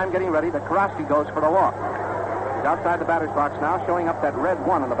much time getting ready that Karofsky goes for the walk. He's outside the batter's box now, showing up that red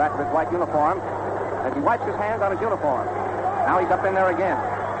 1 on the back of his white uniform as he wipes his hands on his uniform. Now he's up in there again.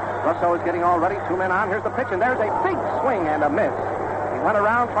 Russo is getting all ready. 2 men on. Here's the pitch, and there's a big swing and a miss. He went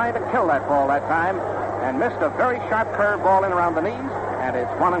around trying to kill that ball that time and missed a very sharp curve ball in around the knees, and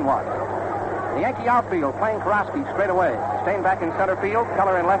it's 1-1. The Yankee outfield playing Karofsky straight away. Staying back in center field.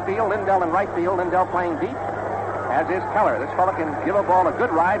 Keller in left field. Lindell in right field. Lindell playing deep, as is Keller. This fellow can give a ball a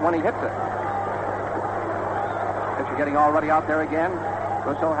good ride when he hits it. Pitcher getting all ready out there again.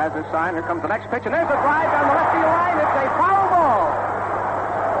 Russo has his sign. Here comes the next pitch, and there's a drive down the left field line. It's a foul ball.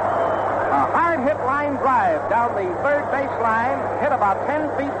 A hard-hit line drive down the third base line, hit about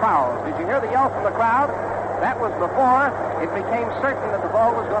 10 feet foul. Did you hear the yell from the crowd? That was before it became certain that the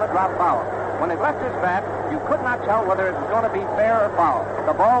ball was going to drop foul. When it left his bat, you could not tell whether it was going to be fair or foul.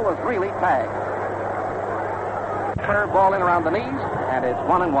 The ball was really tagged. Curve ball in around the knees, and it's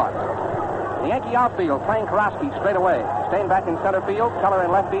 1-1. The Yankee outfield playing Karofsky straight away. Staying back in center field. Keller in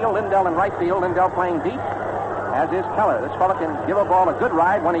left field. Lindell in right field. Lindell playing deep, as is Keller. This fellow can give a ball a good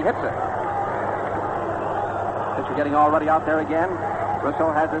ride when he hits it. Pitcher getting all ready out there again. Russo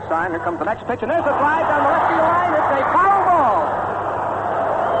has his sign. Here comes the next pitch, and there's a drive down the left field line. It's a foul ball.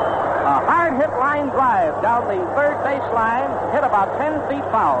 A hard-hit line drive down the third base line, hit about 10 feet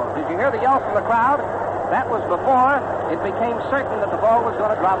foul. Did you hear the yell from the crowd? That was before it became certain that the ball was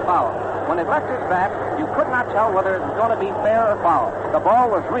going to drop foul. When it left his bat, you could not tell whether it was going to be fair or foul. The ball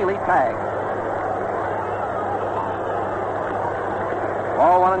was really tagged.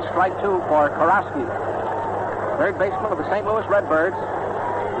 Ball 1 and strike 2 for Karofsky. Third baseman of the St. Louis Redbirds.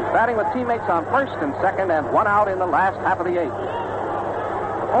 He's batting with teammates on first and second and 1 out in the last half of the 8th.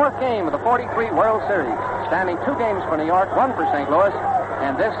 The 4th game of the 43 World Series. Standing 2 games for New York, 1 for St. Louis,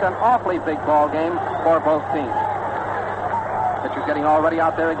 and this an awfully big ball game for both teams. Pitcher's getting all ready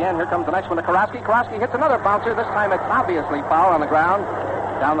out there again. Here comes the next one to Karofsky. Karofsky hits another bouncer. This time it's obviously foul on the ground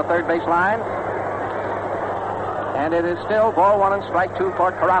down the third base line. And it is still ball 1 and strike 2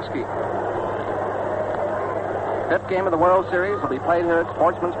 for Karofsky. 5th game of the World Series will be played here at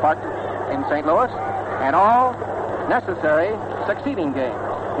Sportsman's Park in St. Louis, and all necessary succeeding games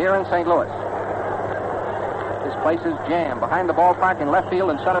here in St. Louis. This place is jammed. Behind the ballpark in left field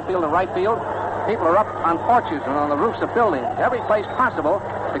and center field and right field, people are up on porches and on the roofs of buildings, every place possible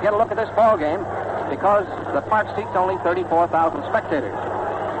to get a look at this ball game because the park seats only 34,000 spectators.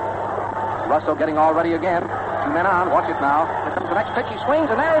 Russo getting all ready again. 2 men on. Watch it now. Here comes the next pitch. He swings,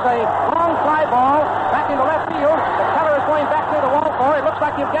 and there's a long fly ball back into left field. The Keller is going back near the wall for it. Looks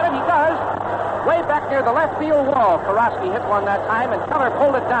like he'll get it. He does. Way back near the left field wall. Karofsky hit one that time, and Keller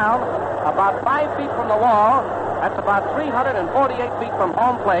pulled it down about 5 feet from the wall. That's about 348 feet from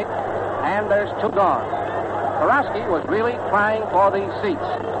home plate, and there's 2 gone. Karofsky was really trying for these seats.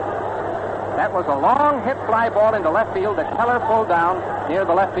 That was a long hit fly ball into left field that Keller pulled down near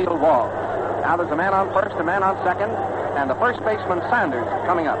the left field wall. Now there's a man on first, a man on second, and the first baseman, Sanders,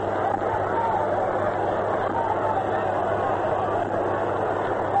 coming up.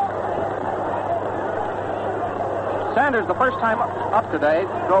 Sanders, the first time up today,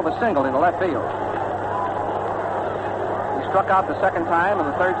 drove a single in the left field. He struck out the second time, and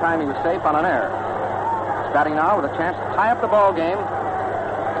the third time he was safe on an error. He's batting now with a chance to tie up the ball game.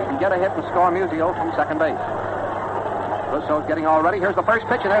 He can get a hit and score Musial from second base. Russo's getting all ready. Here's the first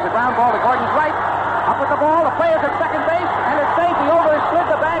pitch, and there's a ground ball to Gordon's right. Up with the ball. The player's at second base, and it's safe. He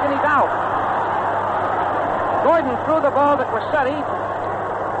overslid the bag, and he's out. Gordon threw the ball to Cressetti.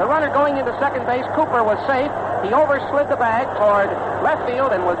 The runner going into second base, Cooper, was safe. He overslid the bag toward left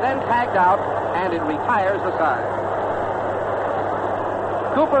field and was then tagged out, and it retires the side.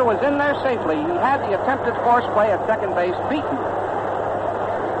 Cooper was in there safely. He had the attempted force play at second base beaten.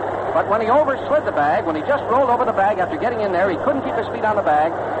 But when he overslid the bag, when he just rolled over the bag after getting in there, he couldn't keep his feet on the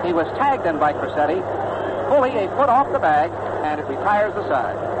bag. He was tagged then by Cressetti, fully a foot off the bag, and it retires the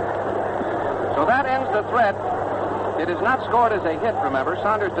side. So that ends the threat. It is not scored as a hit, remember.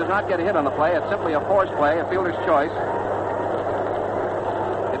 Saunders does not get a hit on the play. It's simply a force play, a fielder's choice.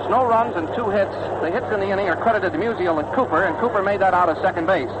 It's no runs and 2 hits. The hits in the inning are credited to Musial and Cooper made that out of second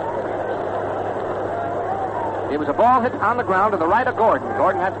base. It was a ball hit on the ground to the right of Gordon.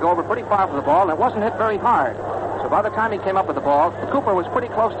 Gordon had to go over pretty far for the ball, and it wasn't hit very hard. So by the time he came up with the ball, Cooper was pretty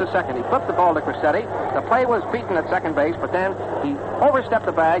close to second. He flipped the ball to Cressetti. The play was beaten at second base, but then he overstepped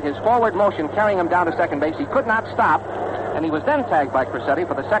the bag, his forward motion carrying him down to second base. He could not stop, and he was then tagged by Cressetti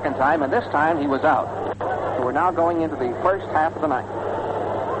for the second time, and this time he was out. So we're now going into the first half of the ninth.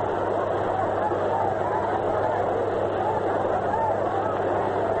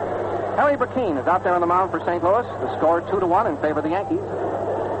 Harry Burkeen is out there on the mound for St. Louis. The score 2-1 in favor of the Yankees.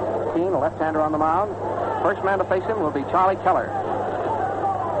 Burkeen, a left-hander on the mound. First man to face him will be Charlie Keller.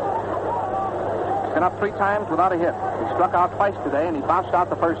 He's been up 3 times without a hit. He struck out twice today, and he bounced out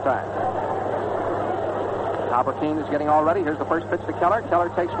the first time. Now Burkeen is getting all ready. Here's the first pitch to Keller. Keller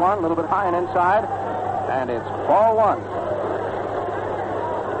takes one, a little bit high and inside, and it's ball 1.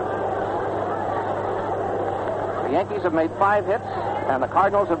 The Yankees have made 5 hits, and the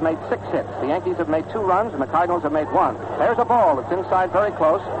Cardinals have made 6 hits. The Yankees have made 2 runs, and the Cardinals have made 1. There's a ball that's inside very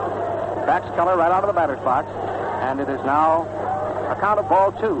close. Backs Keller right out of the batter's box, and it is now a count of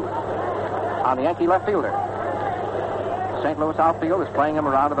ball 2 on the Yankee left fielder. St. Louis outfield is playing him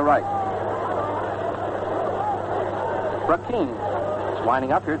around to the right. Burkeen is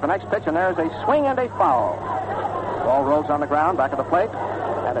winding up. Here's the next pitch, and there's a swing and a foul. Ball rolls on the ground, back of the plate,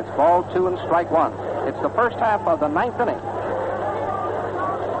 and it's ball 2 and strike 1. It's the first half of the 9th inning.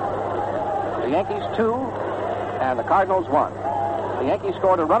 The Yankees 2 and the Cardinals 1. The Yankees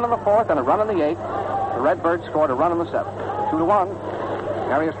scored a run in the 4th and a run in the 8th. The Redbirds scored a run in the 7th. 2-1.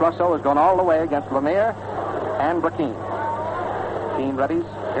 Marius Russo has gone all the way against Lemire and Burkeen. Burkeen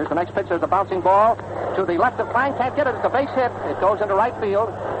readies. Here's the next pitch. There's a bouncing ball to the left of Klein. Can't get it. It's a base hit. It goes into right field.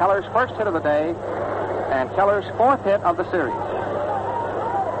 Keller's first hit of the day and Keller's 4th hit of the series.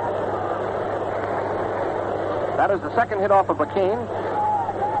 That is the second hit off of Burkeen.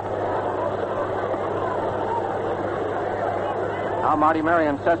 Now Marty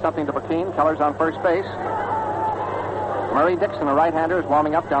Marion says something to Burkeen. Keller's on first base. Murray Dixon, a right-hander, is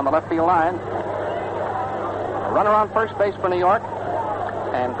warming up down the left field line. A runner on first base for New York.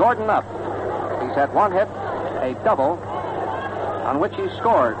 And Gordon up. He's had 1 hit, a double, on which he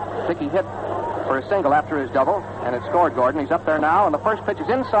scored. Dickey hit for a single after his double, and it scored Gordon. He's up there now, and the first pitch is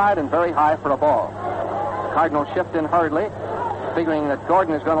inside and very high for a ball. The Cardinals shift in hurriedly, figuring that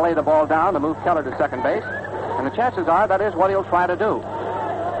Gordon is going to lay the ball down to move Keller to second base. And the chances are that is what he'll try to do.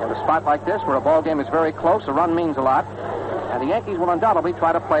 In a spot like this, where a ball game is very close, a run means a lot. And the Yankees will undoubtedly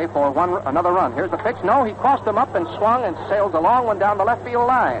try to play for another run. Here's the pitch. No, he crossed them up and swung and sails a long one down the left field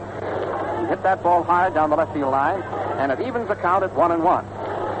line. He hit that ball high down the left field line, and it evens the count at 1-1.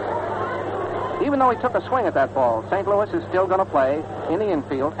 Even though he took a swing at that ball, St. Louis is still going to play in the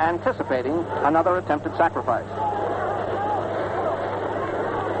infield, anticipating another attempted sacrifice.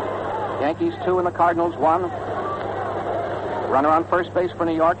 Yankees 2 and the Cardinals 1. Runner on first base for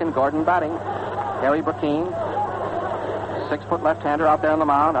New York and Gordon batting. Harry Burkeen, 6-foot left-hander out there on the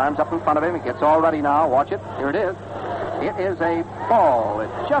mound. Arms up in front of him. He gets all ready now. Watch it. Here it is. It is a ball. It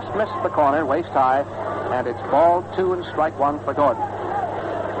just missed the corner, waist high, and it's ball 2 and strike 1 for Gordon.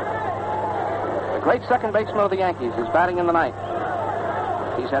 The great second baseman of the Yankees is batting in the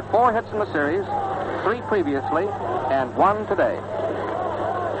 9th. He's had 4 hits in the series, 3 previously, and 1 today.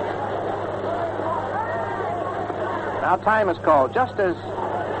 Now time is called. Just as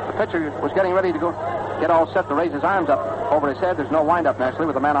the pitcher was getting ready to get all set to raise his arms up over his head, there's no wind-up naturally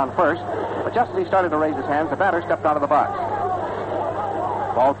with the man on first. But just as he started to raise his hands, the batter stepped out of the box.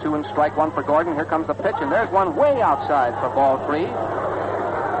 Ball 2 and strike 1 for Gordon. Here comes the pitch, and there's one way outside for ball 3.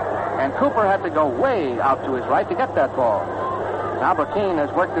 And Cooper had to go way out to his right to get that ball. Now Burkeen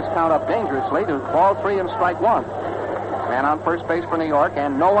has worked this count up dangerously to ball 3 and strike 1. Man on first base for New York,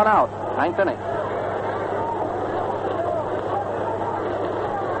 and no one out. 9th inning.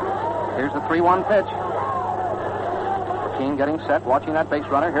 Here's the 3-1 pitch. Burkeen getting set, watching that base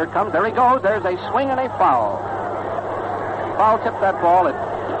runner. Here it comes. There he goes. There's a swing and a foul. Foul tipped that ball. It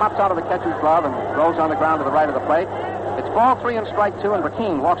pops out of the catcher's glove and rolls on the ground to the right of the plate. It's ball 3 and strike 2, and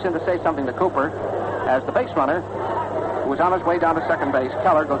Burkeen walks in to say something to Cooper as the base runner, who was on his way down to second base,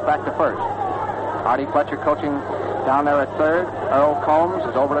 Keller, goes back to first. Artie Fletcher coaching down there at third. Earl Combs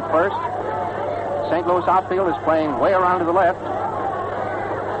is over at first. St. Louis outfield is playing way around to the left.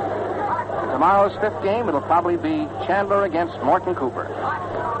 Tomorrow's 5th game, it'll probably be Chandler against Morton Cooper.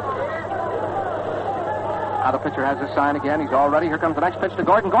 Now the pitcher has his sign again. He's all ready. Here comes the next pitch to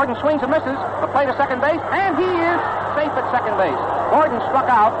Gordon. Gordon swings and misses. The play to second base, and he is safe at second base. Gordon struck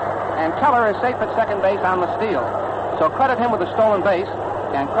out, and Keller is safe at second base on the steal. So credit him with a stolen base,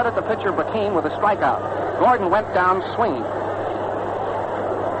 and credit the pitcher Burkeen with a strikeout. Gordon went down swinging.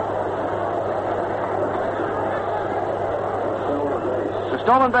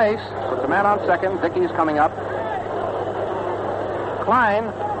 Stolen base with the man on second. Dickey is coming up. Klein,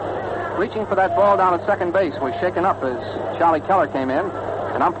 reaching for that ball down at second base, was shaken up as Charlie Keller came in.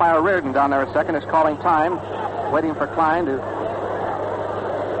 And umpire Reardon down there at second is calling time, waiting for Klein to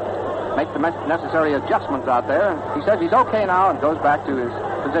make the necessary adjustments out there. He says he's okay now and goes back to his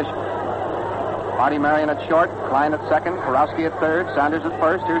position. Marty Marion at short, Klein at second, Kurowski at third, Sanders at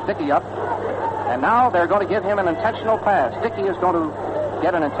first. Here's Dickey up. And now they're going to give him an intentional pass. Dickey is going to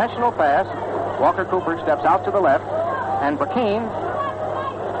get an intentional pass. Walker Cooper steps out to the left, and Burkeen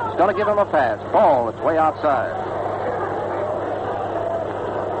going to give him a pass. Ball, it's way outside.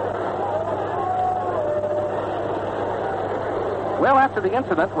 Well, after the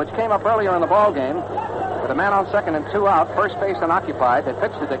incident, which came up earlier in the ball game, with a man on second and 2 out, first base unoccupied, they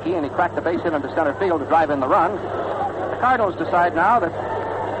pitched to Dickey, and he cracked the base hit into center field to drive in the run. The Cardinals decide now that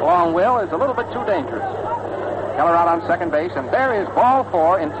long Will is a little bit too dangerous. Keller out on second base, and there is ball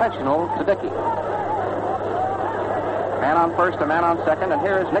 4, intentional to Dickey. Man on first, a man on second, and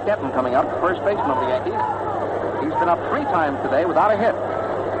here is Nick Etten coming up, first baseman of the Yankees. He's been up 3 times today without a hit.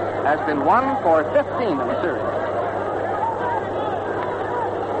 Has been 1 for 15 in the series.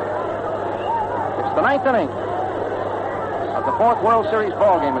 It's the 9th inning of the 4th World Series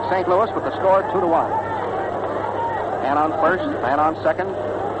ball game at St. Louis with the score 2-1. Man on first, man on second.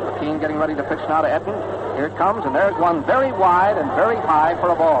 McKean getting ready to pitch now to Etten. Here it comes, and there's one very wide and very high for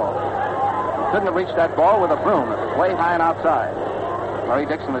a ball. Couldn't have reached that ball with a broom. It was way high and outside. Murray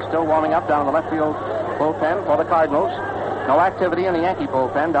Dixon is still warming up down in the left field bullpen for the Cardinals. No activity in the Yankee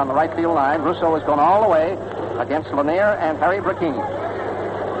bullpen down the right field line. Russo is going all the way against Lanier and Harry Brackeen.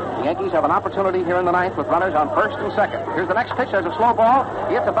 The Yankees have an opportunity here in the 9th with runners on first and second. Here's the next pitch. There's a slow ball.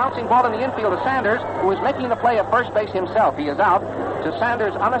 He hits a bouncing ball in the infield to Sanders, who is making the play at first base himself. He is out to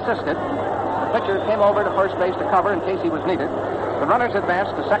Sanders unassisted. The pitcher came over to first base to cover in case he was needed. The runners advance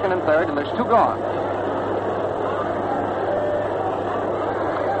to second and third, and there's 2 gone.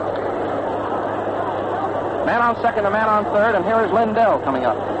 Man on second, a man on third, and here is Lindell coming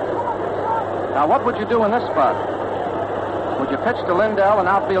up. Now, what would you do in this spot? Would you pitch to Lindell, an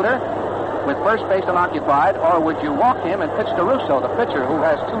outfielder, with first base unoccupied, or would you walk him and pitch to Russo, the pitcher, who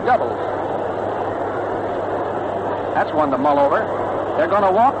has 2 doubles? That's one to mull over. They're going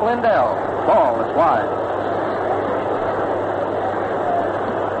to walk Lindell. Ball, it's wide.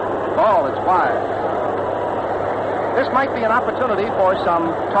 Ball, it's wide. This might be an opportunity for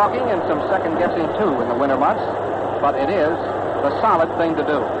some talking and some second-guessing, too, in the winter months, but it is the solid thing to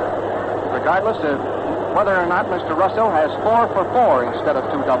do. Regardless of whether or not Mr. Russo has 4 for 4 instead of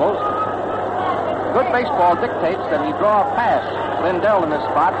 2 doubles, good baseball dictates that he draw past Lindell in this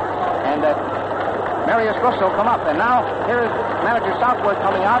spot and that Marius Russo come up. And now here is manager Southworth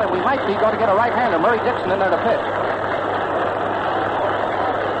coming out, and we might be going to get a right-hander, Murray Dixon, in there to pitch.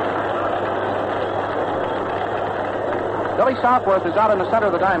 Billy Southworth is out in the center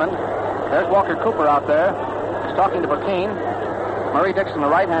of the diamond. There's Walker Cooper out there. He's talking to Brackeen. Murray Dixon, the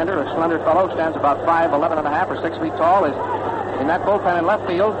right-hander, a slender fellow, stands about 5'11 and a half or 6 feet tall, is in that bullpen in left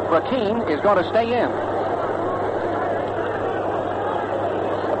field. Brackeen is going to stay in.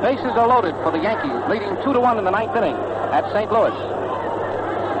 The bases are loaded for the Yankees, leading 2-1 in the 9th inning at St. Louis.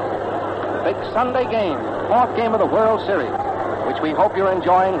 Big Sunday game, 4th game of the World Series, which we hope you're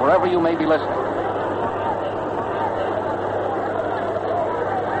enjoying wherever you may be listening.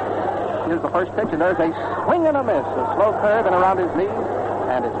 Here's the first pitch, and there's a swing and a miss, a slow curve and around his knees,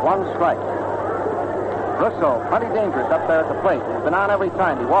 and it's 1 strike. Russo, plenty dangerous up there at the plate. He's been on every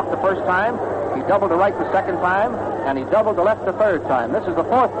time. He walked the first time, he doubled to right the second time, and he doubled to left the third time. This is the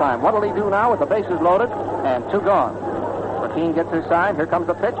 4th time. What will he do now with the bases loaded and 2 gone? Brackeen gets his sign. Here comes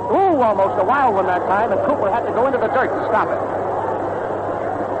the pitch. Ooh, almost a wild one that time, and Cooper had to go into the dirt to stop it.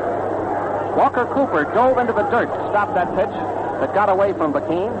 Walker Cooper dove into the dirt to stop that pitch that got away from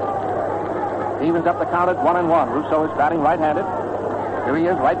Brackeen. Evens up the count at 1-1. Russo is batting right-handed. Here he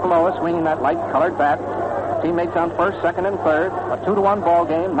is right below us, swinging that light-colored bat. Teammates on first, second, and third. A 2-1 ball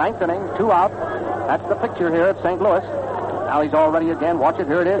game, 9th inning, 2 out. That's the picture here at St. Louis. Now he's all ready again. Watch it.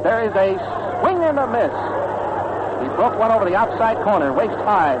 Here it is. There is a swing and a miss. He broke one over the outside corner, waist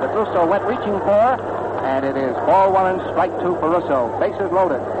high, that Russo went reaching for, and it is ball 1 and strike 2 for Russo. Bases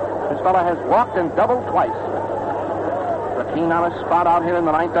loaded. This fella has walked and doubled twice. Brackeen on a spot out here in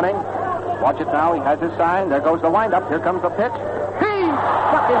the 9th inning. Watch it now. He has his sign. There goes the windup. Here comes the pitch. He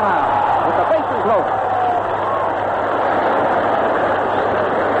struck him out with the bases loaded.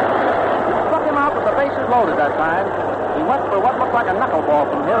 He struck him out with the bases loaded that time. He went for what looked like a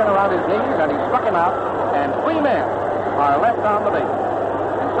knuckleball from here and around his knees, and he struck him out, and 3 men are left on the base.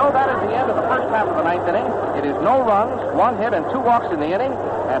 And so that is the end of the first half of the 9th inning. It is no runs, 1 hit, and 2 walks in the inning,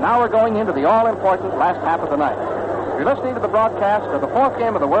 and now we're going into the all-important last half of the night. You're listening to the broadcast of the 4th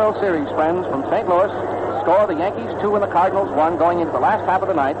game of the World Series, friends, from St. Louis. Score, the Yankees 2 and the Cardinals 1, going into the last half of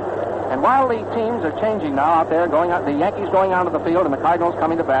the night. And while the teams are changing now out there, the Yankees going onto the field and the Cardinals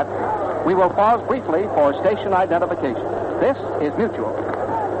coming to bat, we will pause briefly for station identification. This is Mutual.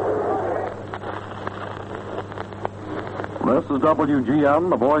 This is WGN,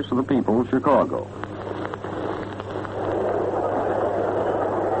 the voice of the people, Chicago.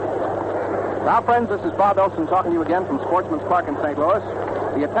 Now, friends, this is Bob Elson talking to you again from Sportsman's Park in St. Louis.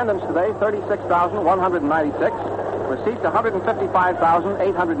 The attendance today, 36,196. Receipts,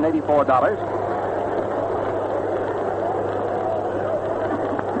 $155,884.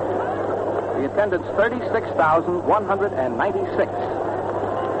 The attendance, 36,196.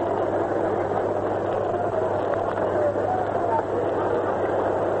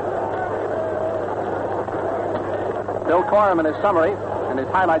 Bill Corum in his summary and his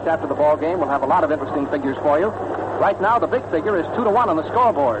highlights after the ball game will have a lot of interesting figures for you. Right now, the big figure is 2-1 on the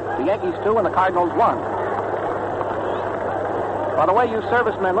scoreboard. The Yankees 2 and the Cardinals 1. By the way, you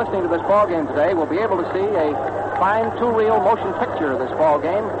servicemen listening to this ball game today will be able to see a fine two-reel motion picture of this ball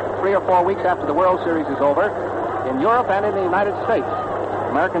game 3 or 4 weeks after the World Series is over in Europe and in the United States. The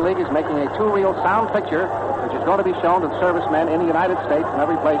American League is making a two-reel sound picture which is going to be shown to the servicemen in the United States and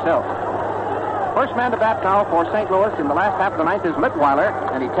every place else. First man to bat now for St. Louis in the last half of the ninth is Litweiler,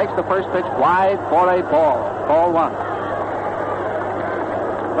 and he takes the first pitch wide for a ball. Ball one.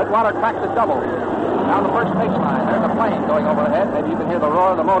 Litweiler cracks a double down the first baseline. There's a plane going overhead. Maybe you can hear the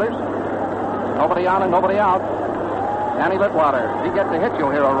roar of the motors. Nobody on and nobody out. Danny Litweiler. If he gets a hit,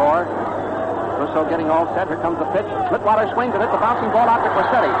 you'll hear a roar. Russo getting all set. Here comes the pitch. Litweiler swings at it. The bouncing ball out to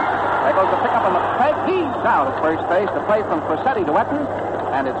Crosetti. There goes the pickup on the peg. He's out at first base. The play from Crosetti to Wetton.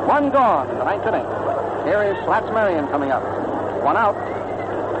 And it's one gone in the ninth inning. Here is Slats Marion coming up. One out.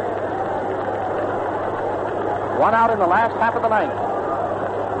 One out in the last half of the ninth.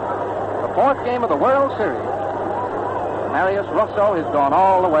 The fourth game of the World Series. Marius Russo has gone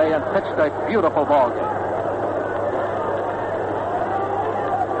all the way and pitched a beautiful ball game.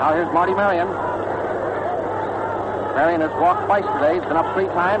 Now here's Marty Marion. Marion has walked twice today. He's been up 3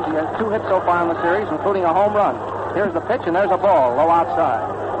 times. He has 2 hits so far in the series, including a home run. Here's the pitch, and there's a ball low outside.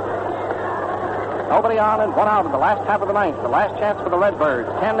 Nobody on and 1 out in the last half of the ninth. The last chance for the Redbirds.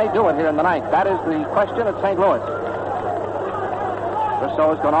 Can they do it here in the ninth? That is the question at St. Louis.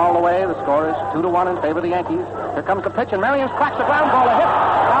 Russo has gone all the way. The score is 2-1 in favor of the Yankees. Here comes the pitch, and Marion cracks a ground ball, a hit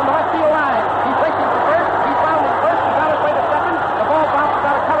down the left field line. He's racing for first. He's rounding first. He's on his way to second. The ball bounces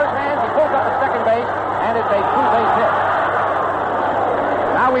out of Keller's hands. He pulls up at second base, and it's a 2-base hit.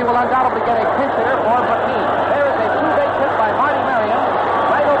 Now we will undoubtedly get a pinch hitter for McKean. There is a 2-base hit by Marty Marion,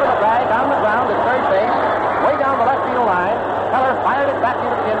 right over the bag, on the ground at third base, way down the left field line. Keller fired it back into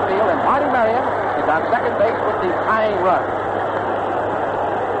the infield, and Marty Marion is on second base with the tying run.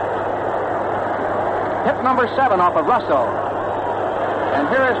 Hit number 7 off of Russo. And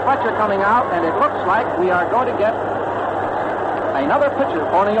here is Fletcher coming out, and it looks like we are going to get another pitcher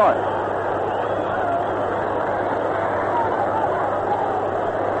for New York.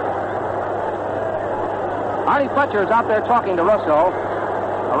 Artie Fletcher is out there talking to Russo.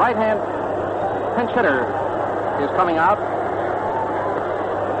 A right-hand pinch hitter is coming out.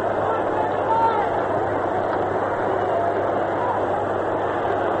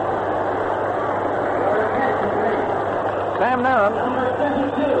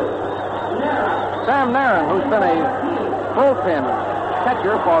 Sam Narron, who's been a bullpen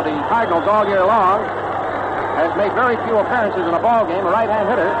catcher for the Cardinals all year long, has made very few appearances in a ball game. A right-hand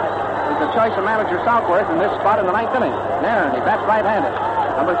hitter is the choice of manager Southworth in this spot in the ninth inning. Narron, he bats right-handed.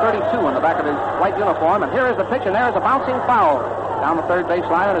 Number 32 on the back of his white uniform. And here is the pitch, and there is a bouncing foul down the third base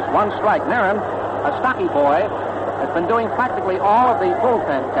line, and it's 1 strike. Narron, a stocky boy, has been doing practically all of the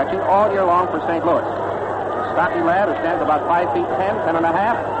bullpen catching all year long for St. Louis. Stocky lad who stands about 5 feet 10 and a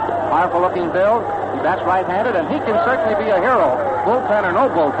half. Powerful looking build. He bats right-handed, and he can certainly be a hero, bullpen or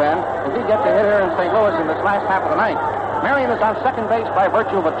no bullpen, if he gets a hit here in St. Louis in this last half of the ninth. Marion is on second base by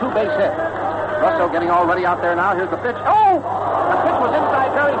virtue of a 2-base hit. Russo getting all ready out there now. Here's the pitch. Oh! The pitch was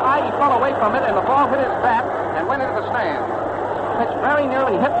inside very high. He fell away from it, and the ball hit his bat and went into the stand. The pitch very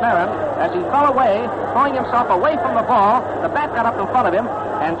nearly hit Narron as he fell away, throwing himself away from the ball. The bat got up in front of him,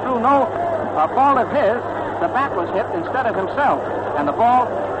 and through no fault of his, the bat was hit instead of himself, and the ball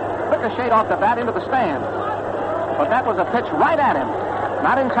ricocheted off the bat into the stand. But that was a pitch right at him.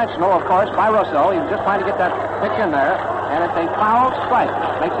 Not intentional, of course, by Russo. He was just trying to get that pitch in there, and it's a foul strike.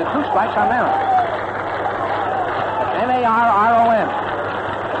 Makes it 2 strikes on Narron. It's Narron.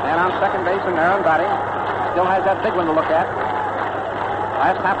 And on second base, and Narron batting. Still has that big one to look at.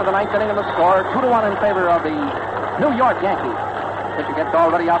 Last half of the ninth inning, and the score 2-1 in favor of the New York Yankees. Pitcher gets all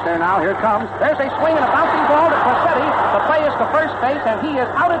ready out there now. Here it comes. There's a swing and a bouncing ball to Crosetti. The play is to first base, and he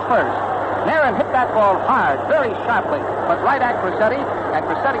is out at first. Narron hit that ball hard, very sharply, but right at Crosetti, and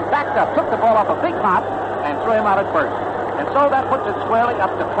Crosetti backed up, took the ball off a big hop, and threw him out at first. And so that puts it squarely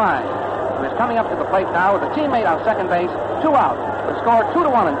up to Klein, who is coming up to the plate now with a teammate on second base, 2 out. The score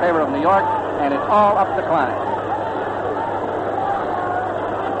 2-1 in favor of New York, and it's all up to Klein.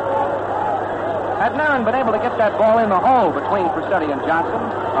 At Had Narron been able to get that ball in the hole between Persists and Johnson,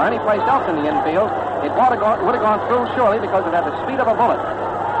 or any place else in the infield, it would have gone through surely because it had the speed of a bullet.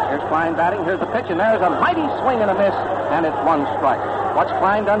 Here's Klein batting. Here's the pitch, and there's a mighty swing and a miss, and it's one strike. What's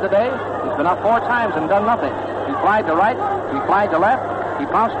Klein done today? He's been up 4 times and done nothing. He flied to right, he flied to left, he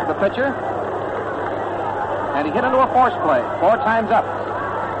bounced to the pitcher, and he hit into a force play, 4 times up.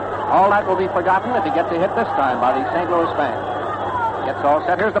 All that will be forgotten if he gets a hit this time by the St. Louis fans. Gets all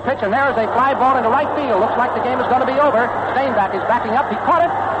set. Here's the pitch, and there is a fly ball into right field. Looks like the game is going to be over. Steinbach is backing up. He caught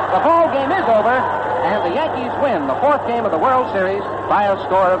it. The ball game is over, and the Yankees win the 4th game of the World Series by a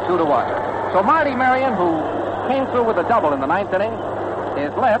score of 2-1. So Marty Marion, who came through with a double in the 9th inning,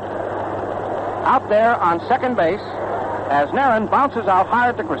 is left out there on second base as Narron bounces out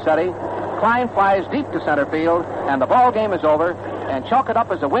hard to Cressetti. Klein flies deep to center field, and the ball game is over, and chalk it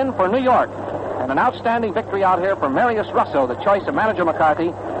up as a win for New York. And an outstanding victory out here for Marius Russo, the choice of manager McCarthy,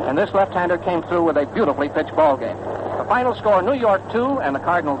 and this left-hander came through with a beautifully pitched ball game. The final score, New York 2 and the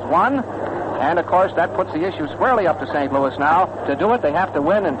Cardinals 1. And, of course, that puts the issue squarely up to St. Louis now. To do it, they have to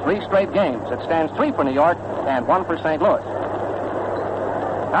win in 3 straight games. It stands 3 for New York and 1 for St. Louis.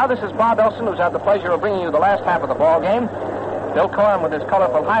 Now this is Bob Elson, who's had the pleasure of bringing you the last half of the ball game. Bill Corum, with his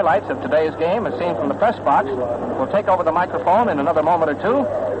colorful highlights of today's game, as seen from the press box, will take over the microphone in another moment or two.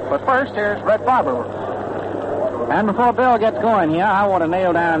 But first, here's Red Barber. And before Bill gets going here, I want to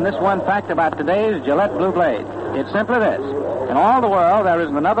nail down this one fact about today's Gillette Blue Blade. It's simply this. In all the world, there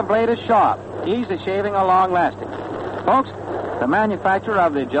isn't another blade as sharp, easy shaving, or long-lasting. Folks, the manufacturer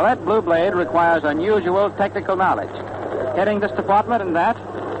of the Gillette Blue Blade requires unusual technical knowledge. Heading this department and that,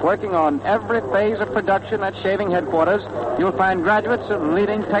 working on every phase of production at shaving headquarters, you'll find graduates of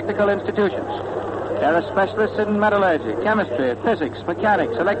leading technical institutions. There are specialists in metallurgy, chemistry, physics,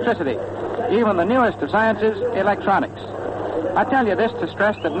 mechanics, electricity, even the newest of sciences, electronics. I tell you this to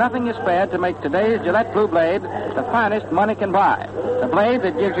stress that nothing is spared to make today's Gillette Blue Blade the finest money can buy. The blade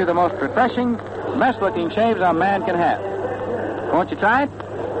that gives you the most refreshing, best-looking shaves a man can have. Won't you try it?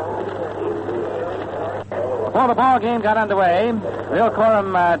 Before the ball game got underway, Bill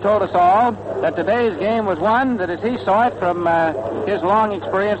Corum told us all that today's game was one that, as he saw it from his long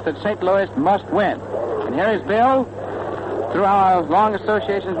experience, that St. Louis must win. And here is Bill. Through our long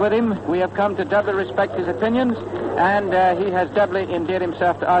associations with him, we have come to doubly respect his opinions, and he has doubly endeared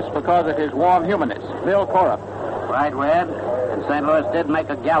himself to us because of his warm humanness. Bill Corum. Right, Red. And St. Louis did make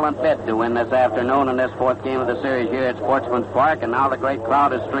a gallant bid to win this afternoon in this 4th game of the series here at Sportsman's Park, and now the great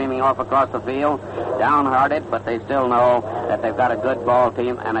crowd is streaming off across the field, downhearted, but they still know that they've got a good ball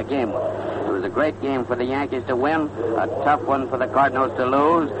team and a game winner. It was a great game for the Yankees to win, a tough one for the Cardinals to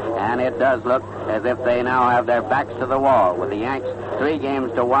lose, and it does look as if they now have their backs to the wall with the Yanks 3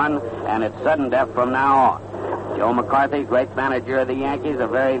 games to 1, and it's sudden death from now on. Joe McCarthy, great manager of the Yankees, a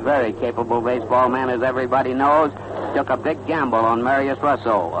very, very capable baseball man, as everybody knows, took a big gamble on Marius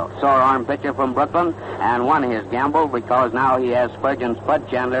Russo, a sore-arm pitcher from Brooklyn, and won his gamble because now he has Spurgeon Spud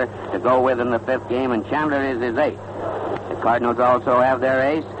Chandler to go with in the 5th game, and Chandler is his ace. The Cardinals also have their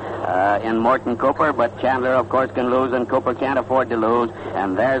ace in Morton Cooper, but Chandler, of course, can lose, and Cooper can't afford to lose,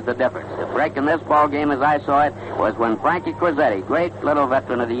 and there's the difference. The break in this ball game, as I saw it, was when Frankie Cressetti, great little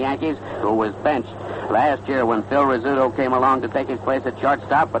veteran of the Yankees, who was benched last year when Phil Rizzuto came along to take his place at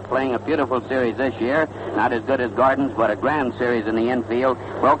shortstop, but playing a beautiful series this year, not as good as Gordon's, but a grand series in the infield,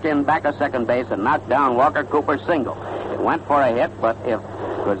 broke in back of second base and knocked down Walker Cooper's single. It went for a hit, but if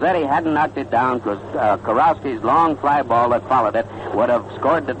Cressetti hadn't knocked it down, Karowski's long fly ball that followed it would have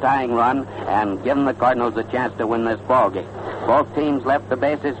scored the tying run and given the Cardinals a chance to win this ball game. Both teams left the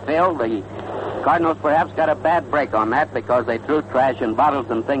bases filled. The Cardinals perhaps got a bad break on that because they threw trash and bottles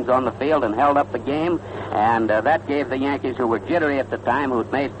and things on the field and held up the game, and that gave the Yankees, who were jittery at the time,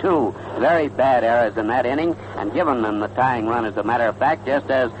 who'd made 2 very bad errors in that inning, and given them the tying run, as a matter of fact, just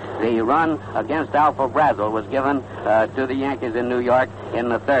as the run against Alpha Brazel was given to the Yankees in New York in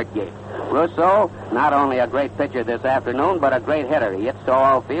the 3rd game. Russo, not only a great pitcher this afternoon, but a great hitter. He hits to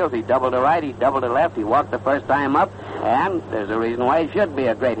all fields. He doubled to right, he doubled to left, he walked the first time up, and there's a reason why he should be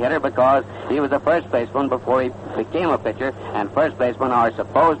a great hitter, because he was a first baseman before he became a pitcher, and first basemen are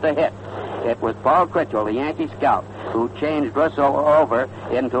supposed to hit. It was Paul Critchell, the Yankee scout, who changed Russo over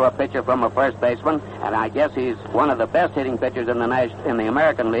into a pitcher from a first baseman, and I guess he's one of the best hitting pitchers in the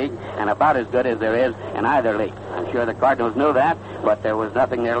American League, and about as good as there is in either league. I'm sure the Cardinals knew that, but there was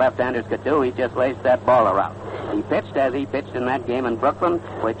nothing their left-handers could do. He just laced that ball around. He pitched as he pitched in that game in Brooklyn,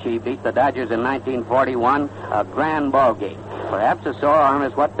 which he beat the Dodgers in 1941, a grand ball game. Perhaps a sore arm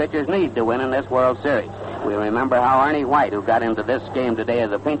is what pitchers need to win in this World Series. We remember how Ernie White, who got into this game today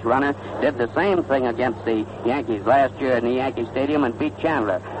as a pinch runner, did the same thing against the Yankees last year in the Yankee Stadium and beat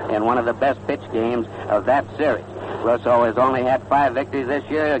Chandler in one of the best pitch games of that series. Russo has only had 5 victories this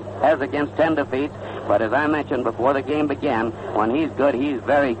year, as against 10 defeats. But as I mentioned before the game began, when he's good, he's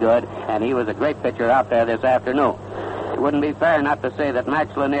very good, and he was a great pitcher out there this afternoon. It wouldn't be fair not to say that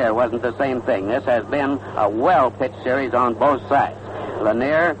Max Lanier wasn't the same thing. This has been a well-pitched series on both sides.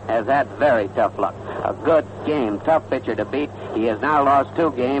 Lanier has had very tough luck. A good game, tough pitcher to beat. He has now lost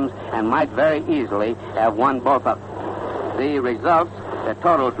 2 games and might very easily have won both of them. The results, the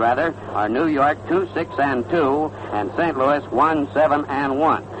totals rather, are New York 2-6-2 and St. Louis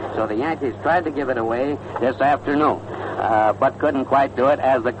 1-7-1. So the Yankees tried to give it away this afternoon, but couldn't quite do it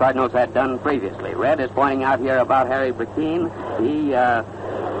as the Cardinals had done previously. Red is pointing out here about Harry Brackeen.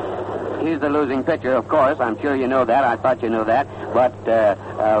 He's the losing pitcher, of course. I'm sure you know that. I thought you knew that. But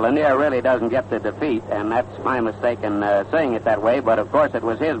Lanier really doesn't get the defeat, and that's my mistake in saying it that way. But, of course, it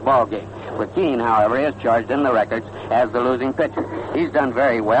was his ball game. Brackeen, however, is charged in the records as the losing pitcher. He's done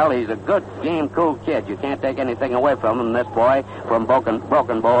very well. He's a good game, cool kid. You can't take anything away from him, this boy from Broken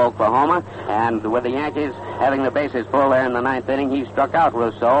Bow, Oklahoma. And with the Yankees having the bases full there in the 9th inning, he struck out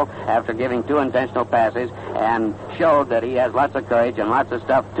Rousseau after giving 2 intentional passes and showed that he has lots of courage and lots of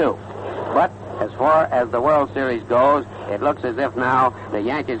stuff, too. But as far as the World Series goes, it looks as if now the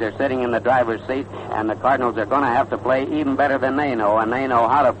Yankees are sitting in the driver's seat, and the Cardinals are going to have to play even better than they know, and they know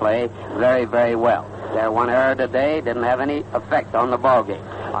how to play very, very well. Their 1 error today didn't have any effect on the ball game.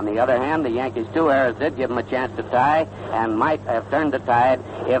 On the other hand, the Yankees' 2 errors did give them a chance to tie, and might have turned the tide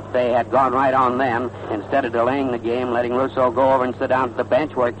if they had gone right on then, instead of delaying the game, letting Russo go over and sit down at the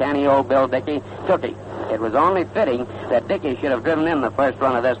bench where canny old Bill Dickey took him. It was only fitting that Dickey should have driven in the first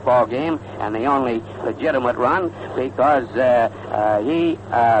run of this ball game, and the only legitimate run, because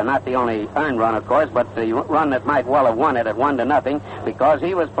not the only earned run, of course, but the run that might well have won it at 1-0, because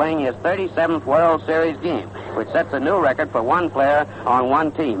he was playing his 37th World Series game, which sets a new record for one player on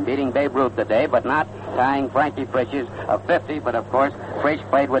one team, beating Babe Ruth today, but not tying Frankie Frisch's of 50, but of course, Frisch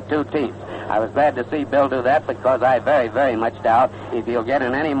played with 2 teams. I was glad to see Bill do that, because I very, very much doubt if he'll get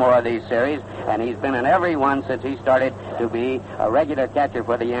in any more of these series, and he's been in every one since he started to be a regular catcher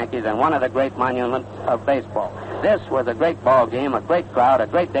for the Yankees and one of the great monuments of baseball. This was a great ball game, a great crowd, a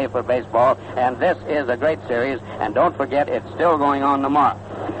great day for baseball, and this is a great series, and don't forget, it's still going on tomorrow.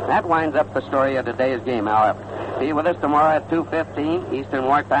 That winds up the story of today's game, however. Be with us tomorrow at 2:15 Eastern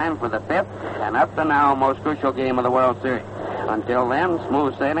Wartime for the 5th and up to now most crucial game of the World Series. Until then,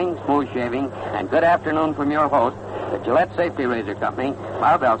 smooth sailing, smooth shaving, and good afternoon from your host, the Gillette Safety Razor Company,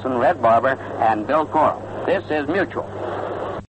 Bob Elson, Red Barber, and Bill Coral. This is Mutual.